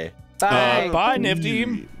 bye. Bye. Bye,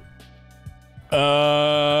 Nifty.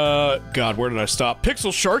 God, where did I stop?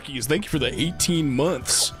 Pixel Sharkies, thank you for the 18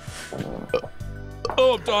 months.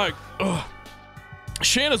 Oh, I'm dying. Ugh.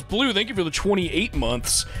 Shanna's Blue, thank you for the 28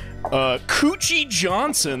 months. Coochie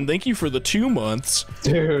Johnson, thank you for the 2 months.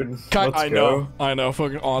 Dude, I know,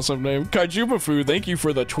 fucking awesome name. Kaijumafu, thank you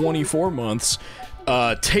for the 24 months.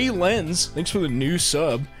 Tay Lenz, thanks for the new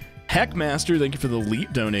sub. Heckmaster, thank you for the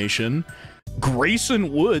elite donation.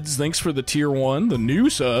 Grayson Woods, thanks for the tier 1, the new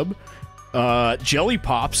sub. Jelly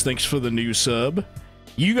Pops, thanks for the new sub.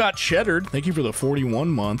 You Got Cheddared, thank you for the 41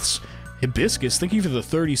 months. Hibiscus, thank you for the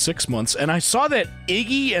 36 months. And I saw that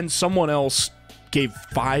Iggy and someone else gave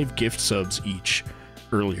 5 gift subs each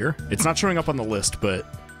earlier. It's not showing up on the list, but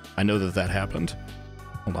I know that happened.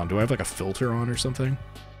 Hold on, do I have like a filter on or something?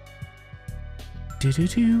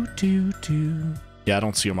 Yeah, I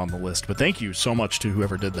don't see them on the list, but thank you so much to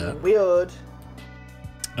whoever did that. Weird.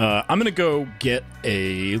 I'm gonna go get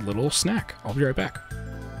a little snack. I'll be right back.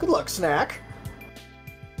 Good luck, Snack.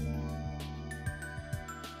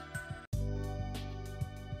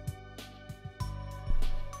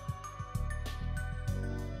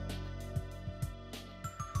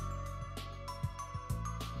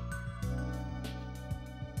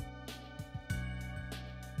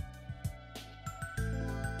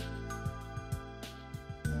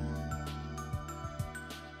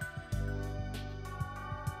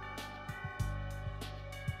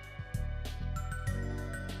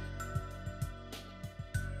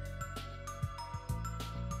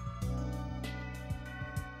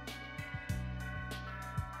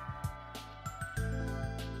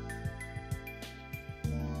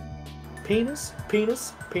 Penis,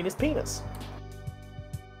 penis, penis, penis.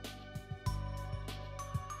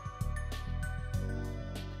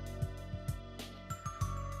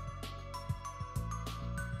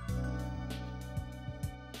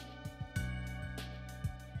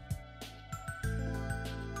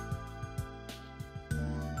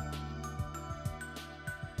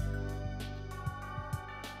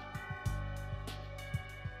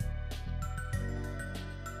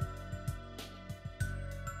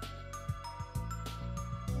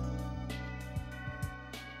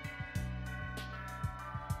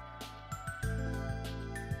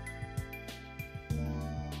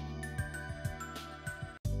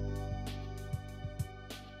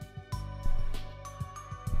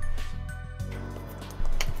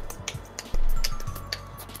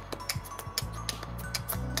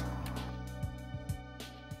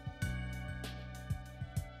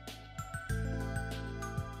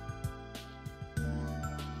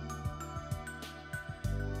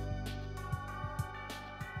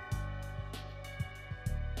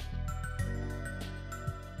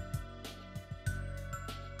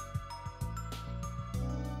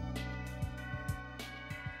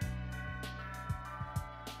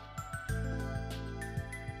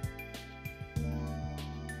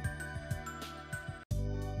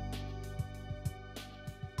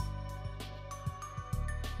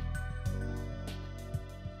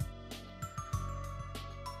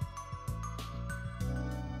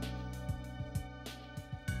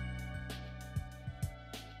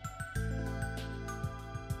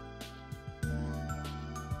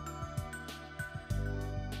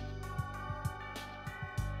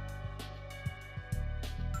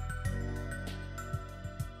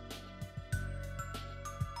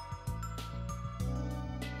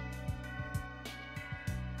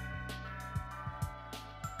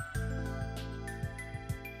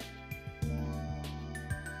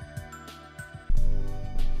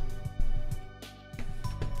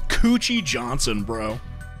 Coochie Johnson, bro.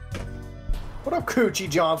 What up, Coochie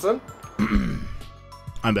Johnson?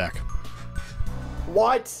 I'm back.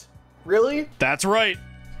 What? Really? That's right.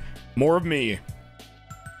 More of me.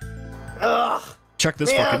 Ugh. Check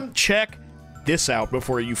this check this out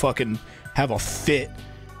before you fucking have a fit.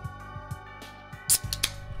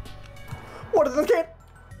 What is this, kid?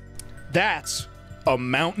 That's a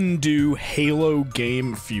Mountain Dew Halo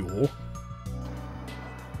game fuel.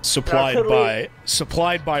 Supplied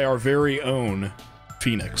by our very own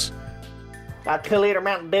Phoenix. Got 2 liter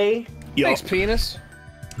Mountain Dew. Thanks, penis.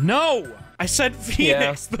 No! I said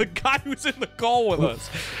Phoenix, the guy who's in the call with us.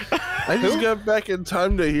 I just got back in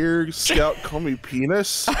time to hear Scout call me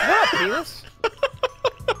penis. What, penis?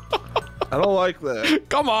 I don't like that.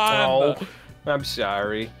 Come on! Oh, I'm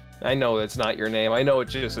sorry. I know that's not your name. I know it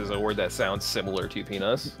just is a word that sounds similar to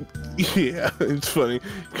penis. Yeah, it's funny,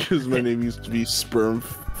 because my name used to be Sperm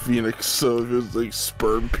Phoenix, so it was like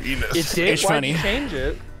Sperm Penis. It did? It's funny. Why'd you change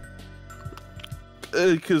it?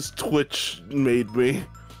 Because Twitch made me.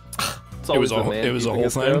 It was a whole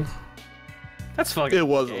thing. That's fucking. It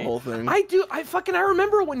was a whole thing. I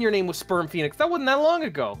remember when your name was Sperm Phoenix. That wasn't that long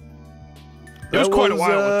ago. It was quite a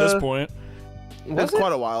while at this point. That's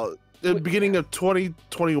quite a while. The beginning of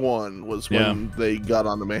 2021 was when they got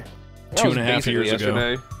onto me. 2.5 years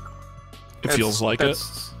ago. It feels like it.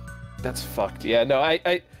 That's fucked. Yeah, no,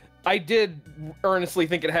 I did earnestly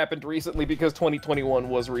think it happened recently because 2021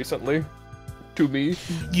 was recently. To me.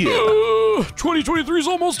 Yeah. 2023 is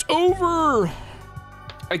almost over!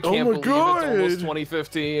 I can't believe it's almost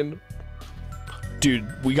 2015.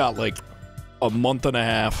 Dude, we got like a month and a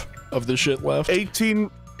half of this shit left. 18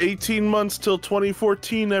 months till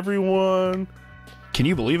 2014, everyone. Can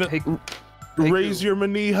you believe it? Hey, raise your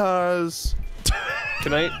manijas.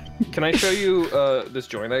 Can I show you this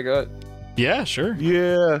joint I got? Yeah, sure.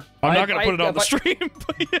 Yeah. I'm not gonna put it on the stream.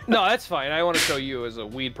 No, that's fine. I want to show you as a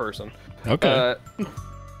weed person. Okay.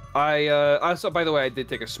 Also, by the way, I did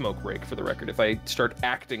take a smoke break for the record. If I start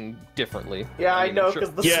acting differently. Yeah, I know,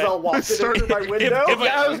 because the smell walks in through my window.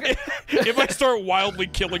 If I start wildly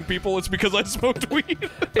killing people, it's because I smoked weed.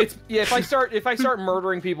 If I start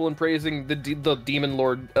murdering people and praising the demon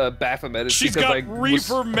lord Baphomet, it's She's because got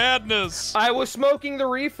reefer madness. I was smoking the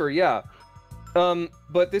reefer, yeah.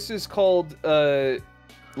 But this is called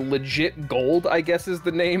Legit Gold, I guess is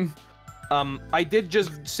the name. I did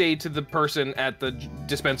just say to the person at the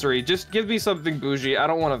dispensary, just give me something bougie. I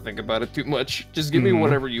don't want to think about it too much. Just give me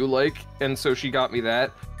whatever you like. And so she got me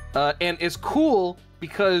that. And it's cool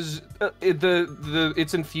because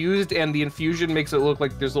it's infused, and the infusion makes it look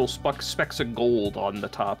like there's little specks of gold on the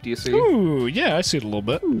top. Do you see? Ooh, yeah, I see it a little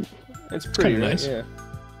bit. It's pretty nice. Yeah.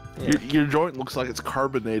 Your joint looks like it's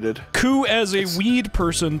carbonated. Koo, as a weed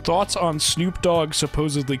person, thoughts on Snoop Dogg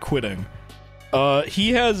supposedly quitting?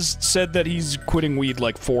 He has said that he's quitting weed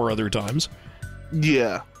like 4 other times.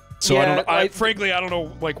 Yeah. So yeah, frankly, I don't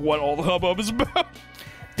know like what all the hubbub is about.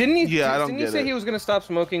 Didn't he? Yeah, didn't he say he was gonna stop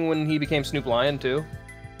smoking when he became Snoop Lion too?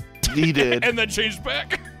 He did. And then changed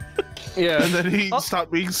back. Yeah. And then he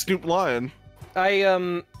stopped being Snoop Lion.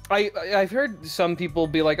 I've heard some people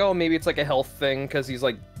be like, oh, maybe it's like a health thing because he's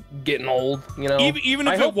like getting old, you know. Even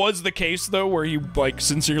if it was the case though, where he like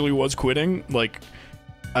sincerely was quitting, like.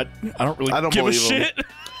 I don't really give a shit.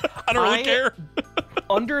 I don't really care.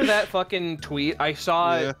 Under that fucking tweet, I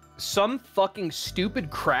saw some fucking stupid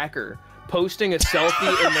cracker posting a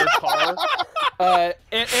selfie in their car.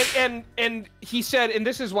 And he said, and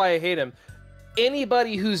this is why I hate him,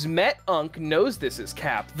 anybody who's met Unk knows this is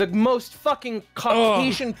Cap. The most fucking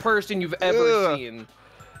Caucasian person you've ever seen.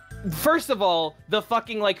 First of all, the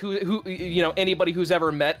fucking, like, who you know, anybody who's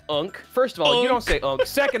ever met Unk. First of all, you don't say Unk.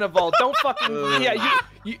 Second of all, don't fucking,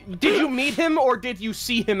 did you meet him or did you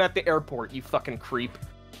see him at the airport, you fucking creep?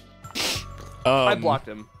 I blocked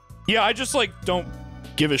him. Yeah, I just, like, don't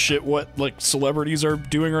give a shit what, like, celebrities are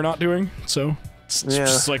doing or not doing, so it's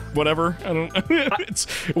just, like, whatever. I don't,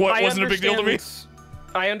 wasn't a big deal to me.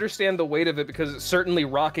 I understand the weight of it because it's certainly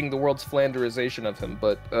rocking the world's Flanderization of him,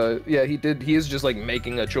 but yeah, he is just like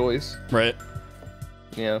making a choice. Right.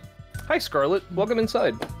 Yeah. Hi, Scarlet. Welcome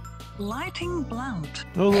inside. Lighting blunt.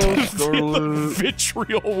 Hello, Scarlet. The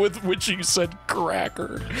vitriol with which you said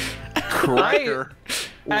cracker. Cracker.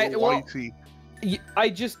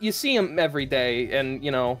 You see him every day, and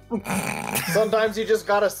you know. Sometimes you just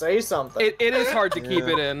gotta say something. It is hard to keep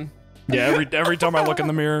it in. Yeah, every time I look in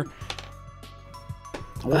the mirror.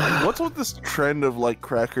 What's with this trend of like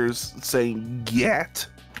crackers saying "get"?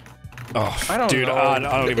 Oh, I don't know. I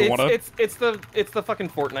don't even want to. It's the fucking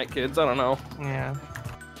Fortnite kids. I don't know. Yeah.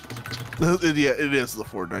 Yeah, it is the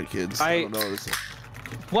Fortnite kids. I don't know.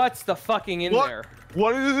 What's the fucking in there?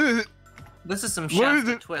 What is it? This is some What is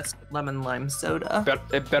Shasta it? Twist lemon lime soda.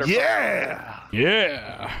 It better. Yeah.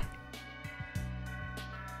 Yeah.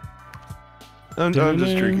 I'm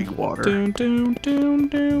just drinking water.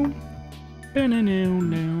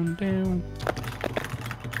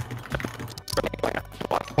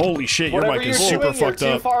 Holy shit, your Whatever mic you're is super doing, fucked you're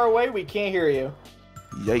too up. far away. We can't hear you.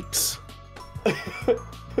 Yikes.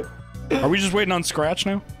 Are we just waiting on Scratch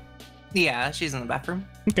now? Yeah, she's in the bathroom.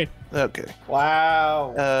 Okay. Okay.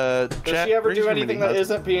 Wow. Does Chat, she ever raise do your anything mini that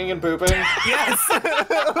isn't peeing and pooping? Yes.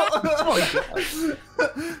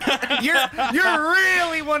 You're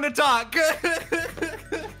really one to talk.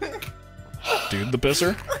 Dude, the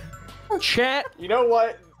pisser. Chat. You know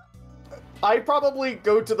what? I probably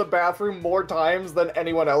go to the bathroom more times than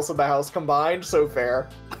anyone else in the house combined, so fair.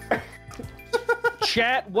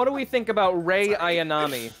 Chat, what do we think about Rei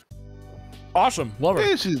Ayanami? Awesome. Love her.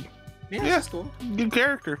 Yeah, she's that's cool. good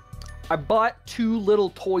character. I bought 2 little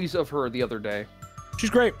toys of her the other day. She's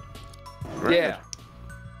great. Yeah.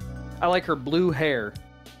 I like her blue hair.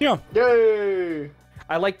 Yeah. Yay!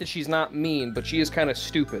 I like that she's not mean, but she is kind of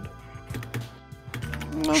stupid.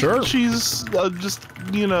 Well, Sure. She's just,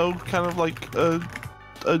 you know, kind of like a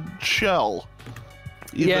shell.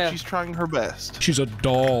 Yeah. But she's trying her best. She's a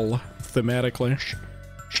doll, thematically.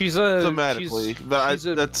 She's a... Thematically.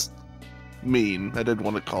 That's mean. I didn't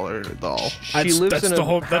want to call her a doll. She lives in a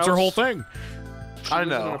house. That's her whole thing. She I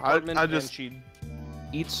lives in an know. apartment I just... and she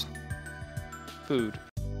eats food.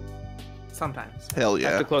 Sometimes. Hell I yeah.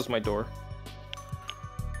 have to close my door.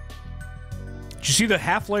 Did you see the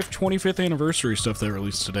Half-Life 25th anniversary stuff they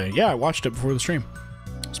released today? Yeah, I watched it before the stream.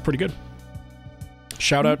 It's pretty good.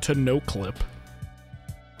 Shout out to No Clip.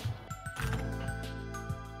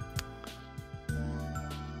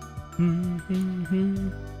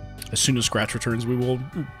 As soon as Scratch returns, we will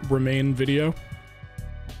remain video.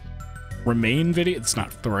 Remain video? It's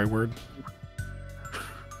not the right word.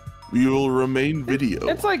 We will remain video.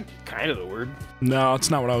 It's like kind of the word. No, it's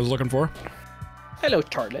not what I was looking for. Hello,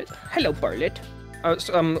 Charlotte. Hello, Bartlett.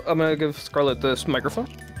 I'm gonna give Scarlett this microphone.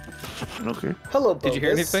 Okay. Hello, Did you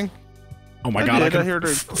hear anything? Oh my god,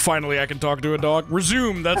 finally I can talk to a dog.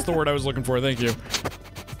 Resume, that's the word I was looking for, thank you.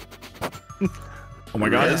 Oh my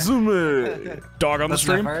god. Resume. Dog on the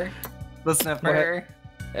stream. The sniffer.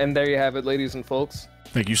 And there you have it, ladies and folks.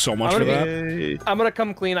 Thank you so much for that. I'm gonna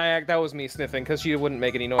come clean. That was me sniffing because she wouldn't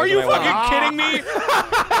make any noise. Are you fucking kidding me?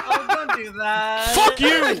 Oh, don't do that. Fuck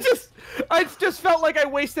you! I just felt like I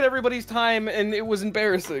wasted everybody's time and it was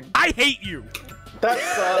embarrassing. I hate you. That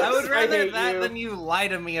sucks. I would rather hate that you. than you lie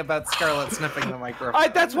to me about Scarlett sniffing the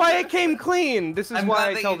microphone. That's why I came clean. This is I'm why glad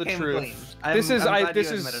I that tell you the came truth. clean. This is I'm glad you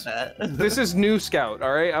admitted that. This is new Scout.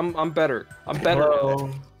 All right, I'm better. I'm better.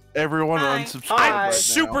 Hello. Everyone unsubscribe I right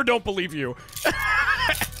super now. don't believe you.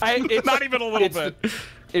 It's not even a little bit.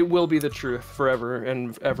 It will be the truth forever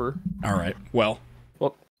and ever. All right. Well,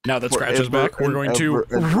 Well, now that Scratch is back, we're going to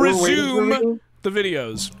resume the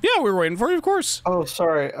videos. Yeah, we were waiting for you, of course. Oh,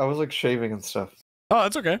 sorry. I was like shaving and stuff. Oh,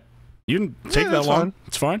 that's okay. You didn't take that that's long. fine.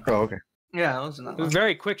 It's fine. Oh, okay. Yeah, it wasn't that it was long. a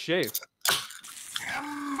very quick shave.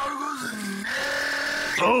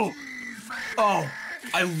 Oh. Oh,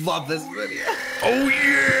 I love this video. Oh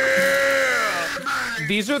yeah!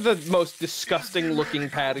 These are the most disgusting looking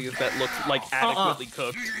patties that look like adequately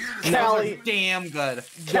cooked. Callie, Damn good.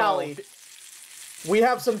 Callie, we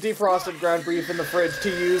have some defrosted ground beef in the fridge to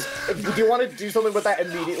use. Do you want to do something with that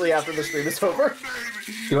immediately after the stream is over?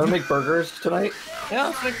 You want to make burgers tonight? Yeah,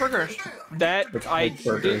 let's make burgers.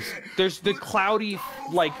 There's the cloudy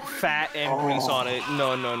like fat and grease on it.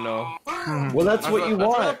 No. Well, that's what you That's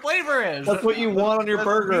what want. the flavor is. That's what you want on your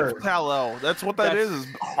burger. Beef tallow. That's what that is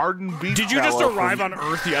hardened beef. Did you just tallow arrive on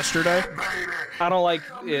Earth yesterday? I don't like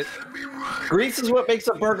it. Grease is what makes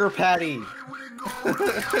a burger patty.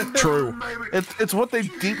 True. It's what they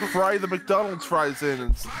deep fry the McDonald's fries in.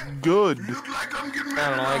 It's good. I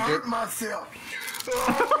don't like it.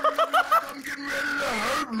 I'm getting ready to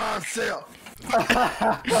hurt myself.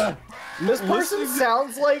 This person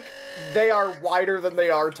sounds like they are wider than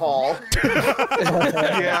they are tall.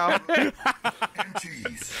 Yeah.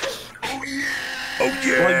 Cheese. Oh yeah. Oh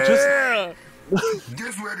yeah! Like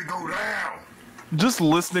Get ready to go down. just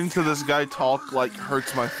listening to this guy talk like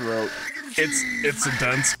hurts my throat. It's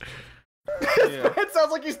intense. It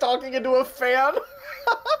sounds like he's talking into a fan.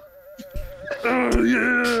 Oh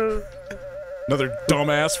yeah. Another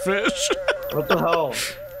dumbass fish. What the hell?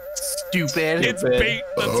 Stupid. It's bait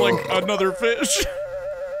that's like another fish.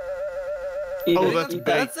 Oh, that's bait.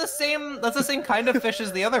 That's the same kind of fish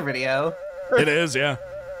as the other video. It is, yeah.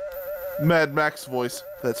 Mad Max voice.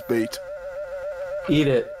 That's bait. Eat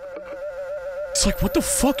it. It's like, what the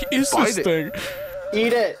fuck is Bite this it. thing?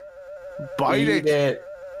 Eat it. Bite it.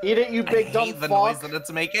 Eat it, you big dumb hate the fuck. noise that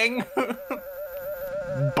it's making.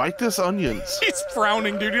 Bite this onions. He's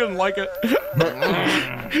frowning, dude. He doesn't like it.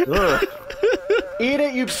 Eat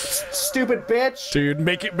it, you stupid bitch. Dude,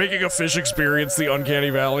 making a fish experience the uncanny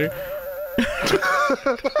valley.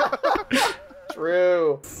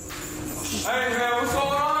 True. Hey man, what's going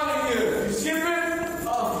on in here? You skipping?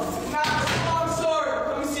 Nah, I'm sorry.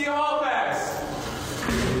 Let me see your hall pass.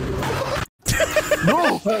 No!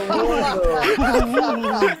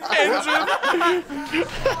 Engine!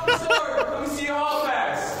 I'm sorry. Let me see your hall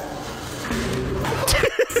pass.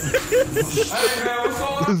 Hey man, what's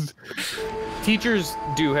going on? Teachers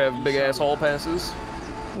do have big ass hall passes.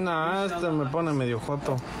 Nah, me pone medio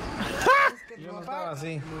joto.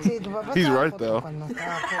 He's right though.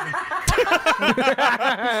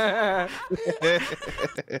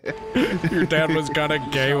 Your dad was kind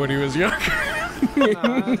of gay when he was young.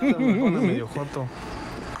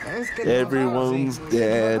 Everyone's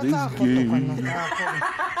dad is gay.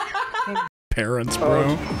 Parents,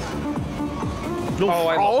 bro. Oh,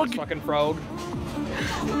 I love this fucking frog.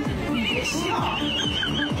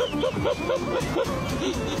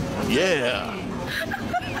 Yeah.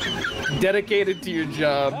 Dedicated to your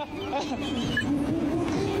job.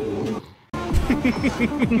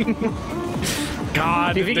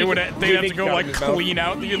 God, they'd have to go like clean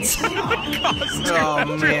out the inside of the costume.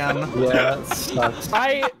 Oh man. Yeah, that sucks.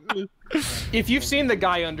 If you've seen the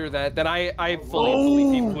guy under that, then I fully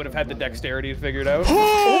believe he would have had the dexterity to figure it out.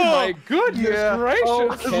 Oh my goodness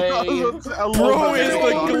gracious! Bro is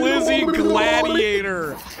the glizzy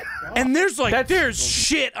gladiator. And there's like, there's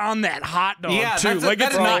shit on that hot dog too. Like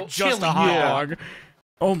it's not just a hot dog.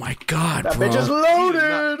 Oh my god, that bro. bitch is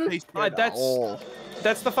loaded.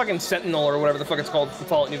 That's the fucking Sentinel or whatever the fuck it's called.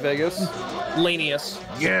 Fall at New Vegas. Lanius.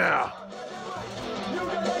 Yeah.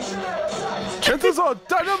 Chances are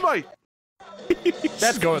dynamite.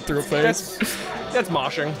 That's going through a face. That's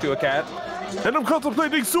moshing to a cat. And I'm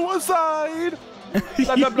contemplating suicide.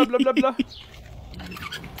 Blah blah blah blah blah blah.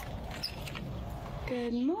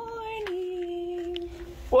 Good morning.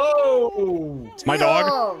 Whoa! It's my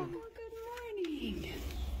dog.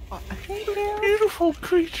 Hey there. Beautiful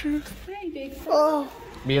creatures. Hey, big Oh.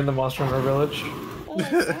 Me and the monster in our village.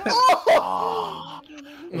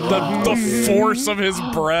 The force of his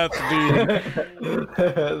breath, dude.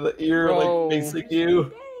 The ear like facing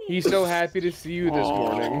you. He's so happy to see you this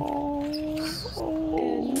morning.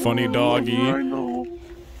 Funny doggy.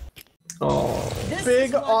 Oh.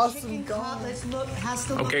 Big awesome dog.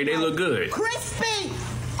 Okay, they look good. Crispy!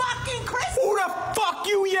 Fucking crispy! Who the fuck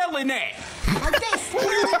you yelling at?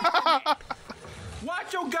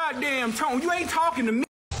 Watch your goddamn tone. You ain't talking to me.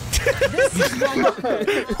 Who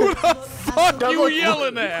the fuck you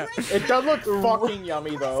yelling at? It does look fucking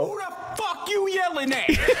yummy though. Who the fuck you yelling at?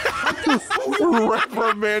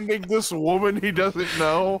 Reprimanding this woman he doesn't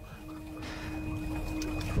know.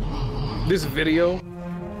 This video.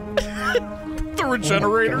 The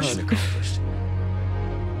regenerators.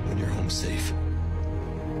 When you're home safe.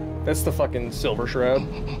 That's the fucking Silver Shroud.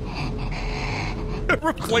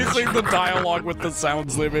 Replacing the dialogue with the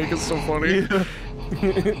sounds they make is so funny.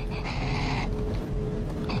 Dude,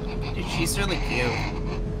 she's really cute.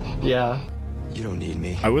 Yeah. You don't need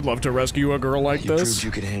me. I would love to rescue a girl like You this. proved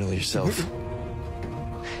you could handle yourself.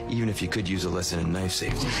 Even if you could use a lesson in knife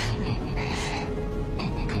safety.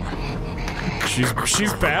 Come on.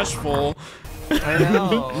 She's bashful. I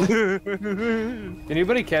know. Did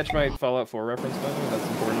anybody catch my Fallout 4 reference, by the way? That's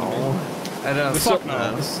important to me. I know. Fuck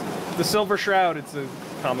no. The Silver Shroud, it's a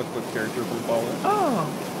comic book character from Fallout. Oh.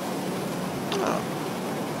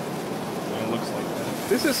 It looks like that.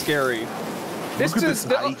 This is scary. This is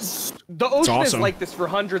the ocean awesome. is like this for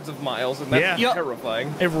hundreds of miles, and that's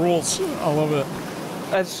terrifying. It rules. I love it.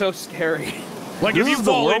 That's so scary. Like if you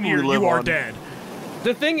fall in here, you are dead.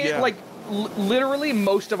 The thing is, like, literally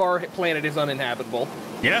most of our planet is uninhabitable.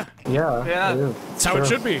 Yeah. Yeah. Yeah. That's how it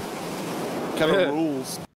should be. Kind of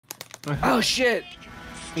rules. Oh shit.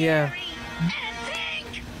 Yeah.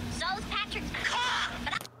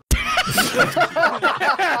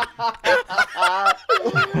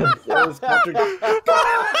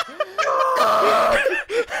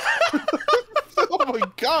 Oh my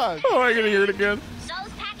god! Oh, I gotta hear it again.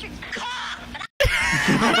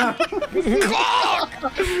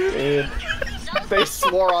 They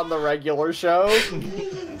swore on the regular show.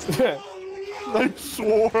 They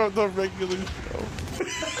swore on the regular show.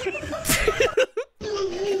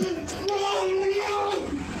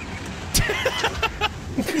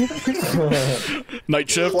 Night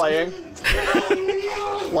shift. Playing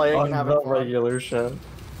On and having the fun. regular show.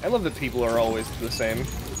 I love that people are always the same.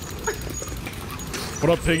 What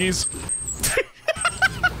up, piggies?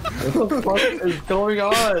 What the fuck is going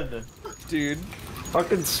on? Dude.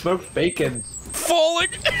 Fucking smoked bacon. Falling!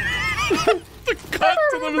 The cut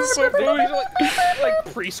to them is so funny. Like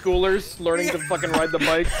preschoolers learning to fucking ride the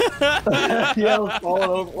bike. Yeah, falling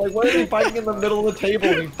over. Like, why are they fighting in the middle of the table,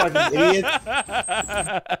 you fucking idiots?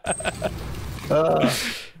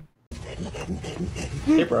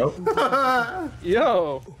 Hey, bro.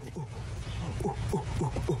 Yo.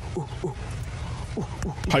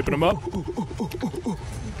 Hyping him up.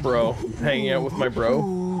 Bro, hanging out with my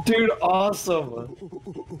bro. Dude, awesome.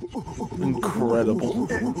 Incredible.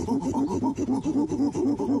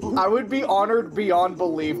 I would be honored beyond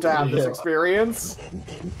belief to have this experience.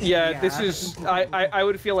 Yeah, this is. I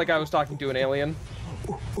would feel like I was talking to an alien.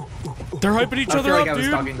 They're hyping each other up,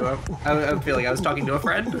 dude. I would feel like I was talking to a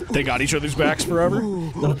friend. They got each other's backs forever.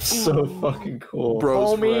 That's so fucking cool.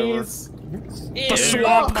 Bros Homies. The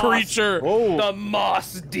swamp creature. The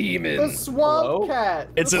moss demon. The swamp cat.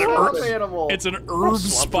 It's the an swamp herb animal. It's an herb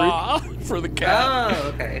spa for the cat. Oh,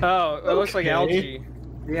 okay. Oh, it looks like algae.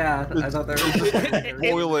 Yeah, I thought there was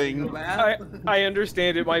boiling. I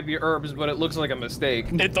understand it might be herbs, but it looks like a mistake.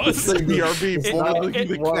 It does. It's like BRB boiling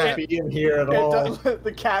the cat. Be in here at all.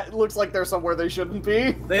 The cat looks like they're somewhere they shouldn't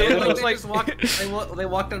be. They look like they just walked. They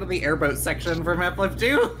walked out of the airboat section from Half-Life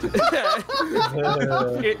 2.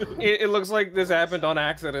 It looks like this happened on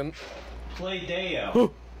accident. Play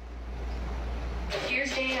Deo.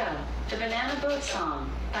 Here's Deo, the Banana Boat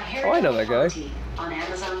Song by Harry Oh, I know that guy. on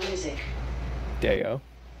Amazon Music. Deo.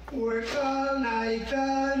 Work all night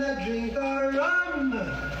and a drink or rum.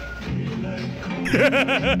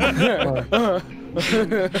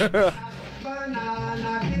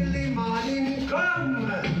 Banana till the morning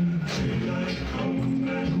come.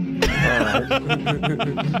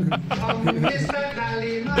 Mr.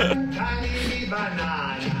 Tallyman, tally me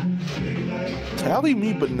banana. Tally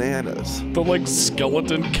me bananas. The like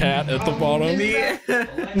skeleton cat at the bottom.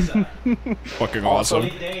 Fucking awesome.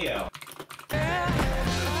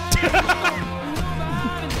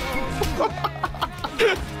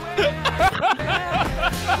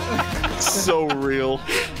 So real.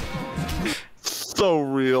 So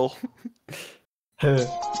real. Oh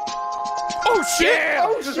shit!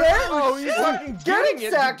 Oh shit! Oh, he's fucking Get getting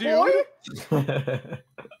it, sack boy!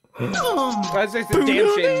 I say it's a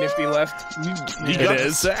damn shame Nifty left. It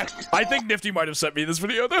is. I think Nifty might have sent me this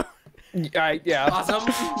video though. Yeah. Awesome.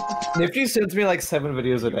 Nifty sends me like 7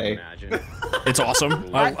 videos a day. It's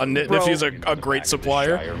awesome. Nifty's a great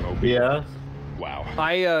supplier. Yeah. Wow.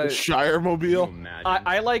 Shire Mobile.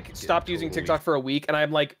 I like stopped using TikTok for a week, and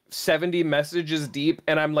I'm like 70 messages deep,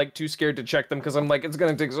 and I'm like too scared to check them because I'm like, it's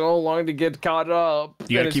gonna take so long to get caught up.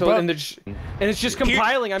 You gotta keep up. And it's just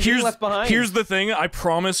compiling. I'm getting left behind. Here's the thing. I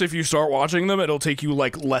promise if you start watching them, it'll take you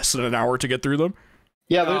like less than an hour to get through them.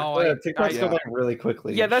 Yeah, TikToks go by really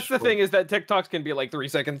quickly. Yeah, that's the thing is that TikToks can be like 3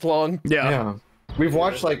 seconds long. Yeah. We've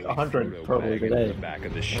watched like 100 probably today.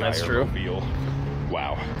 That's true.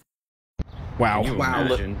 Wow. Wow. Can you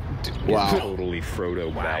imagine totally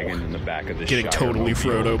Frodo bagging in the back of the Getting totally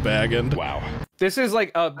Frodo bagging. Wow. This is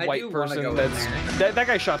like a white person that's that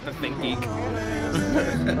guy shot the Think Geek.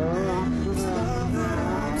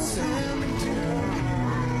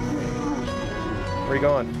 Where you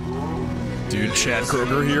going? Dude, Chad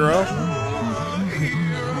Kroger hero.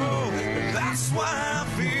 That's why I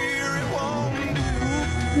fear it won't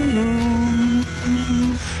do.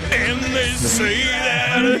 And they say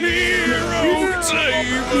that a hero can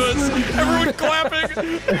save us. Everyone clapping.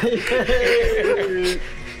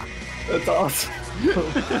 That's awesome.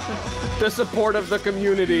 The support of the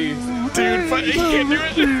community. Dude, he can't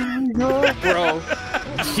do it. Bro,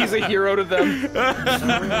 he's a hero to them.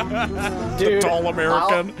 Dude, the tall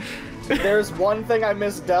American. There's one thing I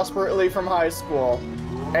miss desperately from high school,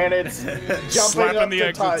 and it's jumping Slapping up the to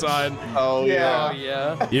exit touch. sign. Oh yeah.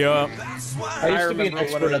 Yeah. I used to be an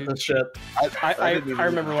expert at this shit. I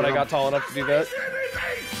remember when I got tall enough to do that.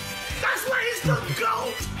 That's why he's the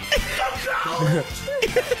GOAT!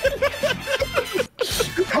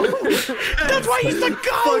 That's why he's the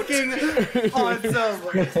GOAT! Fucking awesome.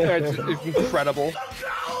 It's incredible.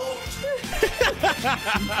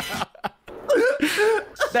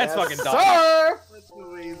 That's fucking dumb. Sir! That's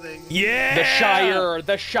amazing. Yeah.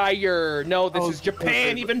 The Shire. No, this is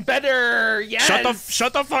Japan. Even better. Yes.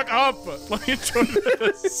 Shut the fuck up. Let me enjoy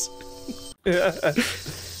this.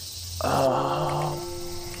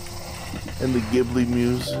 And the Ghibli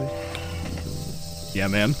music. Yeah,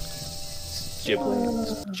 man.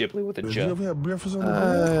 Ghibli with a J.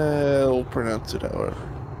 I'll pronounce it however.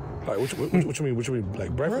 All right, what you mean?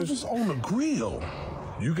 Like breakfast? Breakfast on the grill.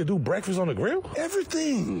 You can do breakfast on the grill?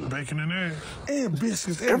 Everything. Bacon and eggs. And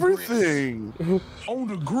biscuits. Everything. On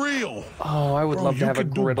the grill. Oh, I would love to have a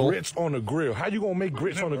griddle. You can do grits on the grill. How you gonna make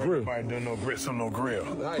grits on the grill? Everybody do no grits on no grill.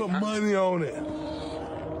 Put money on it.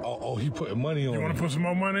 Oh, he putting money on it. You want to put some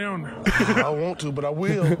more money on it? I want to, but I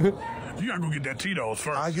will. You gotta go get that Tito's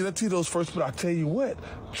first. I get that Tito's first, but I tell you what,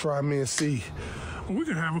 try me and see. Well, we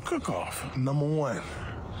can have a cook-off. Number one.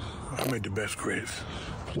 I made the best grits.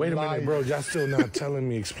 Wait a minute, bro. Y'all still not telling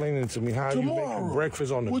me, explaining to me how you make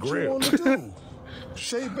breakfast on the grill. What you want to do?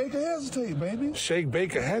 Shake, bake, or hesitate, baby. Shake,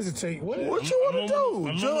 bake, or hesitate. What you want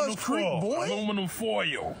to do? Judge Creek, boy. Aluminum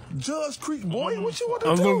foil. Judge Creek, boy. What you want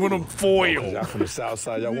to do? Aluminum foil. Y'all from the south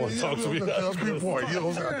side. Y'all want to talk to me? Judge Creek, boy. You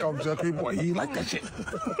know, I call him Judge Creek, boy. He like that shit.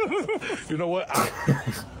 You know what?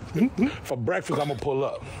 For breakfast, I'm going to pull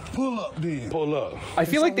up. Pull up, then. Pull up. I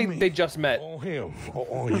feel like they just met. On him.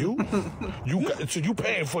 On you? So you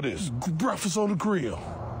paying for this? Breakfast on the grill.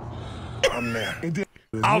 I'm there.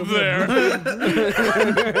 I'm there.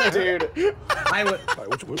 Dude.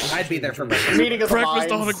 I'd be there for breakfast. Meeting of the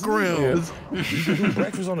Breakfast on the grill. Yeah.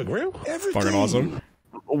 Breakfast on the grill? Everything. Fucking awesome.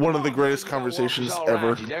 One of the greatest conversations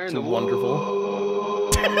ever. It's wonderful.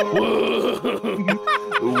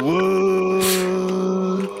 Whoa.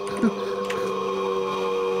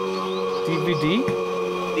 DVD?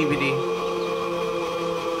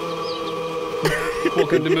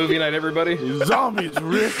 Welcome to movie night, everybody. Zombies,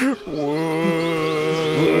 Rick.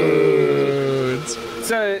 It's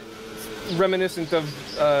reminiscent of,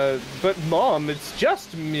 but Mom, it's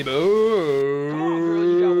just me.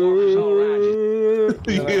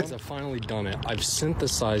 I've finally done it. I've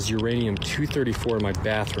synthesized uranium-234 in my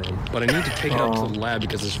bathroom, but I need to take it up to the lab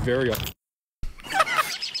because it's very...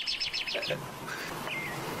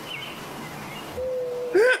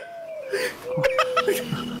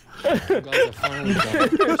 Was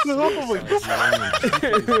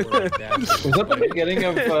that the beginning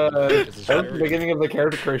of the beginning of the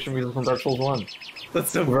character creation music from Dark Souls 1?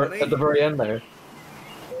 That's so funny. At the very end there.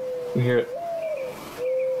 You hear it.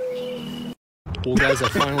 Well, guys, I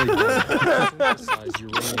finally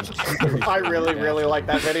I really like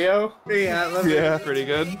that video. Yeah, that's pretty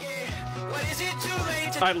good.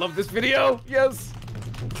 I love this video. Yes.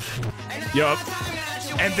 Yup.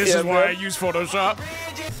 And this is why I use Photoshop.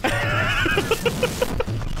 I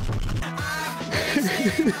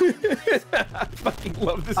fucking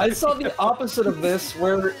love this. I saw the opposite of this,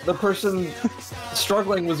 where the person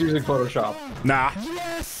struggling was using Photoshop. Nah.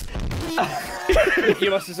 You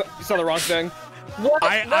must have saw the wrong thing. What?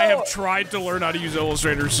 I have tried to learn how to use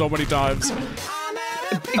Illustrator so many times.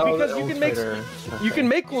 Because you can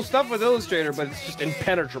make cool stuff with Illustrator, but it's just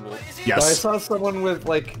impenetrable. Yes. So I saw someone with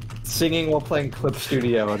like singing while playing Clip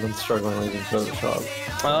Studio and then struggling using Photoshop.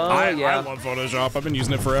 I love Photoshop. I've been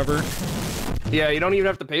using it forever. Yeah, you don't even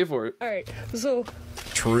have to pay for it. Alright, so...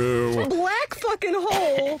 True. Black fucking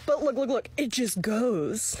hole, but look, it just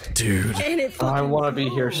goes. Dude. And it I want to be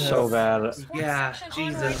here so bad. Yeah,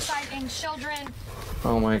 Jesus.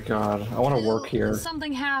 Oh my god, I want to work here.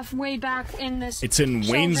 Something halfway back in this. It's in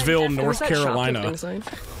Waynesville, North Carolina.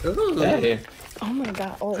 Hey. Oh my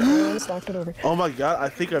god, I almost knocked it over. Oh my god, I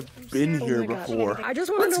think I've been here before. I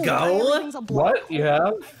just want to know What? You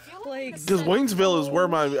have? Because Waynesville is where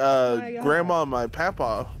my grandma and my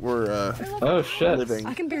papa were oh shit living.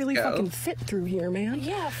 I can barely fucking fit through here, man.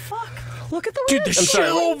 Yeah, fuck. Look at the Dude, the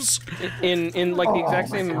shelves! In like the exact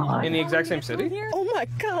same in the exact same city? Oh my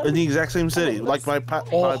god. In the exact same city. Like my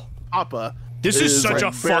papa. This is such like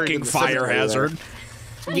a fucking fire hazard.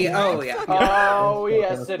 Yeah, oh yeah. Oh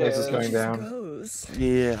yes, it This is. is going down.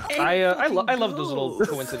 Yeah. I love those little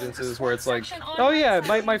coincidences where it's like, oh yeah,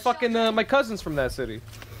 my fucking my cousin's from that city.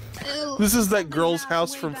 This is that girl's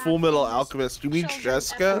house from Full Metal Alchemist. You mean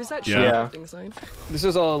Jessica? Yeah. This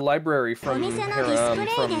is a library from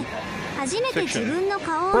fiction.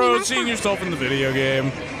 Bro, seeing yourself in the video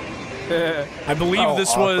game. I believe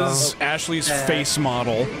this was Ashley's face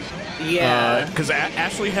model. Yeah. Because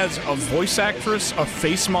Ashley has a voice actress, a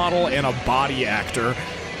face model, and a body actor.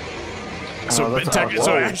 So,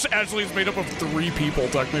 Ashley's made up of 3 people,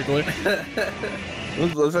 technically.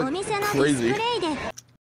 That's like crazy.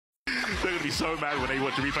 They're gonna be so mad when they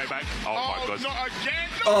watch the replay back. Oh my god. Not again!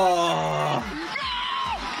 Oh.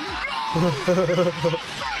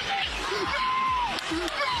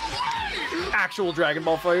 Actual Dragon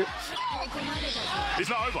Ball fight. It's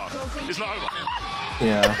not over. It's not over.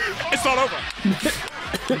 Yeah. It's not over.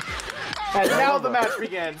 And now the match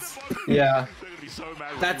begins. Yeah.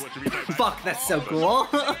 That's fuck. That's so cool.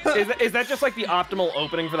 Is that just like the optimal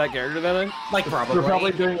opening for that character then? Like probably. We're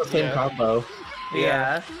probably doing the same combo.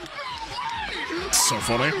 Yeah. So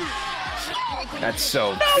funny. That's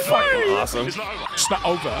so fucking awesome. It's not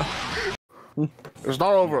over. It's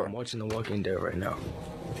not over. I'm watching The Walking Dead right now.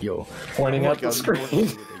 Yo. Pointing at the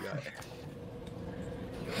screen.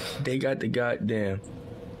 They got the goddamn.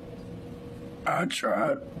 I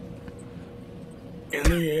tried. In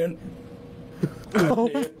the end.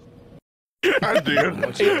 I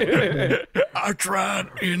did. I tried.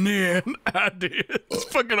 In the end, I did. It's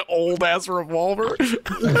fucking old ass revolver.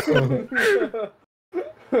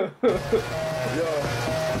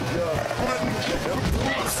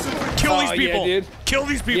 Kill these people. Yeah, dude. Kill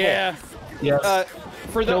these people. Yeah. Yes.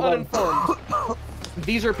 For the uninformed,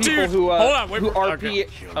 these are people who hold on, wait, who RP. okay.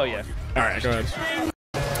 Oh yeah. All right, go ahead.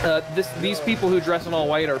 These people who dress in all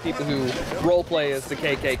white are people who roleplay as the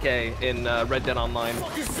KKK in Red Dead Online.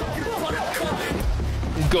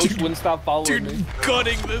 Ghost wouldn't stop following me.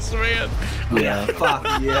 Gutting this man. Yeah. Fuck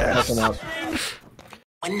yes.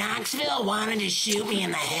 When Knoxville wanted to shoot me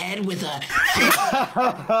in the head with a...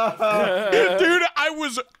 Dude, I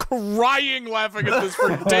was crying laughing at this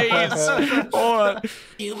for days.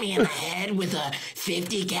 Shoot me in the head with a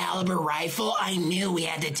 50 caliber rifle, I knew we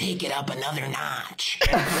had to take it up another notch.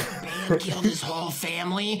 Bam killed his whole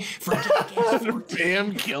family for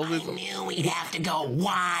Bam killed his... I knew we'd have to go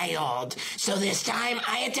wild. So this time,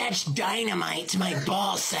 I attached dynamite to my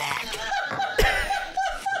ball sack.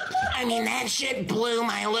 I mean, that shit blew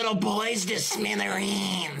my little boys to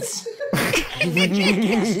smithereens. And for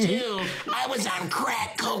Jackass 2, I was on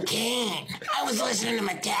crack cocaine. I was listening to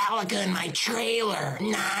Metallica in my trailer,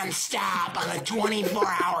 non-stop on a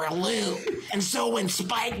 24-hour loop. And so when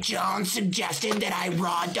Spike Jones suggested that I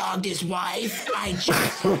raw-dogged his wife, I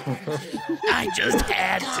just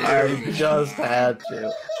had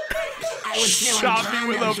to. I was shot me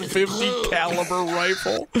with a 50 caliber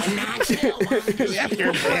rifle.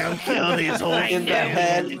 After Bam killed his whole in the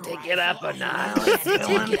head to take it up a notch.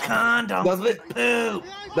 Filling condoms.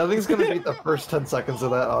 Nothing's gonna beat the first 10 seconds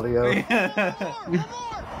of that audio.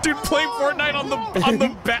 Dude, play Fortnite on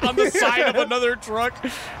the side of another truck.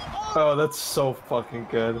 Oh, that's so fucking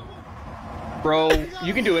good. Bro,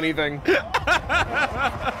 you can do anything.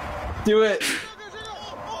 Do it.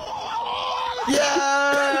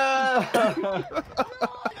 Yeah!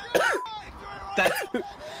 That's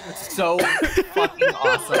so fucking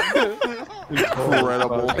awesome.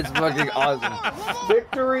 Incredible. It's fucking awesome.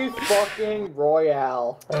 Victory fucking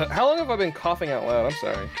royale. How long have I been coughing out loud? I'm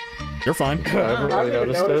sorry. You're fine. I haven't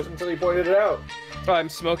even noticed until you pointed it out. Oh, I'm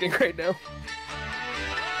smoking right now.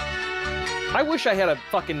 I wish I had a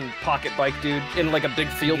fucking pocket bike, dude, in like a big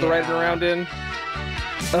field to ride it around in.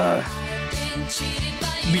 The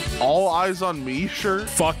All Eyes on Me shirt?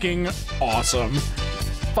 Fucking awesome.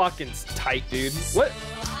 Fucking tight, dude. What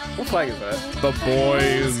flag is that? The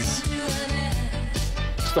boys.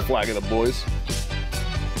 It's the flag of the boys.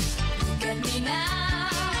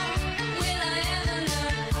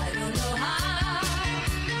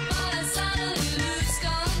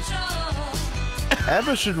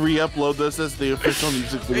 Eva should re-upload this as the official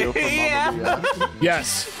music video for Mamma Mia.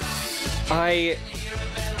 Yes. I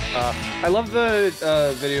love the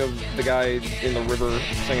video of the guy in the river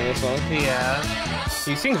singing this song. Yeah.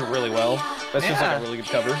 He sings really well. That's just like a really good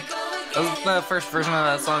cover. That was the first version of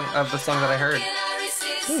that song, of the song that I heard.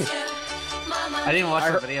 I didn't watch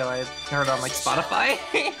the video. I heard it on like Spotify.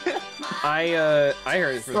 I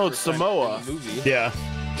heard it for the first time Samoa in the movie. Yeah.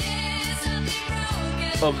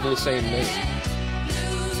 Of the same name.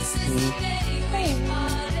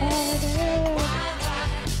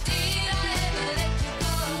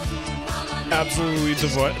 Absolutely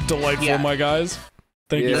delightful, my guys.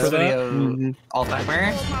 Thank you for that.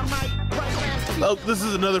 All-timer. Oh, this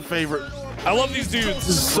is another favorite. I love these dudes. This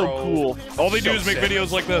is so cool. All they do is make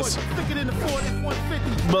videos like this.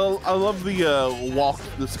 Well, I love the walk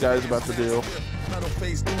this guy's about to do.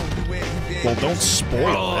 Well, don't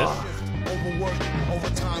spoil it.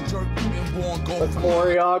 The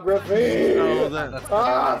choreography! Oh, that's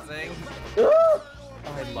amazing. I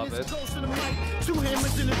love it.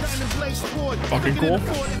 Fucking cool.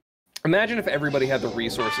 Imagine if everybody had the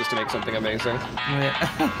resources to make something amazing.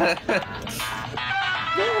 What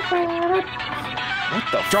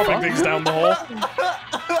the Dropping fuck? things down the hole.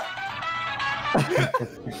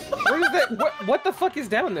 Where is that? What the fuck is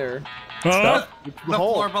down there? Huh? The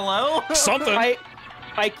floor below? Something.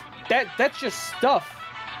 That's just stuff.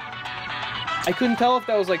 I couldn't tell if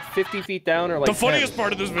that was like 50 feet down or like The funniest 10.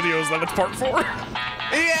 part of this video is that it's part 4.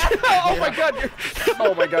 Yeah. Oh my god.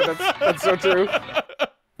 Oh my god. That's so true.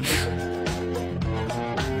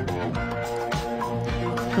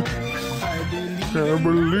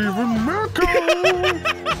 believe in miracles.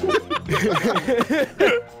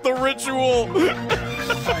 The ritual.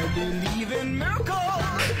 I believe in miracles.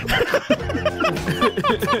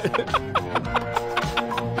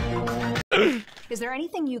 Is there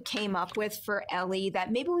anything you came up with for Ellie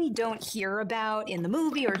that maybe we don't hear about in the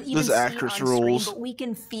movie or even This see actress on screen, rules. but we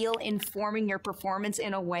can feel informing your performance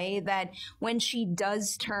in a way that when she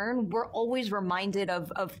does turn, we're always reminded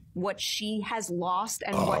of what she has lost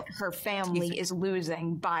and what her family is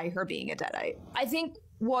losing by her being a Deadite? I think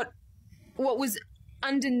what was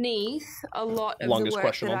underneath a lot of Longest the work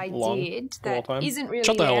question that I of all did that time. isn't really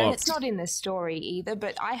Shut the hell there, and up. it's not in the story either,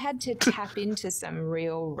 but I had to tap into some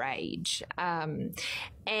real rage.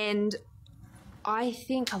 And I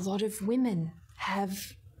think a lot of women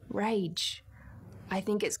have rage. I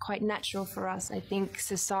think it's quite natural for us. I think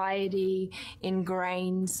society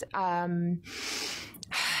ingrains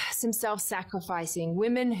some self-sacrificing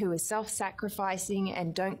women who are self-sacrificing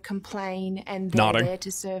and don't complain, and they're Nodding. there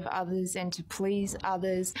to serve others and to please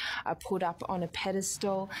others, are put up on a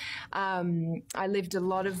pedestal. I lived a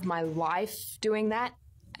lot of my life doing that,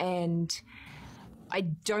 and I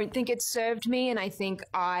don't think it served me, and I think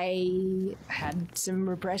I had some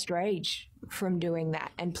repressed rage from doing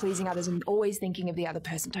that and pleasing others and always thinking of the other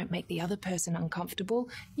person. Don't make the other person uncomfortable.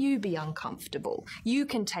 You be uncomfortable. You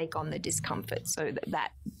can take on the discomfort so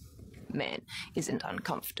that man isn't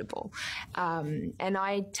uncomfortable. And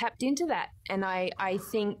I tapped into that, and I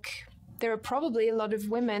think there are probably a lot of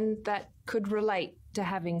women that could relate to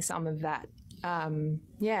having some of that.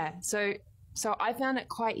 Yeah, so I found it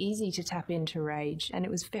quite easy to tap into rage, and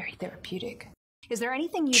it was very therapeutic. Is there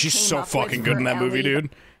anything you She's came so up fucking with good for in that movie, Ellie? dude.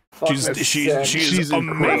 She's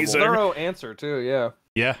amazing. Thorough answer too. Yeah.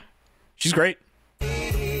 Yeah, she's great.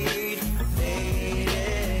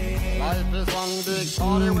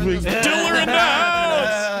 Diller in the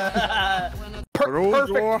house!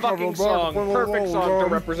 Perfect fucking song. Perfect song to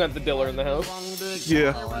represent the Diller in the house.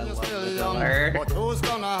 Yeah.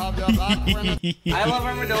 I love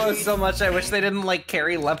Armadillo so much. I wish they didn't like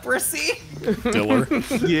carry leprosy. Diller.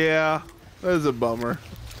 Yeah, that is a bummer.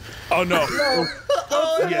 Oh no.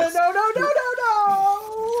 Oh, yes. no.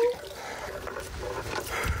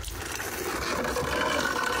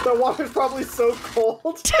 The water's probably so cold.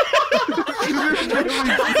 One of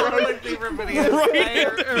my favorite videos.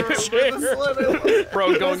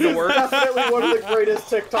 Bro, going to work. Definitely one of the greatest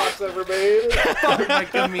TikToks ever made. Fuck my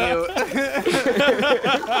commute.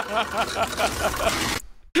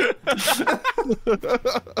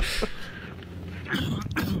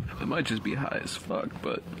 I might just be high as fuck,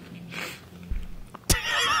 but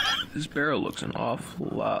this barrel looks an awful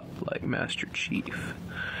lot like Master Chief.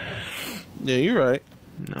 Yeah, you're right.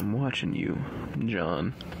 I'm watching you,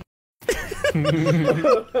 John.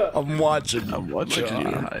 I'm watching you,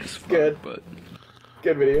 high as fuck, Good. but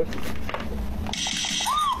Good video.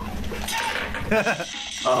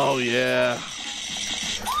 Oh yeah.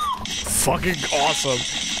 Fucking awesome.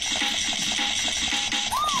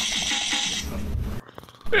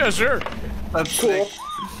 Yeah, sure. That's cool. sick.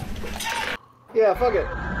 Yeah, fuck it.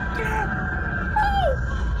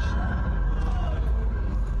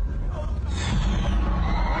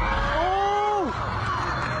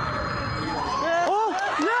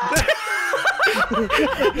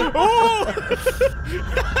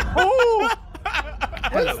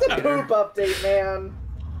 What's the poop update, man?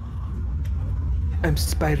 I'm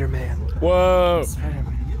Spider-Man. Whoa.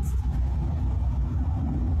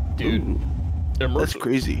 Dude. That's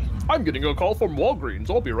crazy. I'm getting a call from Walgreens.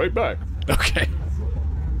 I'll be right back. Okay.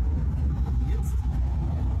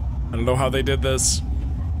 I don't know how they did this,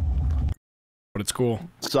 but it's cool.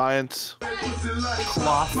 Science.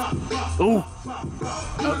 Cloth. Ooh.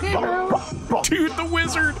 Okay, bro. Dude, the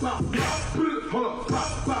wizard.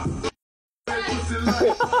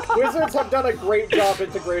 Wizards have done a great job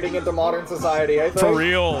integrating into modern society, I think. For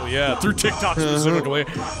real, yeah. Through TikTok specifically.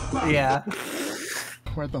 Yeah.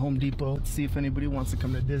 We're at the Home Depot. Let's see if anybody wants to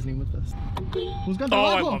come to Disney with us. Buscando Oh,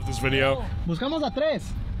 I algo. love this video. Buscamos a tres.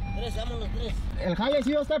 El jale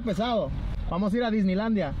sí va a estar pesado. Vamos a ir a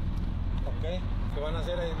Disneylandia. Ok. ¿Qué van a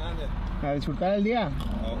hacer ahí en Andes? A disfrutar el día.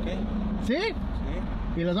 Ok. ¿Sí? Sí.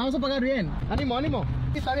 Y los vamos a pagar bien. Ánimo, ánimo.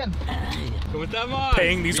 Sí, está bien. ¿Cómo estamos?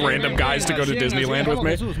 Paying these random guys to go to Disneyland with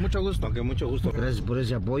me. Jesús, mucho gusto. Ok, mucho gusto. Gracias por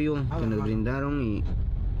ese apoyo que nos brindaron y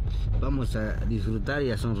vamos a disfrutar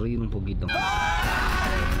y a sonreír un poquito. Oh,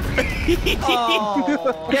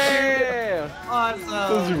 Yeah. awesome.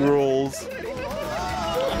 Those rules.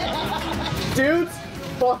 Dudes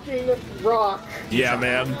fucking rock. Yeah,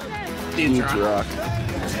 man. Dudes rock.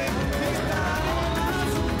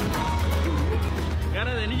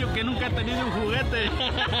 Cara de niño que nunca ha tenido un juguete.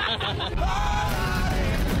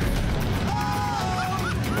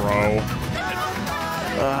 no.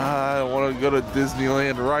 I want to go to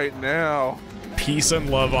Disneyland right now. Peace and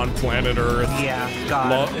love on planet Earth. Yeah,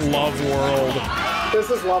 God. Love World. This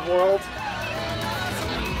is Love World.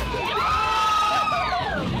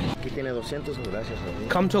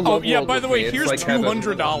 Come to Love World. Oh yeah, by the way, here's like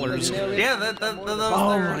 $200. Yeah, that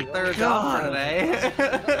was their job for today.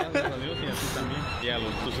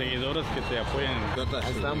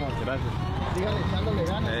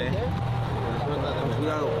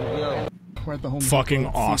 Fucking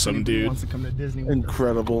awesome, dude.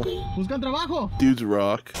 Incredible. Dudes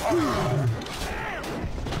rock.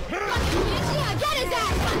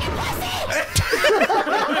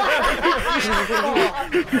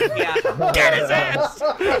 Yeah. Get his ass!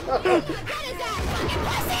 Try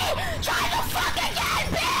the fuck again,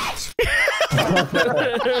 bitch!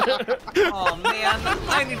 Oh man,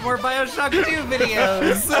 I need more Bioshock 2 videos. I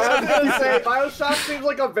was gonna say, Bioshock seems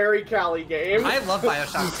like a very Cali game. I love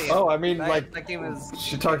Bioshock 2. Oh, I mean, like, that game is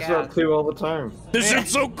she talks about 2 all the time. This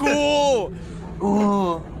shit's so cool!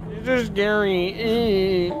 Ooh. It's just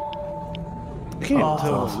scary. I can't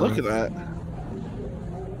tell. Look at that.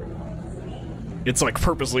 It's like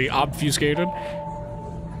purposely obfuscated.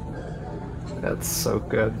 That's so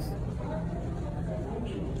good.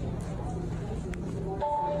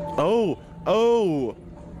 Oh,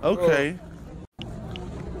 okay.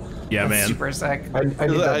 Yeah, man. Super sick. I need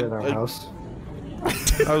that in our house.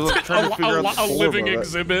 I was trying to figure out a living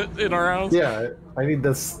exhibit in our house. Yeah, I need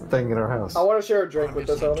this thing in our house. I want to share a drink with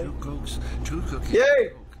this, Oni. 2 cookies.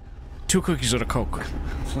 Yay! 2 cookies and a Coke.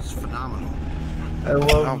 That's phenomenal. I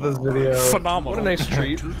love this video. Phenomenal. What a nice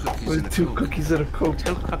treat. With 2 cookies and a Coke.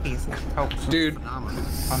 2 cookies and a Coke. Dude, Phenomenal.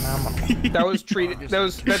 that was treat.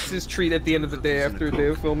 That's his treat at the end of the day after a day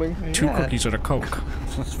of filming. 2 cookies and a Coke.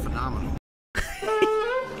 That's phenomenal.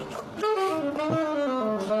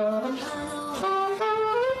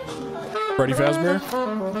 Freddy Fazbear?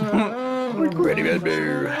 Freddy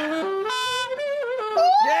Fazbear.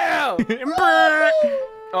 Yeah!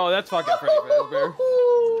 Oh, that's fucking Freddy Fazbear.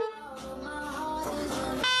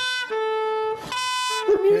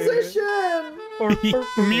 The musician!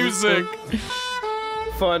 Music!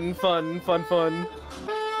 Fun.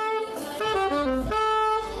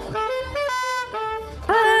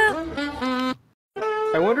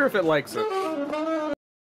 I wonder if it likes it.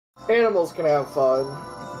 Animals can have fun.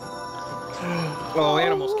 Oh,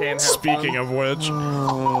 animals can have Speaking fun. of which.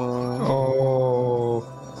 Oh.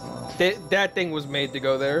 That thing was made to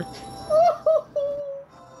go there.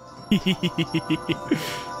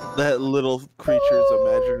 That little creature's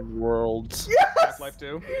imagined worlds. Yes! Half-Life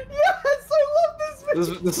 2. Yes, I love this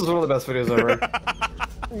video. This is one of the best videos ever.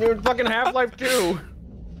 Dude, fucking Half-Life 2.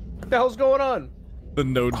 What the hell's going on? The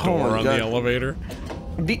no door on the elevator.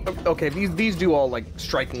 Okay, these do all like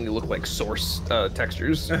strikingly look like source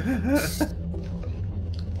textures.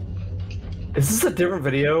 Is this a different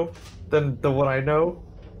video than the one I know?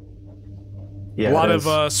 Yeah, a lot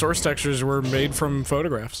of source textures were made from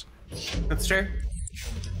photographs. That's true.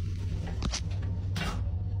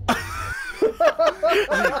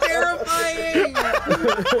 Terrifying!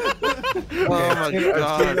 Oh my god.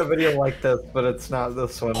 I've seen a video like this, but it's not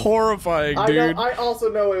this one. Horrifying, dude. I also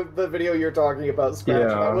know the video you're talking about, Scratch. Yeah.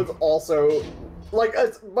 That was also, like,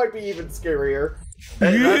 it might be even scarier.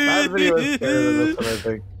 That video is scarier than this one, I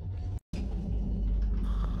think.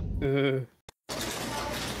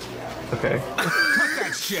 Okay. Cut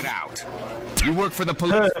that shit out. You work for the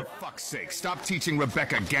police, for fuck's sake. Stop teaching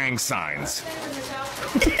Rebecca gang signs.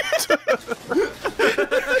 Cut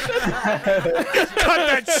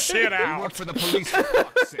that shit out. You work for the police, for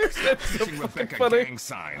fuck's sake. Stop teaching Rebecca gang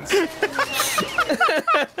signs. Cut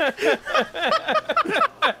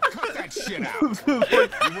that shit out. You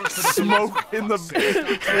work for the Smoke in the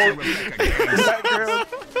background.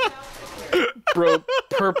 Bro,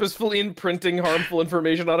 purposefully imprinting harmful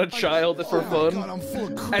information on a child for fun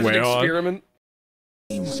as an experiment.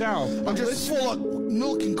 Sal, I'm just full of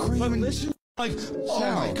milk and cream and like,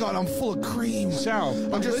 oh my god, I'm full of cream. Sal,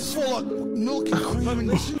 I'm just full of milk and cream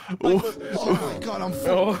and oh my god, I'm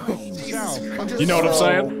full of cream. Sal, I'm just you know what I'm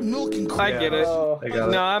saying? Milk and cream. I get it. I got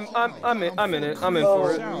it. No, I'm in it. I'm in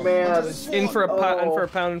for it. Man. In for a pound, in for a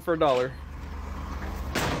pound, and for $1.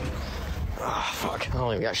 Ah, fuck. I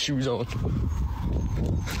don't even got shoes on.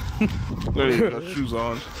 There you go, shoes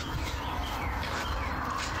on.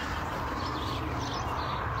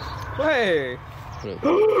 Hey!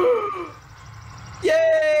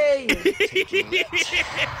 Yay!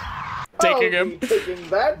 Taking him. Taking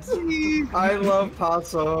that. I love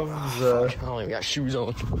possums. I don't even got shoes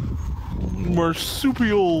on.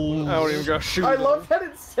 Marsupials. I don't even got shoes. I love that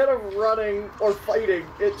it's instead of running or fighting,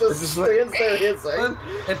 it just stands there hissing.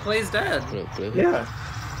 It plays dead. Yeah.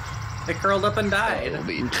 It curled up and died. I'll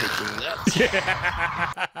be taking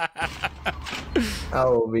that.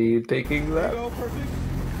 I'll be taking that.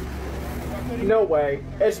 No way.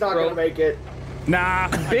 It's not gonna make it. Nah, I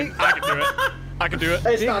can do it. I can do it.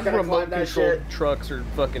 It's not gonna climb that shit. Trucks are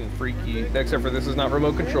fucking freaky. Except for this is not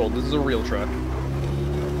remote controlled. This is a real truck.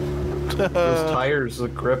 Those tires, the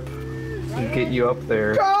grip, can get you up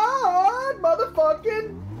there. God,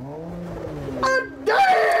 motherfucking!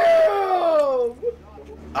 Damn!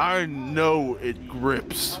 I know it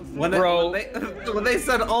grips. When they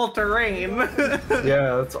said all-terrain.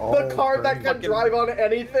 Yeah, that's all. The car that can drive on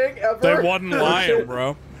anything ever. They wasn't lying,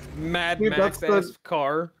 bro. Mad Dude, Max that's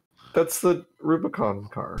car. That's the Rubicon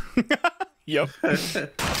car. Yep.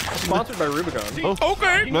 Sponsored by Rubicon. Oh,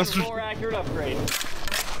 okay. More accurate upgrade.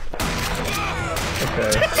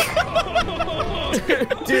 Okay.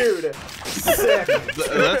 Dude, sick.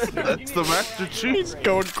 That's the Master Chief. He's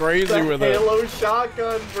going crazy The with Halo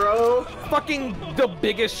shotgun, bro. Fucking the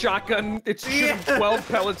biggest shotgun. It's shooting 12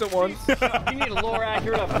 pellets at once. You need a lore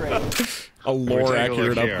accurate upgrade. A lore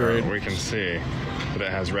accurate upgrade. We can see that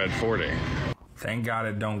it has red 40. Thank God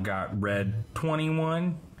it don't got red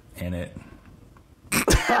 21 in it.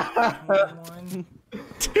 21.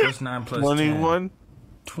 What's 9 plus 21? 10?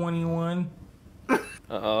 21.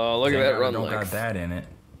 Oh, look at that run don't length. got that in it.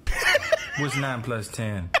 What's 9 plus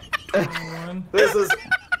 10? 21. This is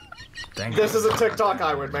Thank this God. is a TikTok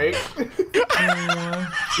I would make. 21.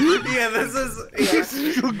 Yeah, this is. Yeah.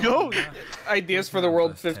 Still going. Ideas for the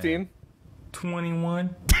World 15.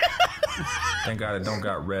 21. Thank God it don't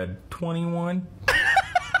got red 21.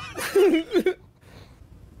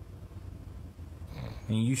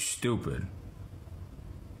 And you stupid.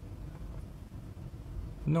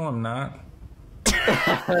 No, I'm not.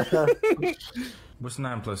 What's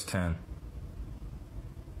 9 plus 10?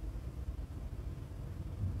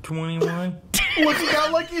 21? Looking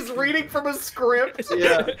out like he's reading from a script.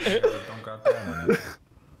 Yeah. Don't got that in it.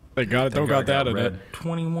 They got it. Don't got that in it.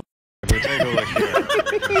 21.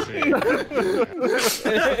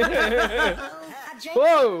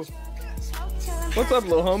 Whoa! What's up,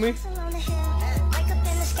 little homie?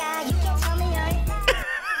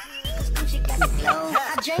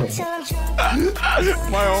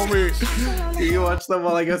 My homie. Can you watch them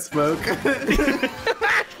while I go smoke?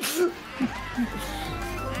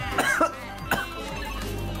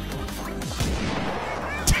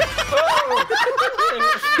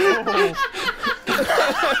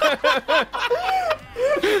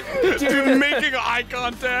 Dude, making eye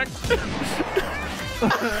contact.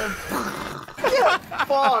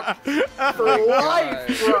 Fuck for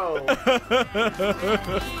life, bro.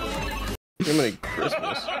 Jiminy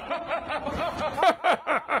Christmas.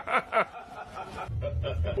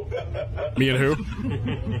 Me and who?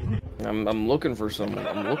 I'm looking for someone.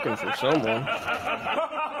 I'm looking for someone.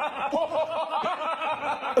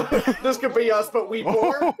 This could be us, but we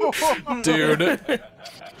poor. Dude.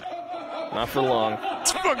 Not for long.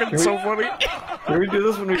 It's fucking so funny. Can we do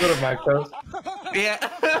this when we go to Mac's? Yeah.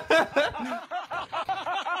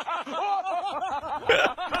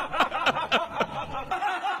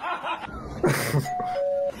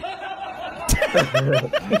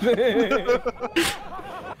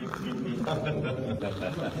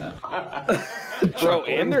 Bro,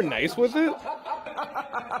 and they're nice with it?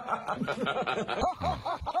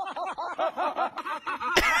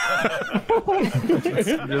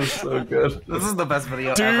 It's so good. This is the best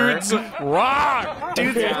video Dudes ever. rock!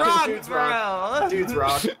 Dudes rock, bro. Dudes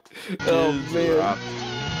rock. Oh, man.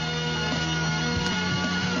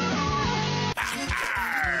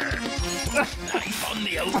 On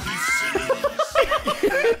the OPC.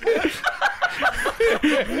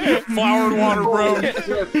 Flowered water, bro.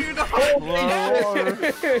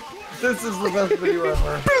 This is the best video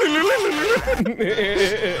ever.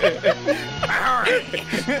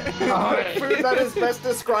 Food that is best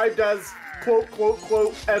described as quote, quote,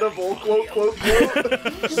 quote, edible, quote, quote, quote.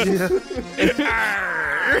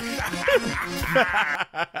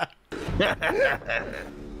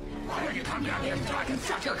 Why don't you come down here so I can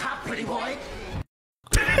suck your cock, pretty boy?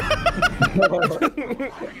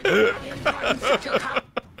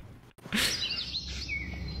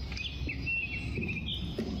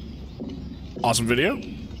 Awesome video.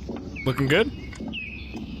 Looking good.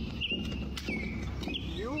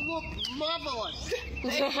 You look marvelous.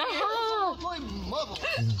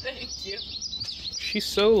 Thank you. She's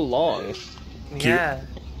so long. Yeah.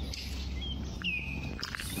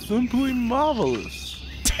 Simply marvelous.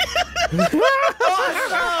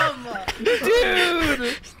 Awesome!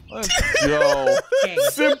 Dude! Yo,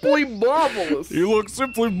 simply marvelous. You look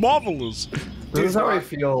simply marvelous. This is how I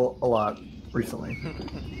feel a lot recently.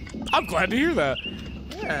 I'm glad to hear that.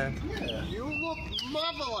 Yeah. You look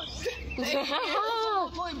marvelous.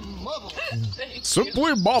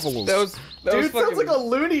 Simply marvelous. That Dude sounds like a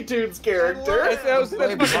Looney Tunes character. That's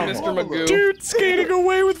fucking Mr. Magoo. Dude skating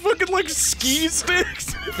away with fucking like ski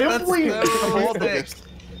sticks. Simply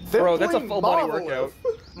Bro, that's a full body workout.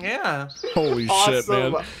 Yeah. Holy shit,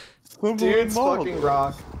 man. Dude's fucking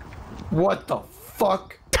rock. What the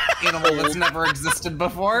fuck? Animal that's never existed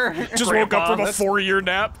before. Just woke up from a 4-year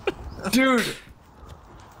nap. Dude,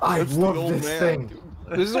 I love this thing.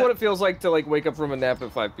 This is what it feels like to like wake up from a nap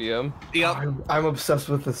at 5 p.m. Yep. I'm obsessed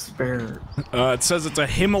with this bear. It says it's a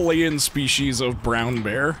Himalayan species of brown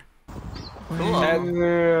bear.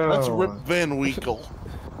 That's Rip Van Winkle.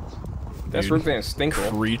 That's Rip Van Stinkle.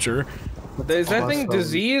 Creature. Is that thing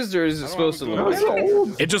diseased or is it supposed to look like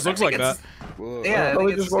that? It just looks like that. Yeah, I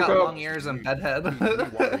think it's got long ears and bedhead.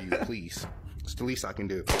 Water you, please. It's the least I can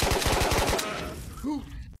do.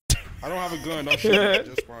 I don't have a gun. Don't shoot me.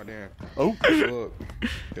 Just spawn there. Oh, look.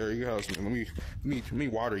 There you go. Let me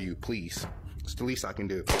water you, please. It's the least I can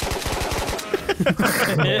do.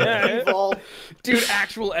 Dude,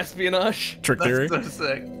 actual espionage. Trick theory. That's so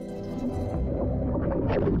sick.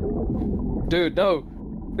 Dude, no.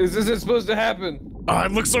 This isn't supposed to happen. Oh,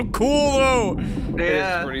 it looks so cool though.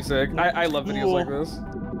 Yeah. It's pretty sick. I love videos like this.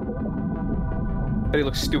 And he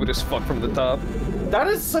looks stupid as fuck from the top. That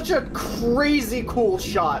is such a crazy cool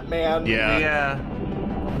shot, man. Yeah. Yeah.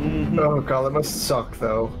 Oh god, that must suck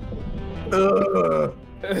though.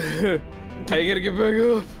 How you gonna get back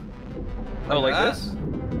up? Oh, like this?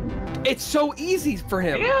 It's so easy for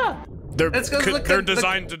him. Yeah. They're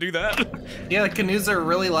designed to do that. Yeah, the canoes are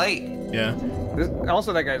really light. Yeah.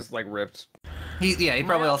 Also, that guy's like ripped. He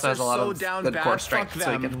probably also has a lot of down good bad. core strength, Fuck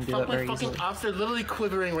so he them. can do Fuck that my very fucking easily. ops are literally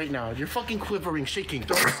quivering right now. You're fucking quivering, shaking.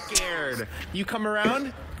 Don't be scared. You come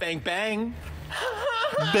around, bang bang.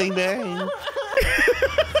 Bang bang.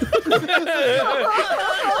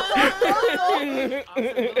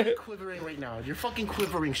 Quivering right now. You're fucking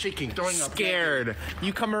quivering, shaking, throwing up. Scared.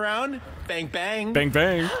 You come around, bang bang. Bang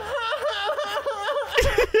bang.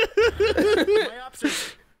 My ops are...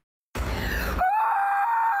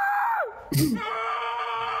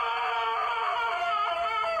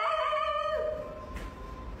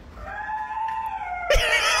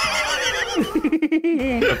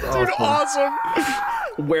 Dude, awesome.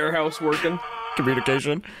 Warehouse working.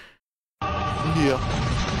 Communication. Yeah.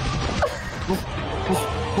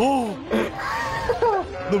 Oh.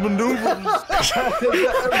 The maneuvers.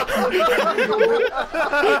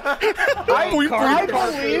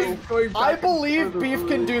 I believe Beef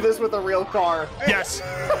can do this with a real car. Yes.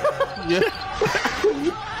 Yeah.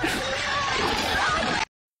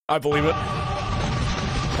 I believe it.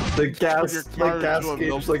 The gas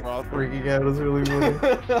gauge like freaking out is really funny.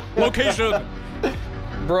 Location.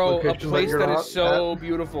 Bro, Location a place that you're that not is so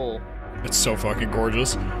beautiful. It's so fucking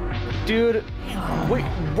gorgeous. Dude, wait,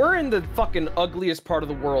 we're in the fucking ugliest part of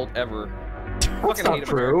the world ever. That's not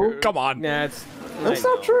true. Come on. Nah, That's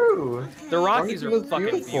not true. The Rockies are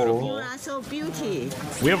fucking beautiful.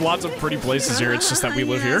 We have lots of pretty places here. It's just that we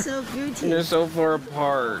live here. They're so far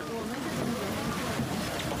apart.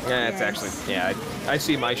 Yeah, it's actually, yeah, I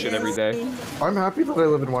see my shit every day. I'm happy that I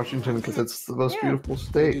live in Washington because it's the most beautiful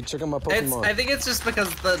state. Dude, check out my Pokemon. I think it's just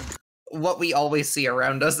because what we always see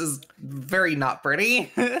around us is very not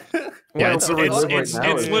pretty. Yeah, it's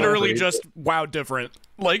literally just wow different.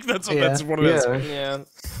 Like that's what it is. Yeah.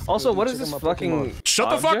 Also, what is this fucking? Shut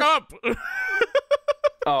the fuck up!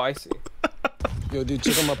 Oh, I see. Yo, dude,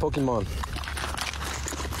 check out my Pokemon.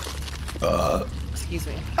 Excuse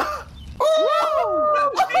me.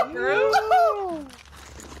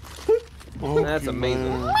 That's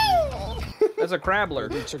amazing. That's a Crabbler.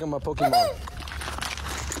 Dude, check out my Pokemon.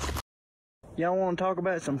 Y'all want to talk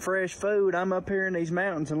about some fresh food? I'm up here in these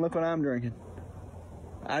mountains and look what I'm drinking.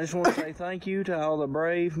 I just want to say thank you to all the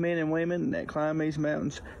brave men and women that climb these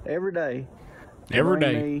mountains every day. Every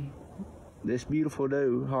bring day. me this beautiful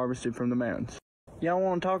dew harvested from the mountains. Y'all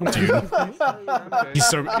want to talk about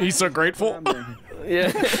He's so grateful.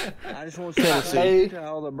 Yeah. I just want to say thank you to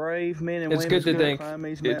all the brave men and It's women good to that think. climb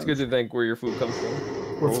these It's mountains. good to think where your food comes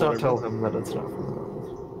from. Let's not tell him that it's not from the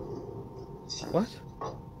What?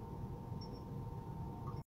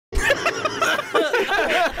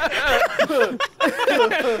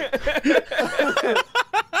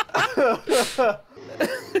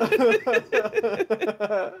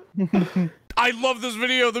 I love this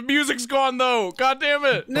video. The music's gone though. God damn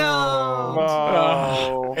it.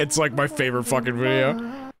 No. It's like my favorite fucking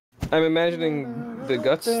video. I'm imagining the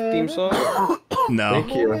Guts theme song. No.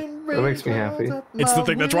 Thank you. That makes me happy. It's the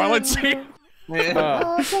thing that Twilight sing.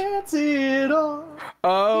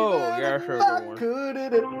 Oh, yeah, sure.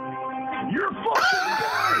 You're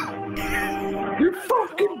fucking gay! You're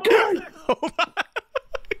fucking gay!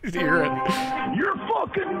 Hear it. You're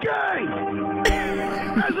fucking gay!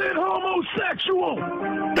 As in homosexual!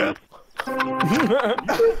 You're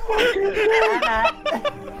fucking gay!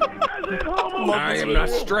 As in homosexual! I am not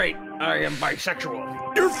straight. I am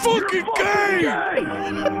bisexual. You're fucking gay!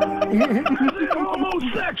 As in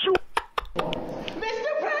homosexual!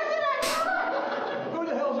 Mr. President! Who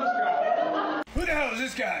the hell is this guy? Who the hell is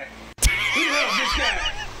this guy? Who the hell is this guy?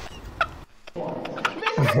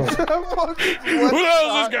 Who the hell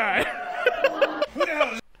is this guy? Who the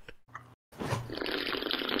hell is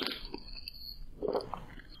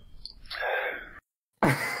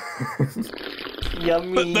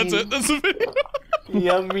Yummy. That's it. That's the video.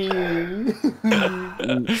 Yummy.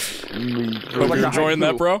 Hope you're enjoying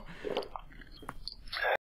that, bro.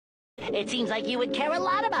 It seems like you would care a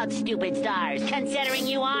lot about stupid stars, considering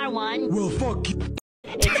you are one. Well, fuck you.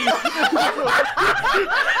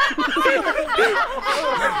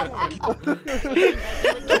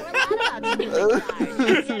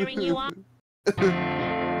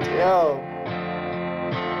 Yo.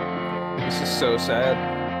 This is so sad.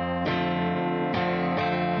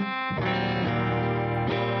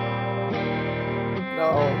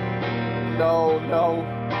 No. No, no.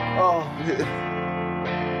 Oh.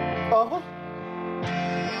 Oh.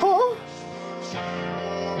 Oh.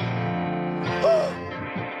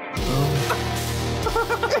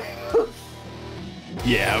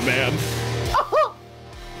 Yeah, man.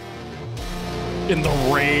 In the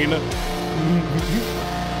rain.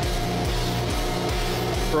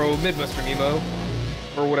 Bro, Midwestern emo.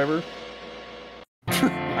 Or whatever.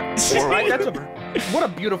 That's what a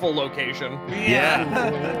beautiful location. Yeah.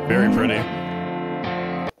 Very pretty.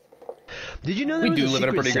 Did you know there was a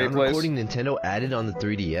secret sound recording Nintendo added on the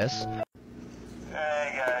 3DS?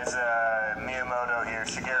 Hey guys, Miyamoto here,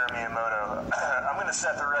 Shigeru Miyamoto. I'm gonna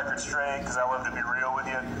set the record straight because I love to be real with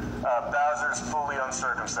you. Bowser's fully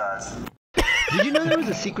uncircumcised. Did you know there was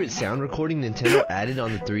a secret sound recording Nintendo added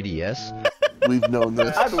on the 3DS? We've known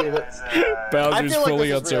this. I believe it. Bowser's fully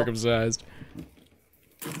uncircumcised.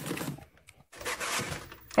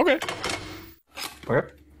 Okay. Okay.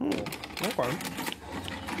 Okay.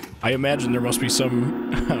 I imagine there must be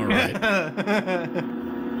some. Alright.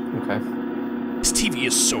 Okay. This TV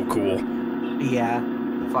is so cool. Yeah.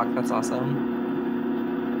 Fuck, that's awesome.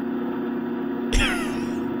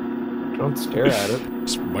 Don't stare at it.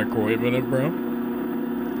 Just microwaving it, bro.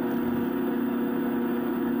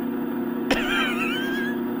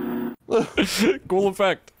 Cool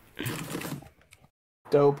effect.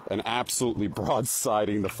 Dope. And absolutely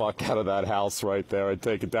broadsiding the fuck out of that house right there. I'd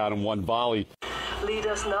take it down in one volley. Lead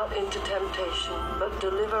us not into temptation, but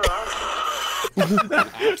deliver us.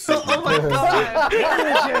 Oh my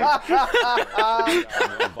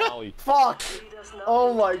god! Fuck!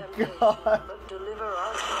 Oh my god!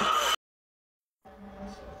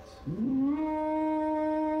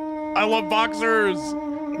 I love boxers!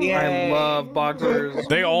 I love boxers.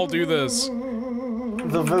 They all do this.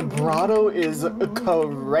 The vibrato is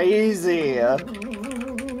crazy.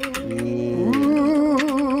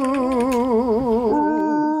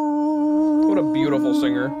 What a beautiful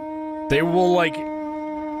singer. They will, like,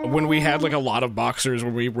 when we had, like, a lot of boxers,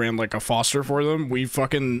 when we ran, like, a foster for them, we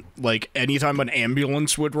fucking, like, anytime an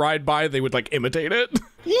ambulance would ride by, they would, like, imitate it.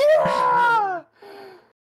 Yeah!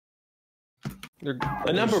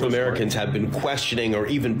 A number of Americans have been questioning or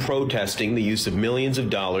even protesting the use of millions of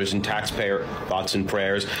dollars in taxpayer thoughts and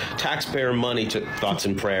prayers, taxpayer money to thoughts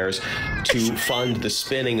and prayers to fund the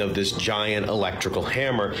spinning of this giant electrical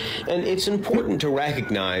hammer. And it's important to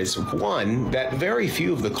recognize, one, that very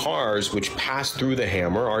few of the cars which pass through the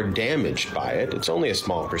hammer are damaged by it. It's only a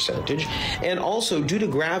small percentage. And also, due to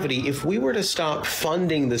gravity, if we were to stop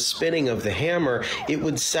funding the spinning of the hammer, it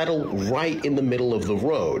would settle right in the middle of the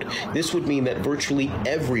road. This would mean that virtually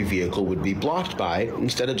every vehicle would be blocked by it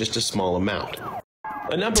instead of just a small amount.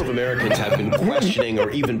 A number of Americans have been questioning or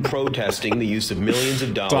even protesting the use of millions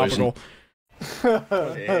of dollars. Topical.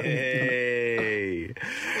 Hey.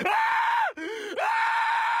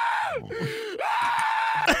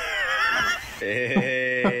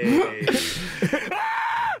 Hey.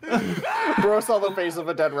 Bro saw the face of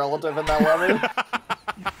a dead relative in that lemon.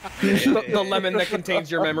 The lemon that contains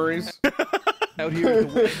your memories. Out here at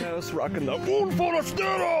the White House, rocking the moon full of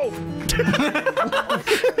stero.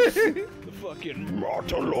 The fucking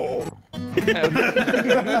Martelo.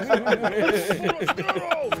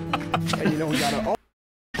 And you know we got a.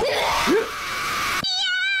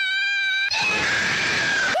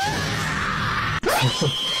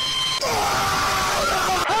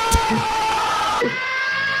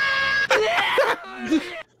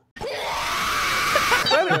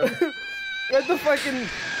 Let the fucking...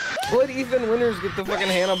 Let Ethan Winters get the fucking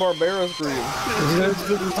Hanna-Barbera scream. That's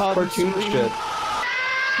the cartoon shit.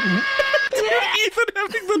 Ethan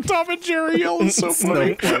having the Tom and Jerry yell is so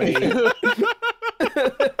funny.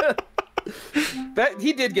 That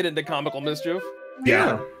he did get into comical mischief.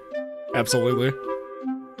 Yeah. Absolutely.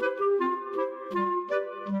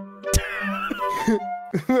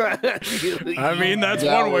 I mean, that's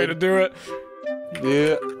one way to do it.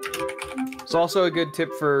 Yeah. It's also a good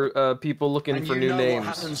tip for people looking for new names.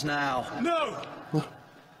 What happens now? No!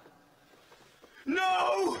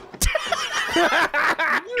 No!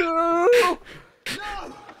 No!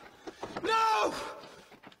 No!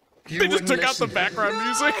 They just took out the background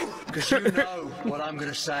music. Because you know what I'm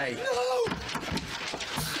gonna say.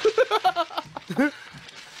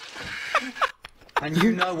 And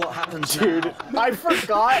you know what happens Dude, now. I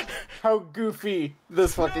forgot how goofy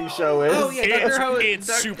this fucking show is. Oh, yeah,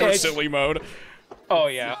 it's super silly mode. Oh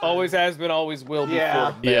yeah, always has been, always will be.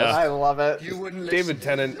 Yeah, yeah. I love it. You wouldn't David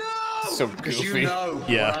Tennant, so Because goofy. you know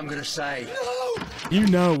what I'm gonna say. You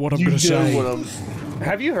know what I'm gonna say.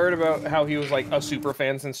 Have you heard about how he was like a super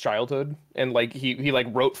fan since childhood, and like he like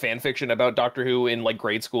wrote fan fiction about Doctor Who in like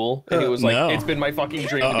grade school, and he was like, No. "It's been my fucking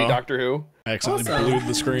dream to be Doctor Who." I accidentally glued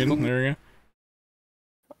the screen. There you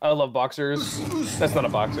I love boxers. That's not a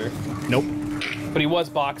boxer. Nope. But he was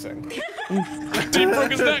boxing. He broke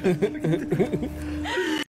his neck.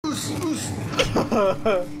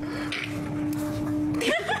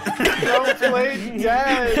 Don't play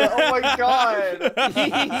dead. Oh my god.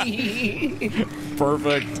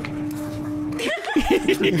 Perfect.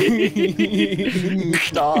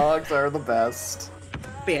 Dogs are the best.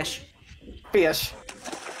 Fish. Fish.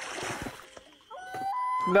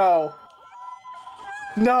 No.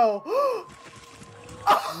 No.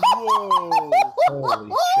 Whoa. Holy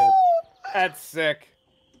shit. That's sick.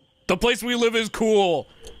 The place we live is cool.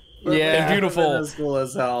 Yeah. And beautiful. That is cool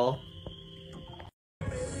as hell.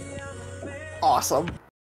 Awesome.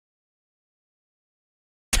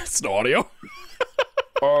 That's no audio.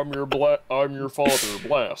 I'm your father.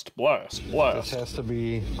 Blast, blast, blast. This has to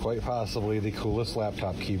be quite possibly the coolest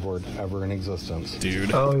laptop keyboard ever in existence.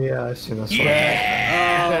 Dude. Oh yeah, I've seen this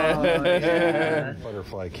Yeah. Oh, yeah.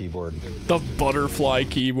 Butterfly keyboard. The butterfly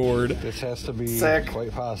keyboard. This has to be Sick.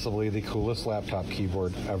 quite possibly the coolest laptop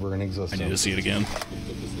keyboard ever in I existence. need to see it again.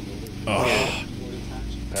 Oh.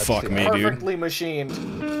 Fuck me, dude. Perfectly machined.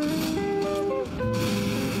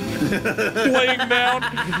 Laying down.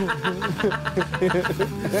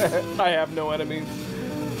 I have no enemies.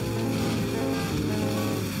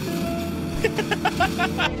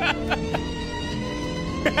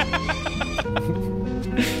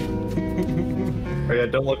 Oh yeah,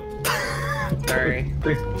 don't look. Sorry.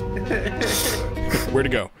 Where to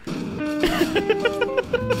go?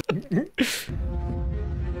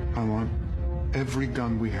 I want every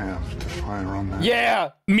gun we have to fire on that.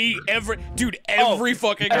 Yeah. Me every fucking Every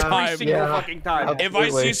time. single fucking time. If I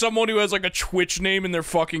see someone who has like a Twitch name in their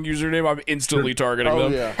fucking username, I'm instantly targeting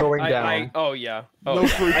them. Yeah. Going down. Oh yeah. Oh, No yeah.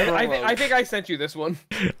 free I think I sent you this one.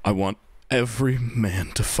 I want every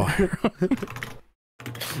man to fire.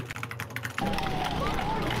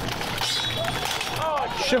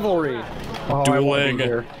 Chivalry. Oh, Dueling.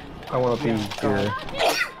 I want to be here.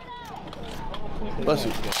 Bless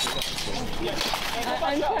you.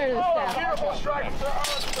 I'm tired of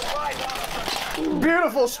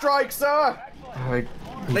Beautiful strike, sir.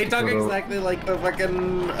 They talk exactly like the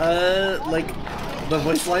fucking, like, the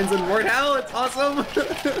voice lines in Mort Hell. It's awesome.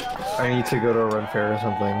 I need to go to a run fair or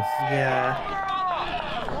something.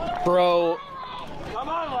 Yeah. Bro, Come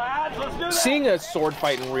on, lads, let's do this. seeing a sword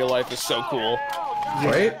fight in real life is so cool.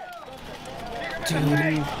 Right?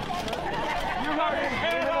 Dude.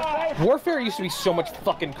 Warfare used to be so much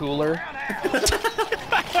fucking cooler.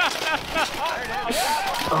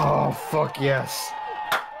 Oh, fuck yes.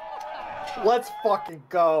 Let's fucking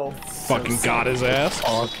go. Fucking got his ass.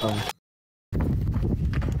 Awesome.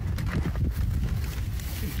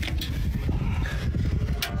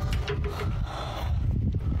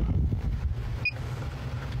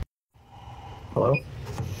 Hello?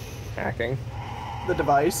 Hacking. The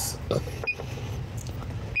device.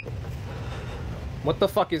 What the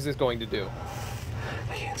fuck is this going to do?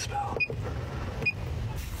 I can't spell.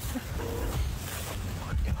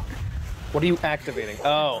 What are you activating?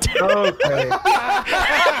 Oh. Okay. That's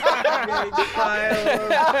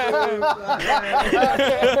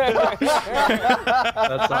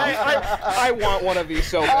I want one of these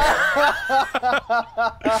so bad.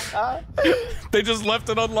 They just left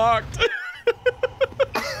it unlocked.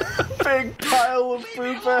 Big pile of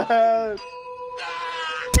poop ahead.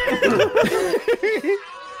 Leave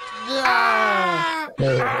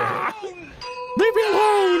me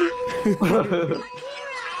alone.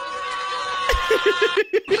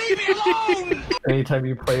 Leave me alone! Anytime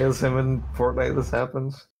you play as him in Fortnite, this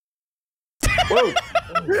happens. Whoa!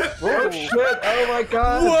 Whoa! Shit! Oh my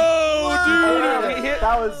god! Whoa, dude!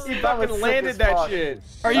 He fucking landed that shit.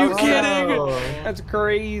 Are you kidding? That's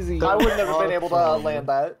crazy. I wouldn't have been able to land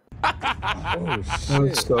that. That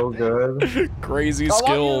was so good. Crazy skills. I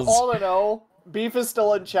skills. want you all to know, Beef is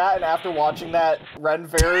still in chat, and after watching that Ren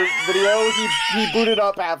Fair video, he booted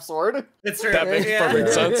up Half Sword. It's true. That makes perfect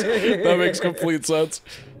sense. That makes complete sense.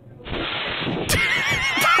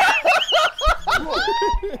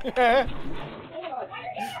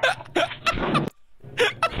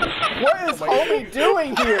 What is homie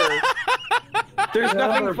doing here? There's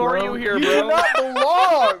nothing for you here, bro. You do not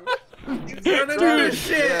belong. Dude,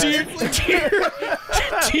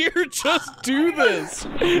 dear, just do this.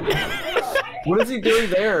 What is he doing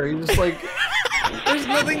there? He's just like, there's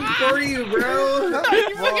nothing for you, bro.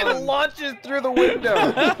 He fucking launches through the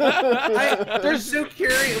window. They're so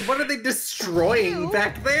curious. What are they destroying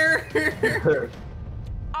back there?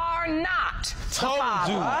 Are not. Told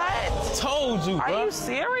you. What? Told you, bro. Are you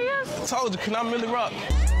serious? Told you. Can I really rock?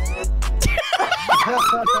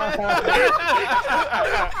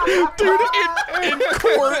 Dude, in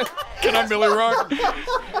court. Can I Millie Rock?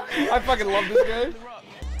 I fucking love this guy.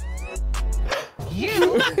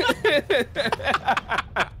 You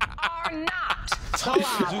are not.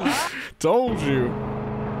 Told you.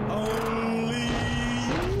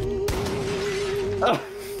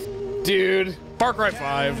 Dude. Far Cry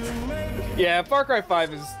 5. Yeah, Far Cry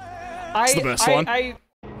 5 is... It's the best one. I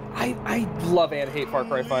love and hate Far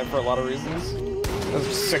Cry 5 for a lot of reasons.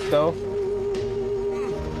 That's sick, though.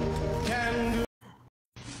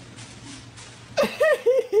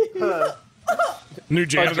 New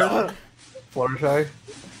janitor. Fluttershy.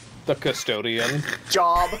 The custodian.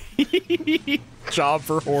 Job. Job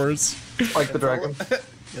for whores. Like the dragon.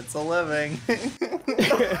 It's a living.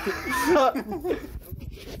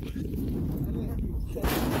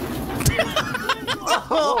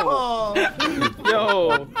 Oh.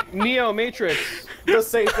 Yo, Neo Matrix. The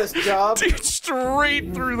safest job. Dude,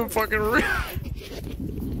 straight through the fucking roof.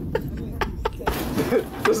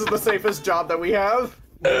 This is the safest job that we have.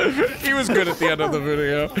 He was good at the end of the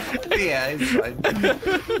video. Yeah, he's fine.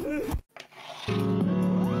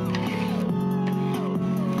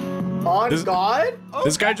 On God?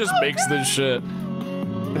 This guy just makes this shit.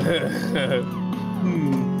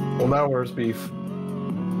 Well, now where's Beef?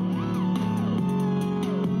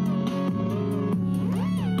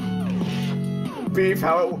 Beef,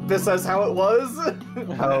 this says how it was?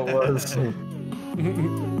 How it was.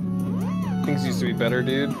 Things used to be better,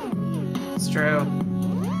 dude. It's true.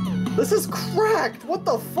 This is cracked! What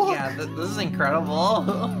the fuck? Yeah, this is incredible.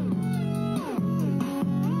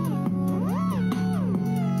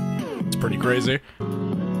 It's pretty crazy.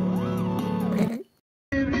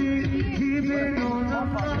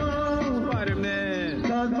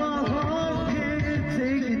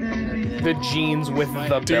 The jeans with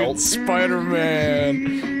the Dude, belt. Spider-Man.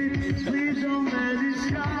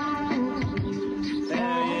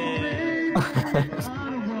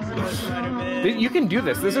 You can do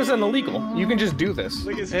this. This isn't illegal. You can just do this.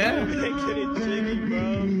 Look at Spider-Man getting jiggy,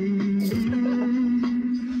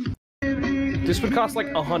 bro. This would cost like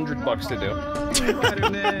 $100 to do.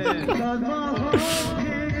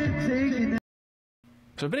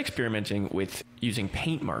 So I've been experimenting with using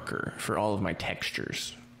paint marker for all of my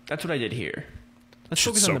textures. That's what I did here. Let's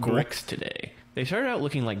focus on the bricks today. They started out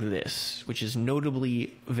looking like this, which is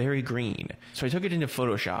notably very green. So I took it into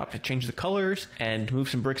Photoshop to change the colors and move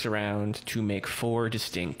some bricks around to make 4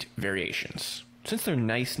 distinct variations. Since they're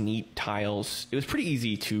nice, neat tiles, it was pretty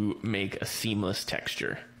easy to make a seamless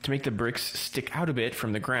texture. To make the bricks stick out a bit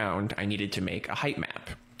from the ground, I needed to make a height map.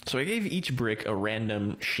 So I gave each brick a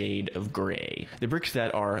random shade of gray. The bricks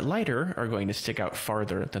that are lighter are going to stick out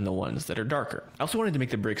farther than the ones that are darker. I also wanted to make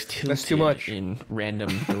the bricks tilted in random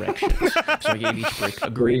directions. So I gave each brick a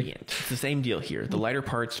gradient. It's the same deal here. The lighter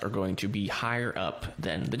parts are going to be higher up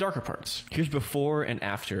than the darker parts. Here's before and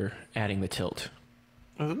after adding the tilt.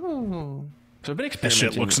 Ooh. So I've been That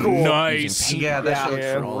experimenting shit looks with nice. using paint Yeah, that looks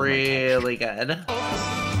for all my really good.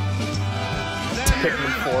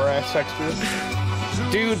 Pikmin 4 ass texture.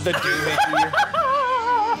 Dude, the doohickey.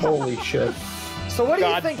 Holy shit. So what do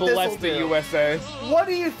you think bless this'll the do? USA. What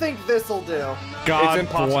do you think this'll do? God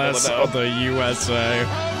bless the USA.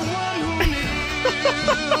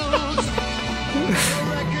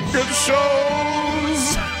 Good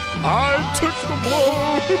shows. I took the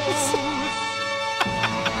blows.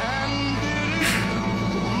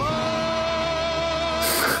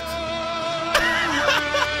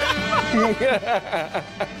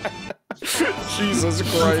 Jesus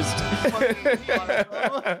Christ.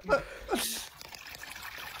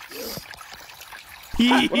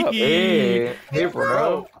 Hey,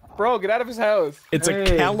 bro. Bro, get out of his house. It's a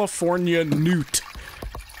California newt.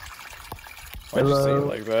 Why'd you say it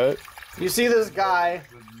like that? You see this guy,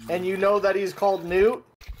 and you know that he's called Newt,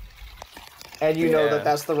 and you know that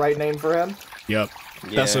that's the right name for him. Yep.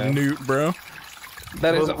 That's a newt, bro.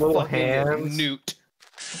 That is a little fucking hands. newt.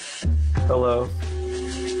 Hello.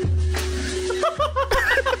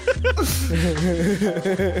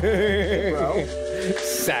 Bro.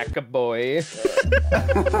 Sack boy.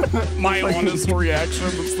 My honest reaction.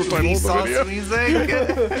 That's the title of the video.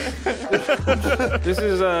 This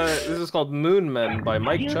is called Moon Men by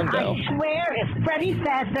Mike Chundow. I swear, if Freddy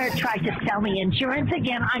Fazbear tried to sell me insurance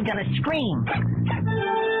again, I'm gonna scream.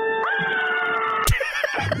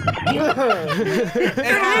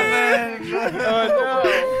 It happened.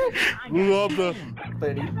 Oh no! Love the.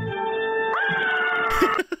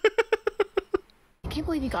 I can't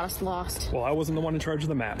believe you got us lost. Well, I wasn't the one in charge of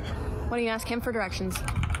the map. Why don't you ask him for directions?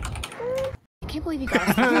 I can't believe you got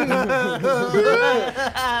us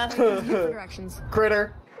lost. for directions.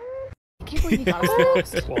 Critter. I can't believe you got us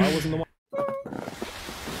lost. Well, I wasn't the one.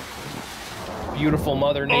 Beautiful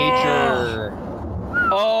Mother Nature.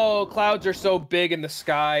 Oh, clouds are so big in the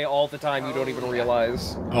sky all the time you don't even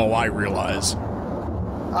realize. Oh, I realize.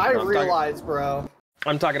 I realize, bro.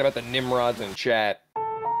 I'm talking about the Nimrods in chat.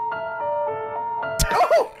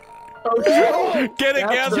 Oh! Oh, get it,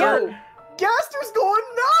 Gaster! Gaster's going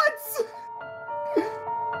nuts!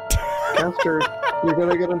 Gaster, you're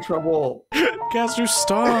gonna get in trouble. Gaster,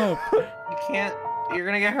 stop! You can't. You're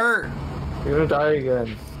gonna get hurt. You're gonna die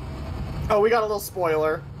again. Oh, we got a little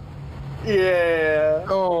spoiler. Yeah.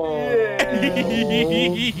 Oh. Yeah.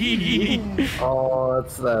 Oh,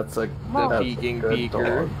 that's a peeking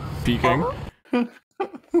beaker. Peeking.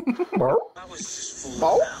 Bow?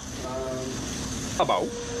 Bow? A bow.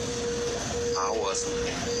 I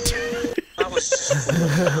wasn't. I was just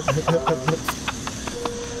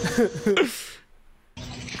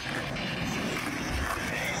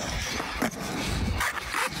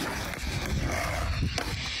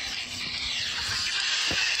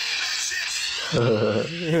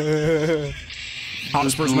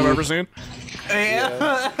Hottest person I've ever seen.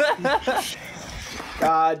 Yeah.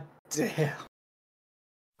 God damn.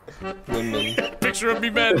 Picture of me,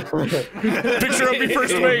 Ben. Picture of me,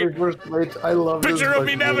 first mate. I love this. Picture of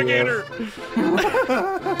me, navigator.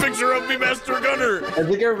 Picture of me, master gunner. I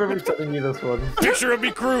think I remember sending you this one. Picture of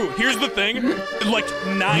me, crew. Here's the thing: like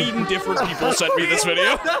 9 different people sent me this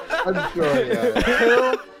video. I'm sure,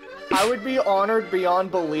 yeah. I would be honored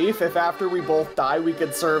beyond belief if after we both die we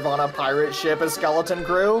could serve on a pirate ship as skeleton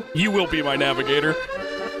crew. You will be my navigator.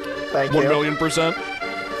 Thank you. 1,000,000%.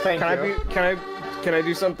 Thank you. Can I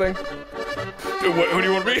do something? Who do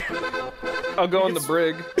you want to be? I'll go on the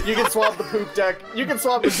brig. You can swap the poop deck. You can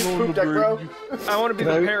swap the poop deck, bro. I want to be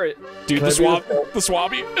the parrot. Dude, the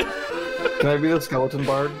swabby. Can I be the skeleton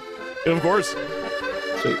bard? Of course.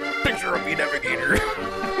 Sweet. Picture of me, navigator.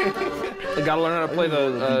 I gotta learn how to play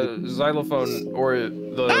the xylophone or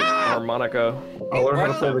the harmonica. I'll learn how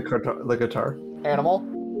to play the guitar. Animal.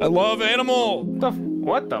 I love animal.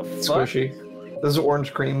 What the fuck? Squishy. This is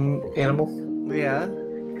orange cream animal. Yeah.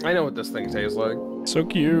 I know what this thing tastes like. So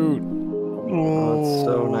cute. Oh, it's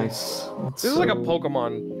so nice. This is like a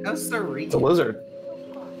Pokemon. How's the It's a lizard.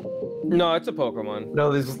 No, it's a Pokemon.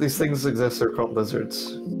 No, these things exist. They're called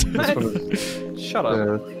lizards. Shut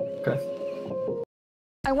up. Okay.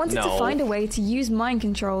 I wanted to find a way to use mind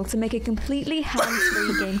control to make a completely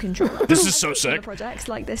hands-free game controller. This is so I've sick. done projects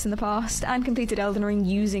like this in the past and completed Elden Ring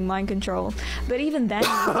using mind control, but even then,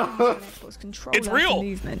 was control It's real.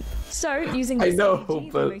 movement. So, using I the know, strategy,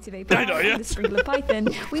 but- the motive API, and the sprinkler Python,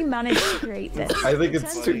 we managed to create this. I think I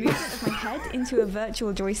it's turned too. the movement of my head into a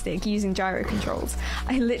virtual joystick using gyro controls.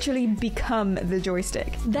 I literally become the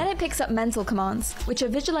joystick. Then it picks up mental commands, which are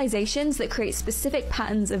visualizations that create specific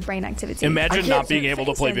patterns of brain activity. Imagine not being able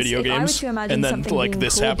to play video games to imagine and then something like being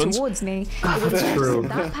this pulled happens. towards me, That's true.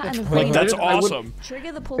 that pattern of Like brain that's activity awesome.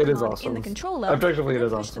 trigger the pull It is command in awesome. the controller. Objectively, it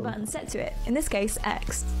is push awesome. the button set to it. In this case,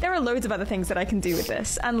 X. There are loads of other things that I can do with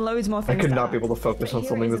this, and loads more I things. could that not be able to aren't. focus But on here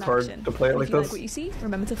something is that's an hard option. to play it If like you like this. what you see,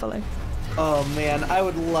 remember to follow. Oh man, I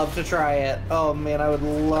would love to try it. Oh man, I would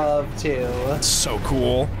love to. That's so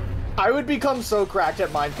cool. I would become so cracked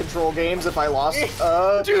at mind control games if I lost. Dude,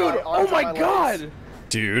 my oh arms my and god! legs.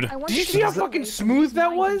 Dude. Did you see how fucking smooth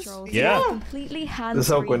that was? Yeah. Completely hands-free. This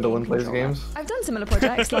is how Gwendolyn plays games. I've done similar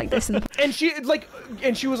projects like this in the And she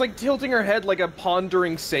was like tilting her head like a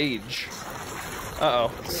pondering sage. Uh-oh.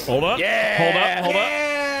 Hold up. Yeah. Hold up.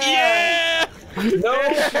 Yeah. No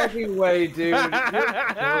fucking way, dude. You're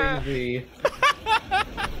crazy.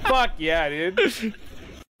 Fuck yeah, dude.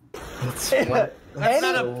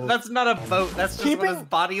 That's not a boat. That's just what his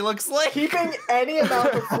body looks like. Keeping any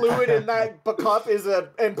amount of fluid in that cup is an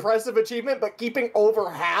impressive achievement, but keeping over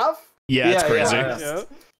half? Yeah, it's crazy. Yeah.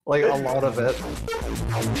 Like, a lot of it.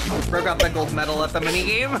 Broke out the gold medal at the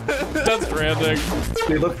minigame. That's Stranding.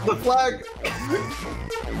 Dude, look at the flag!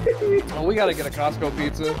 Oh, we gotta get a Costco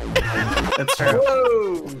pizza. That's true.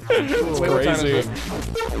 Whoa! Wait, what time is it?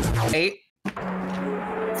 8.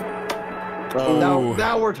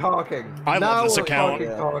 Now we're talking. I love this account.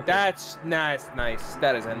 That's nice.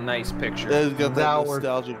 That is a nice picture. It's got that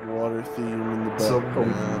nostalgic water theme in the background. So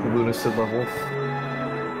Lunasid level.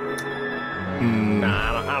 Nah,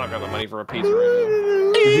 I don't got the money for a pizza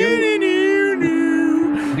right Did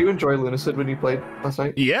you enjoy Lunasid when you played last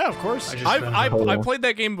night? Yeah, of course. I played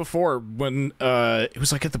that game before when it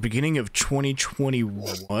was like at the beginning of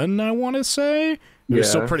 2021, I want to say. It was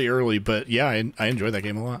still pretty early, but yeah, I enjoyed that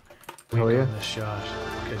game a lot. Oh yeah. The shot,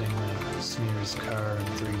 getting like Smear's car in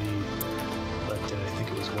 3D, but I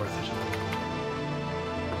think it was worth it.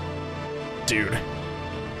 Dude.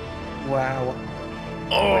 Wow.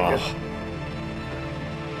 Oh.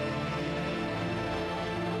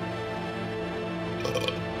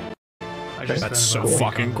 That's so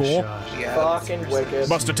fucking cool. Yeah, fucking wicked.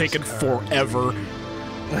 Must have taken forever.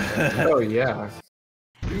 Oh yeah.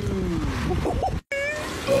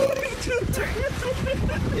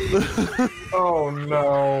 Oh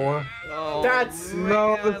no. That's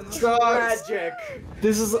tragic.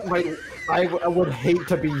 This is my. I would hate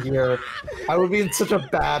to be here. I would be in such a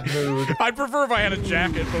bad mood. I'd prefer if I had a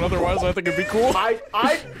jacket, but otherwise I think it'd be cool.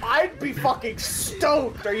 I'd be fucking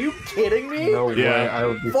stoked. Are you kidding me? No way. I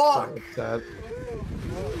would be so upset.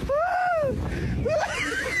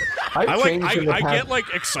 I get like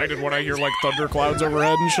excited when I hear like thunderclouds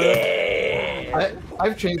overhead and shit.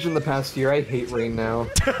 I've changed in the past year. I hate rain now.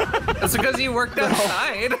 That's because you worked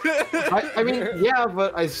outside. I mean, yeah,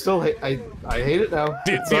 but I still hate. I hate it now.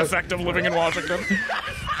 The effect of living in Washington.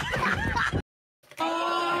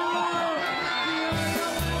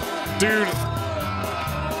 Dude.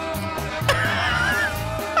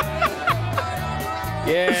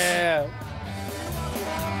 Yeah.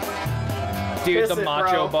 Dude, the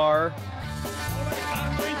macho bar.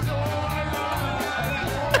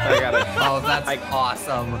 I gotta. Oh, that's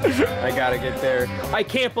awesome. I gotta get there. I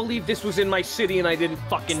can't believe this was in my city and I didn't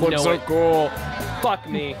fucking know so it. Cool. Fuck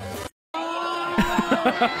me.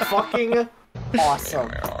 Fucking awesome.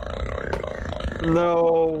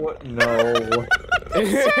 No.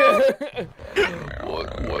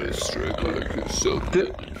 What is straight like is so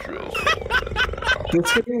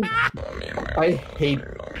This game, I hate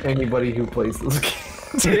anybody who plays this game.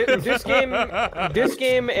 This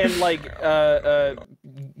game and like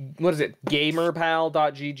what is it?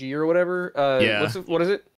 Gamerpal.gg or whatever. Yeah. What is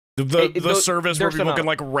it? The service where people can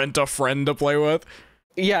like rent a friend to play with.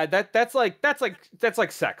 Yeah, that's like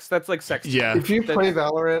sex. That's like sex. Yeah. If you play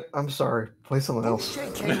Valorant, I'm sorry. Play someone else.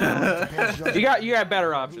 you got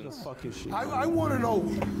better options. I want to know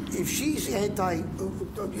if she's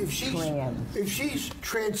if she's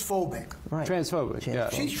transphobic. Right. Transphobic. Yeah.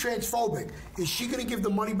 If she's transphobic, is she going to give the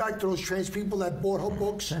money back to those trans people that bought her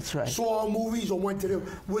books? That's right. Saw her movies or went to the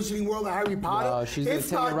Wizarding World of Harry Potter? No, she's going to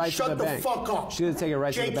take it right to the bank. Shut the fuck up. She's going to take it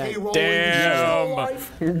right to the bank.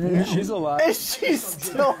 Damn. She's alive. Is she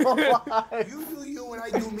still alive? You do you and I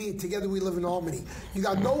do me, and together we live in harmony. You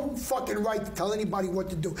got no fucking right to tell anybody what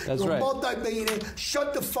to do. That's You're right. a multi-millionaire.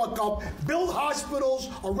 Shut the fuck up. Build hospitals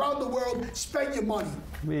around the world. Spend your money.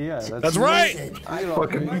 Yeah, that's right.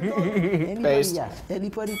 Based.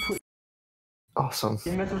 Anybody put. Awesome.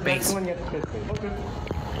 Base.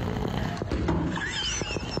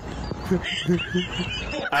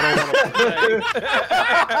 I don't want to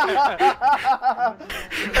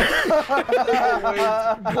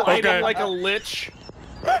play. Gliding like a lich.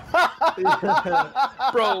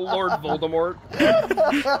 Bro, Lord Voldemort.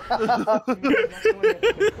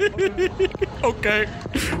 Okay.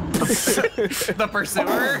 The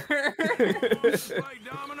Pursuer.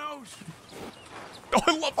 Oh,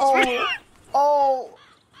 I love this. Oh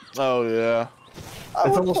yeah.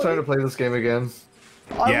 It's almost time to play this game again.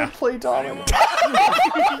 I would play Domino.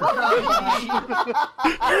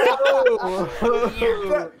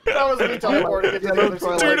 that was me teleporting into the other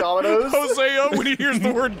side of dominoes. Hosea, when he hears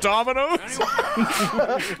the word dominoes.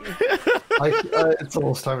 It's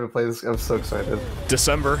almost time to play this. I'm so excited.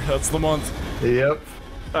 December, that's the month. Yep.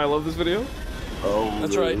 I love this video. Oh,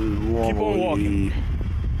 that's right. Keep on walking.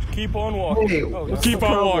 Keep on walking. Hey, no. Keep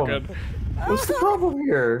on walking. What's the problem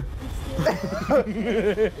here?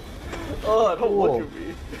 Oh, don't look at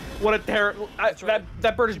me. What a terrible.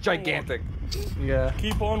 That bird is gigantic. Yeah.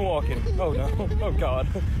 Keep on walking. Oh no. Oh god.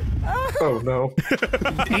 Oh no.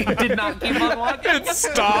 He did not keep on walking. It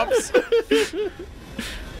stops.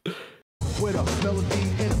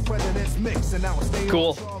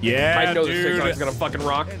 Cool. Yeah, I know this dude. TikTok's gonna fucking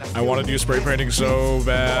rock. I want to do spray painting so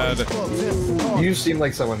bad. You seem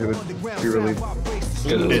like someone who would be really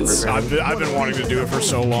good at It's spray painting. I've been wanting to do it for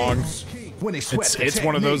so long. It's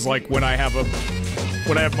one of those like when I have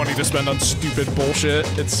money to spend on stupid bullshit,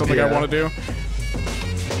 it's something I want to do.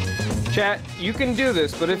 Chat, you can do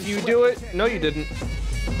this, but if you do it, no, you didn't.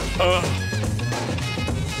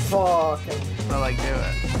 Fuck. I like do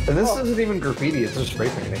it. And this isn't even graffiti, it's just spray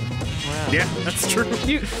painting. Wow. Yeah, that's true.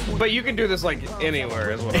 But you can do this like anywhere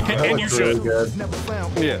as well. And you should. Really good.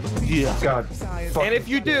 Yeah. Yeah. God. And if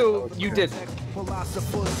you do, you didn't.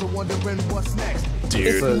 Dude.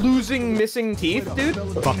 It's losing missing teeth, dude.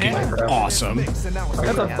 Fucking awesome.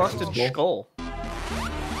 That's a busted skull.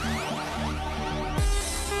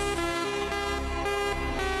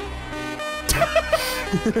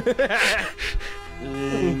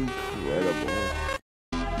 Incredible.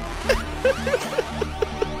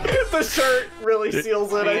 The shirt really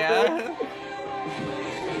seals it, I think.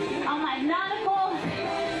 All my nautical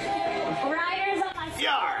riders on my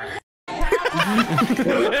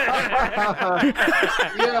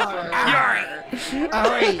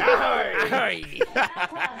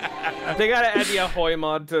They gotta add the ahoy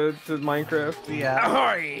mod to Minecraft. Yeah.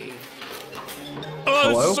 Ahoy! Oh,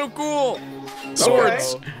 this is so cool.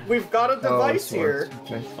 Swords. Okay. We've got a device here.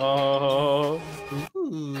 Okay. Oh.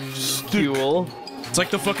 Fuel. It's like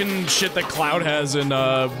the fucking shit that Cloud has in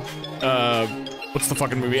what's the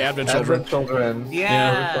fucking movie? Advent Children. Advent Children.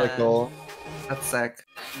 Yeah. Motorcycle. That's sick.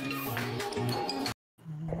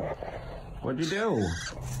 What'd you do?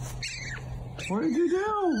 What did you do?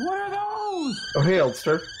 What are those? Oh, hey,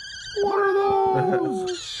 Elster. What are those?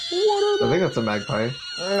 I think that's a magpie.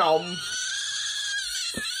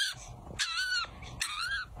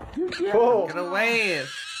 Whoa. Get away.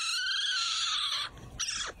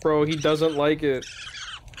 Bro, he doesn't like it.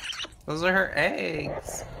 Those are her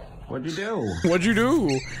eggs. What'd you do? What'd you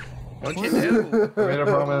do? What'd you do? I made a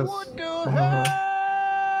promise.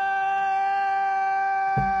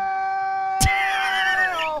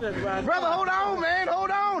 Brother, hold on, man. Hold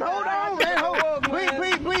on, man. Hold on. Please.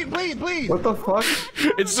 What the fuck?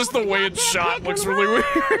 It's just the way it's shot looks really weird.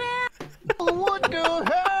 What the hell?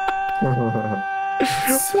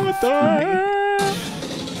 What the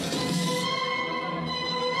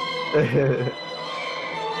hell?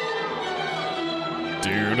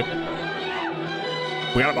 Dude.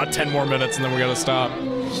 We got about 10 more minutes and then we gotta stop.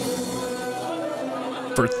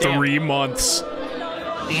 For 3 months.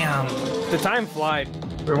 Damn. The time flied.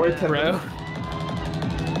 We're waiting 10 bro. minutes.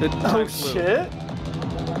 The time Oh flew. shit.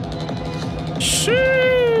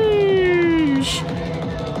 Sheesh.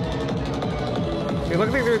 Hey, look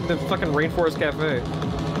at the fucking Rainforest Cafe.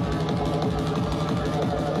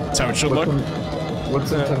 That's how it should look.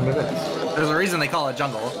 What's in 10 minutes? There's a reason they call it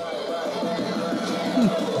jungle.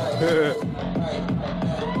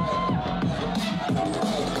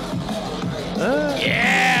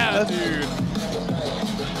 Yeah, dude.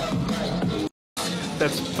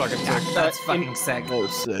 That's fucking sick. That's fucking sick. Oh,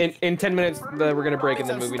 sick. In 10 minutes, we're gonna break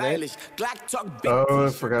into movie night. Oh, I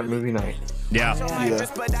forgot movie night. Yeah. Pretty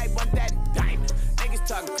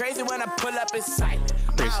sick.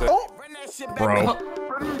 Oh, Bro.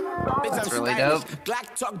 That's really dope.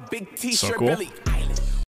 So cool.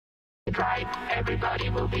 Everybody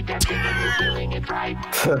will be dancing and doing it right.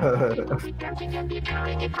 Dancing and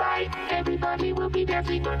doing it right. Everybody will be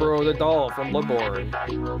dancing. Bro, the doll from Bloodborne.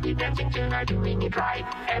 Everybody will be dancing tonight, doing it right.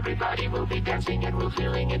 Everybody will be dancing and we're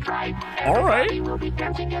feeling it right. All right. Everybody will be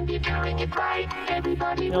dancing and doing it right.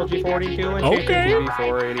 Everybody will be LG42 and Okay.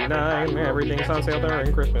 GTV489. Everything's on sale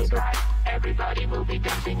during Christmas. Everybody will be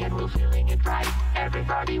dancing and we're feeling it right.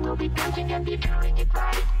 Everybody will be dancing and doing it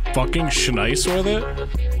right. Fucking schnice with it.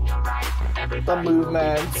 the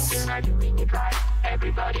movements.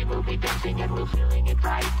 Everybody will be dancing and we're feeling it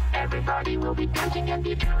right. Everybody will be dancing and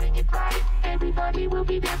doing it right. Everybody will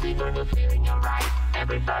be dancing and we're feeling it right.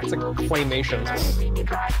 Everybody It's like claymation.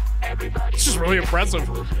 It's just really impressive.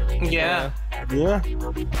 Yeah. Yeah.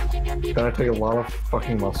 It's gonna take a lot of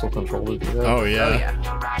fucking muscle control to do that. Oh, yeah.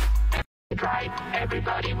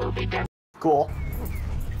 Everybody will be dancing. Cool.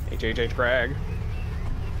 HHH Crag.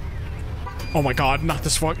 Oh my god, not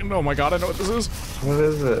this fucking. Oh my god, I know what this is. What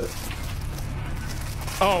is it?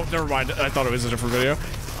 Oh, never mind. I thought it was a different video.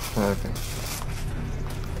 Okay.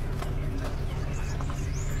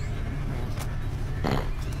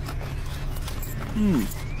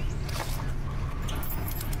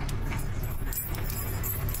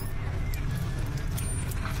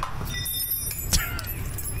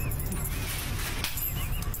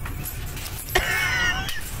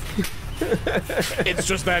 It's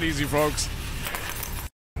just that easy, folks.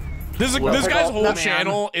 This guy's whole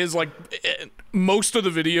channel is like, most of the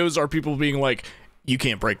videos are people being like, you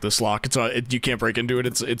can't break this lock. You can't break into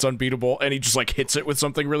it. It's unbeatable. And he just like hits it with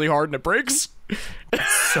something really hard and it breaks.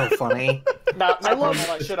 So funny. I love all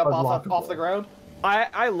that shit up off the ground.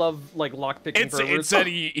 I love like lockpicking. It said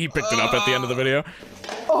he picked it up at the end of the video.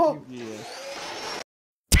 Oh. Yeah.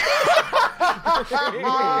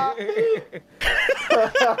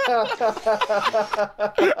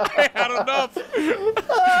 I had enough.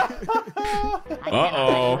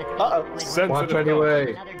 Uh-oh. Watch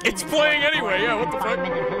anyway. It's playing anyway, yeah, what the fuck?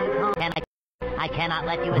 I cannot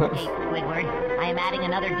let you escape, Squidward. I am adding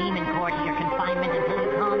another demon core to your confinement until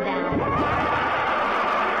you calm down.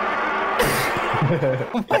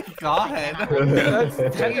 Oh my god.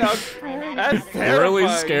 That's really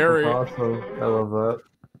scary. Awesome. I love that.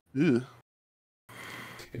 Ew.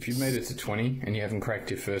 If you've made it to 20 and you haven't cracked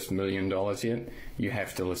your first $1 million yet, you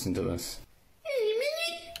have to listen to this.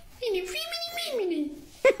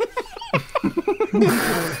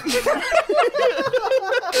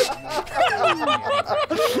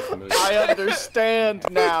 I understand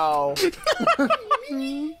now.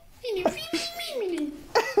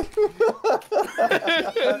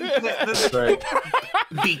 That's right.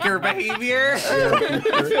 Beaker behavior.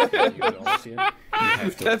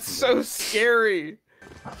 That's so scary.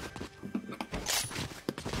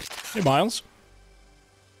 Hey, Miles.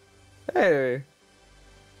 Hey.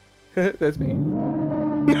 That's me.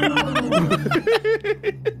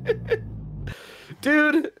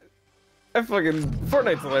 Dude, I fucking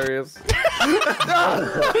Fortnite's hilarious.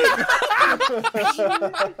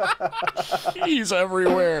 He's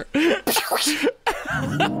everywhere. Dude,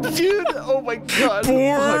 oh my god.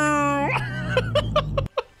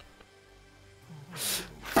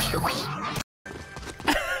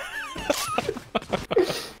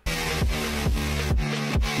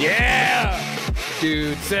 Yeah!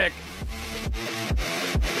 Dude, sick.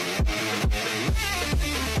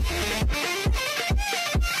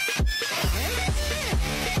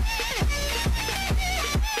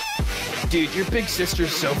 Dude, your big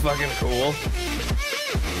sister's so fucking cool.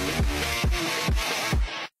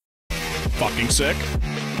 Fucking sick.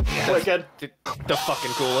 Yeah, Wicked. The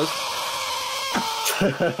fucking coolest.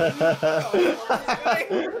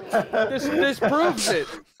 This proves it.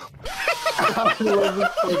 I love this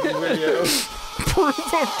fucking video.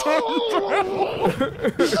 Proof of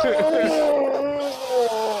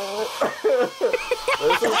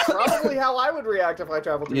This is probably how I would react if I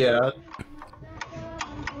traveled to Yeah.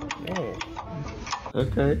 Oh.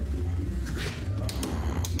 Okay.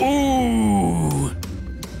 Ooh!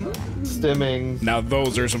 Stimming. Now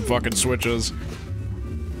those are some fucking switches.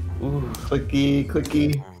 Ooh, clicky,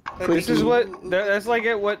 clicky. This is that's like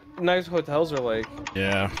what nice hotels are like.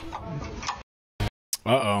 Yeah.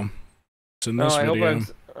 Uh-oh. It's in this video.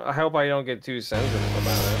 I hope I don't get too sensitive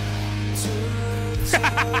about it.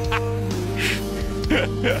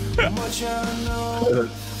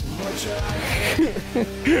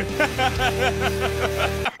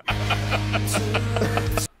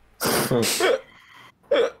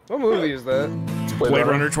 What movie is that? Blade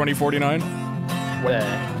Runner 2049?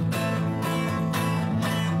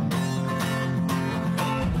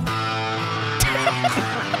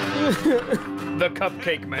 The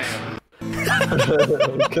Cupcake Man.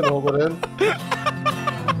 Can hold it in.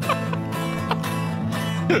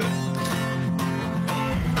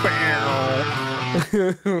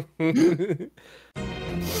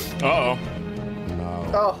 Uh-oh.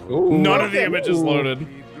 Oh. None of the images loaded.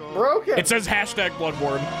 Broken. It says hashtag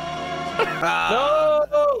Bloodborne. No!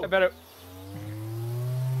 I better.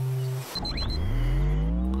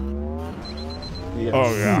 Yes.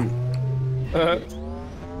 Oh, yeah.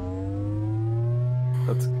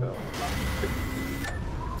 Let's go.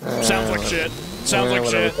 Sounds like shit. Sounds like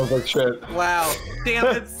shit. Sounds like shit. Wow. Damn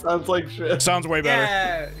it. Sounds like shit. Sounds way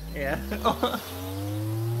better. Yeah.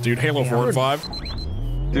 Dude, Halo 4 and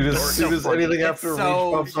 5. Dude, as soon as anything after Reach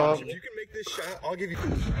pops off. If you can make this shot, I'll give you.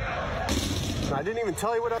 I didn't even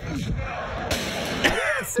tell you what I.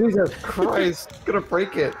 Jesus Christ. Gonna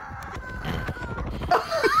break it.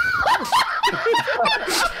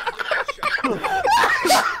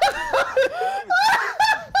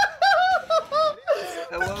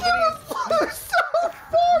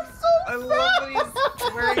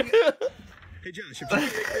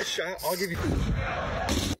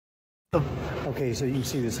 Okay, so you can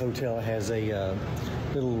see this hotel has a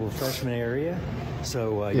little refreshment area.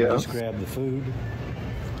 So you just grab the food,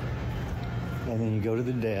 and then you go to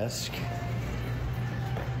the desk.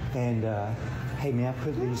 And hey, may I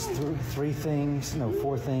put these four things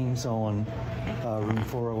on room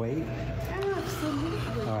 408? Absolutely.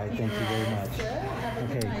 All right, thank you very much.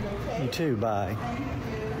 Okay, you too. Bye.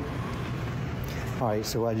 All right,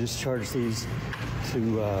 so I just charged these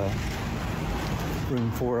to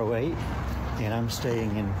room 408, and I'm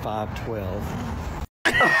staying in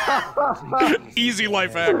 512. Easy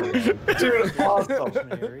life hack. Dude, it's awesome.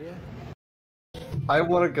 I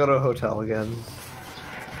want to go to a hotel again.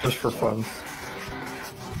 Just for fun.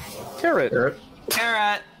 Carrot. Carrot.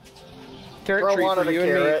 Carrot. Carrot Bro treat wanted for a you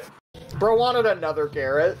carrot. Bro wanted another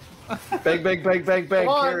carrot. Bang, bang, bang, bang, bang.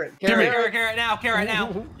 Carrot. Carrot now. Carrot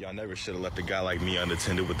now. Y'all never should have left a guy like me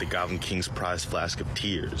unattended with the Goblin King's prized flask of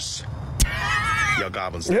tears. Y'all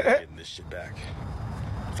goblins not getting this shit back.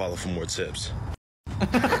 Follow for more tips.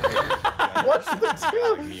 What's the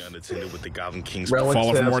tip? Me unattended with the Goblin King's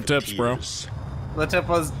Follow for more tips, bro. The tip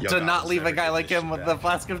was to not leave a guy like him with the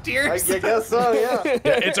flask of tears. I guess so, yeah. Yeah,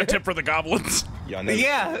 it's a tip for the goblins. Yeah.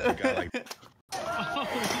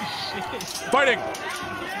 Fighting.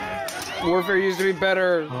 Warfare used to be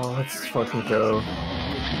better. Oh, let's fucking go.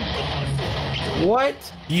 What?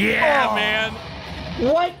 Yeah, man.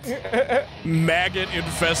 What?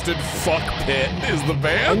 Maggot-infested fuck pit is the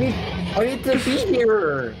band. I need to be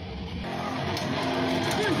here.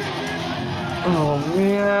 Oh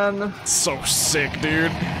man. So sick,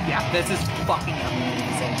 dude. Yeah, this is fucking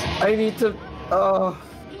amazing. I need to.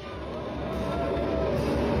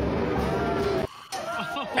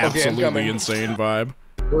 Absolutely insane vibe.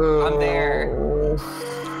 I'm there.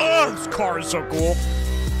 Oh, this car is so cool.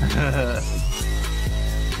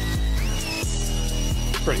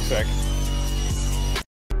 Pretty sick.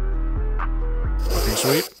 Pretty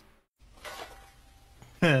sweet.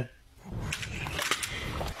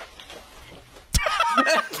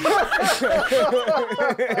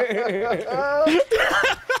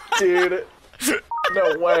 Dude,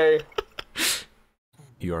 no way.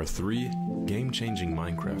 Here are 3 game-changing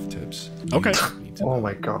Minecraft tips. Okay. Oh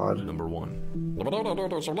my god. Number 1.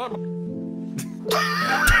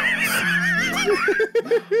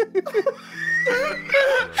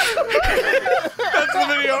 That's the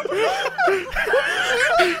video.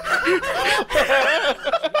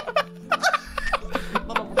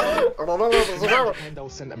 And they'll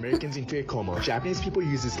send Americans into a coma. Japanese people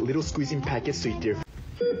use these little squeezing packets to eat their.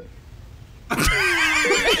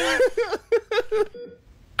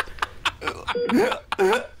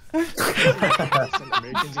 Send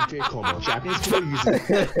Americans into a coma. Japanese people use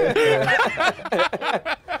it.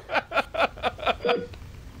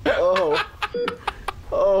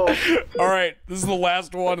 Oh. All right, this is the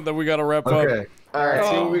last one, and then we gotta wrap up. Okay. All right.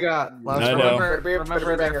 See what we got. Last I know.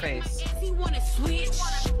 Remember their face.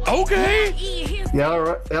 Okay. Yeah.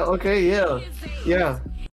 Right. Yeah. Okay. Yeah. Yeah.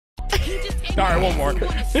 All right, one more.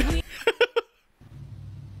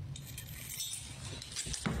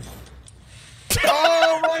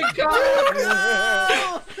 Oh my god!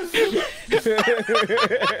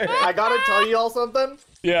 I gotta tell y'all something.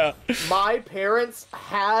 Yeah. My parents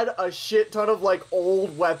had a shit ton of like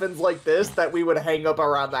old weapons like this that we would hang up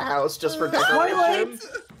around the house just for decoration.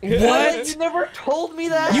 What? You never told me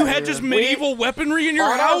that. You had just medieval weaponry in your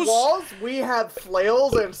on house? our walls, we had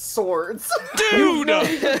flails and swords. Dude! You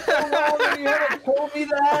haven't told me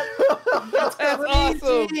that. That's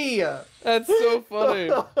awesome. That's so funny.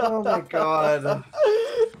 Oh my god.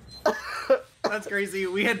 That's crazy.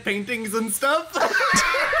 We had paintings and stuff.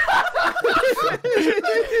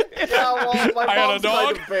 Yeah, well, my I had a mom's dog.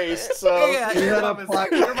 kind of based, so Yeah, You your had a mom is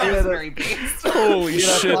plaque. your mom You is had a- very based. Holy We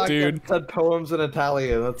had a shit, plaque dude. that said poems in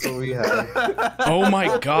Italian. That's what we had. Oh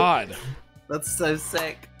my god. That's so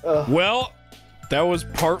sick. Well, that was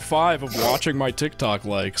part 5 of watching my TikTok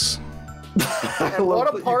likes. and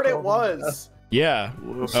what a part it was. Yeah.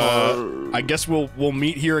 I guess we'll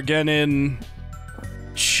meet here again in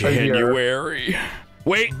January.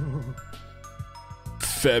 Wait.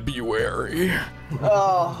 February.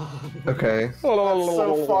 Oh, Okay. that's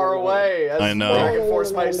so far away. As I know. Dragon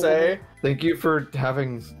Force might say. Thank you for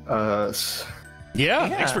having us. Yeah,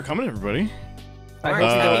 thanks for coming, everybody. Why aren't you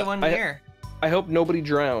anyone here? I hope nobody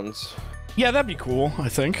drowns. Yeah, that'd be cool, I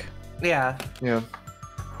think. Yeah. Yeah.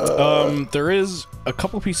 There is a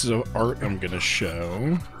couple pieces of art I'm gonna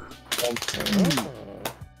show.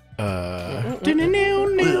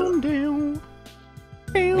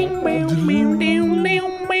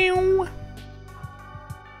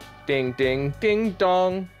 Ding, ding, ding,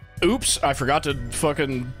 dong. Oops, I forgot to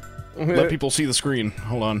fucking let people see the screen.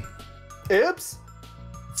 Hold on. Oops.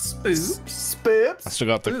 Spips. I still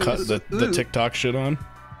got the TikTok shit on.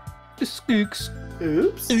 Spooks.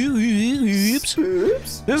 Oops. Oops.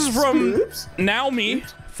 Oops. This is from Now Me.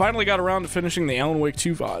 Finally got around to finishing the Alan Wake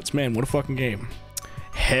 2 VODs. Man, what a fucking game.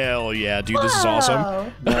 Hell yeah, dude, this is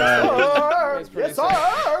awesome. Yes,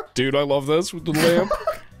 sir. Dude, I love this with the lamp.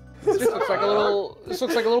 This looks like a little. This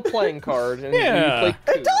looks like a little playing card. And Yeah. you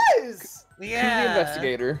play It does. Yeah. The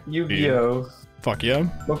investigator. Yu-Gi-Oh. Fuck yeah.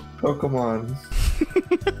 Pokemon.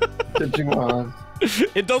 Digimon.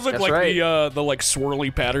 It does look That's like right. the like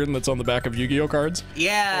swirly pattern that's on the back of Yu-Gi-Oh cards.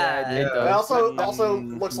 Yeah. It It does. also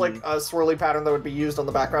looks like a swirly pattern that would be used on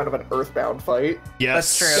the background of an Earthbound fight.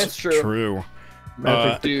 Yes, That's true. True.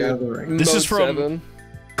 Magic the Dude, Gathering. This Mode is from 7.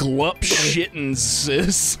 Glup Shittin'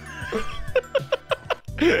 Sis.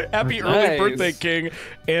 Happy early Nice. birthday, King,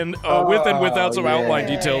 and with and without some outline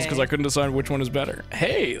Yay. details because I couldn't decide which one is better.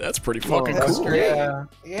 Hey, that's pretty fucking that's cool. great. Yeah.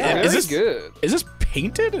 Yeah, Very is this good. Is this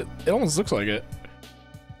painted? It almost looks like it.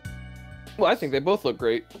 Well, I think they both look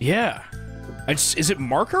great. Yeah. Is it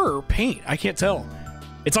marker or paint? I can't tell.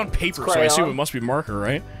 It's on paper, so I assume it must be marker,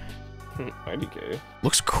 right? IDK.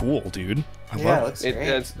 Looks cool, dude. I love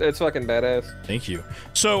it. It's fucking badass. Thank you.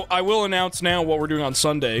 So I will announce now what we're doing on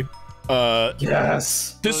Sunday.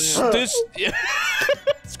 Yes. This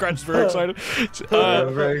Scratch is very excited.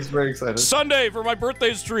 Very excited. Sunday for my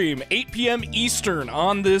birthday stream, 8 p.m. Eastern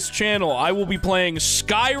on this channel. I will be playing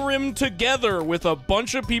Skyrim together with a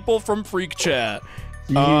bunch of people from Freak Chat.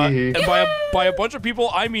 And by a bunch of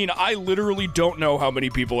people, I mean I literally don't know how many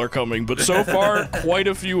people are coming, but so far, quite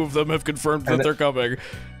a few of them have confirmed that they're coming.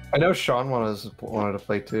 I know Sean wanted to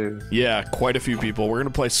play too. Yeah, quite a few people. We're gonna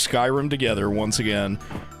play Skyrim together once again.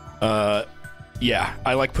 Yeah,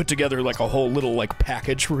 I like put together like a whole little like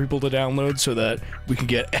package for people to download so that we can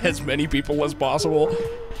get as many people as possible.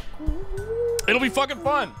 It'll be fucking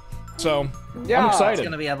fun. So Yeah, I'm excited. It's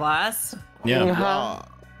gonna be a blast. Yeah.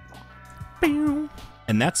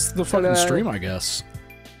 And that's the fucking stream, I guess.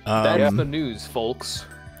 That's the news, folks.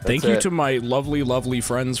 Thank you to my lovely, lovely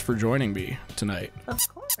friends for joining me tonight. Of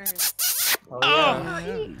course.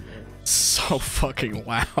 So fucking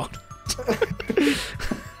loud.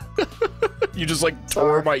 You just like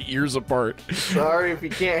tore my ears apart. Sorry if you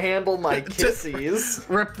can't handle my kissies.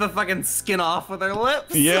 Rip the fucking skin off with their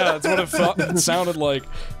lips. Yeah, that's what it sounded like.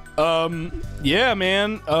 Yeah,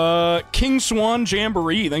 man. King Swan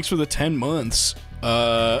Jamboree, thanks for the 10 months.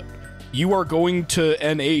 You are going to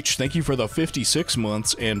NH, thank you for the 56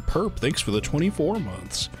 months, and Perp, thanks for the 24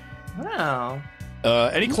 months. Wow.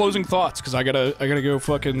 Any closing thoughts? Because I gotta go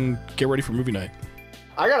fucking get ready for movie night.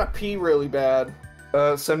 I gotta pee really bad.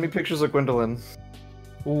 Send me pictures of Gwendolyn.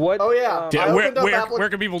 What? Oh yeah. Yeah, where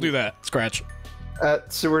can people do that? Scratch. At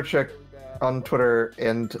Sewercheck on Twitter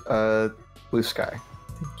and Blue Sky.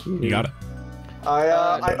 Thank you. You got it.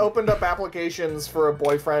 I opened up applications for a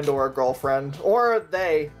boyfriend or a girlfriend or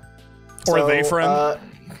they. Or they friend.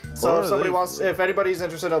 So if anybody's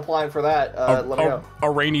interested in applying for that, let me know. A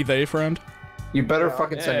rainy they friend. You better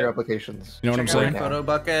fucking send your applications. You know what I'm saying? Photo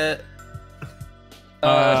bucket.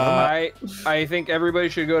 I think everybody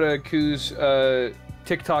should go to Ku's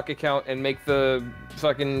TikTok account and make the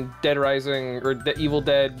fucking Dead Rising or the Evil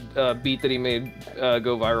Dead beat that he made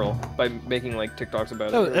go viral by making like TikToks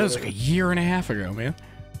about it. That was like a year and a half ago, man.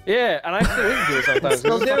 Yeah, and I still listen to it sometimes.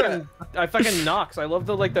 Still do I fucking knocks. I love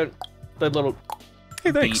the little.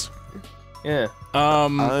 Hey, thanks. Beat. Yeah.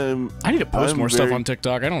 I need to post more stuff on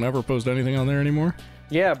TikTok. I don't ever post anything on there anymore.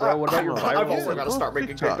 Yeah, bro. What about your viral? I've also got to start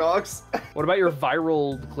making TikToks. What about your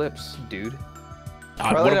viral clips, dude?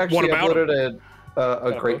 Riley what actually about uploaded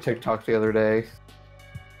a great TikTok the other day.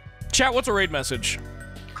 Chat, what's a raid message?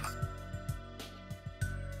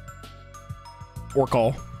 Or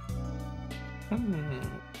call.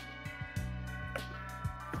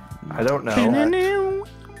 I don't know.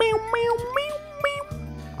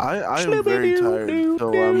 I am very tired.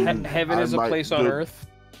 So Heaven is a place on earth.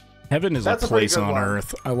 Heaven is That's a a pretty place good on one.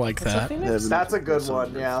 earth. I like that. That's a good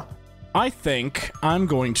one, yeah. I think I'm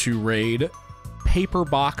going to raid Paper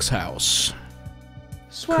Box House,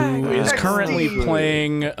 who is currently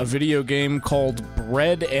playing a video game called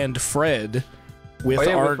Bread and Fred with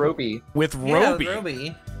with Roby. With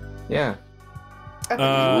Roby. Yeah.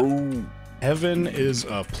 Heaven is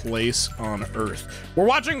a place on earth. We're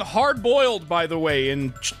watching Hard Boiled, by the way,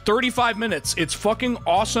 in 35 minutes. It's fucking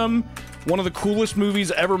awesome. One of the coolest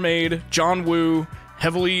movies ever made. John Woo,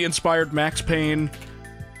 heavily inspired Max Payne.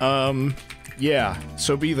 Yeah,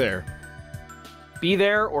 so be there. Be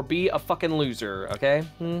there or be a fucking loser, okay?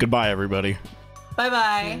 Goodbye, everybody.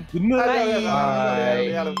 Bye-bye.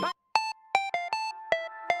 Bye.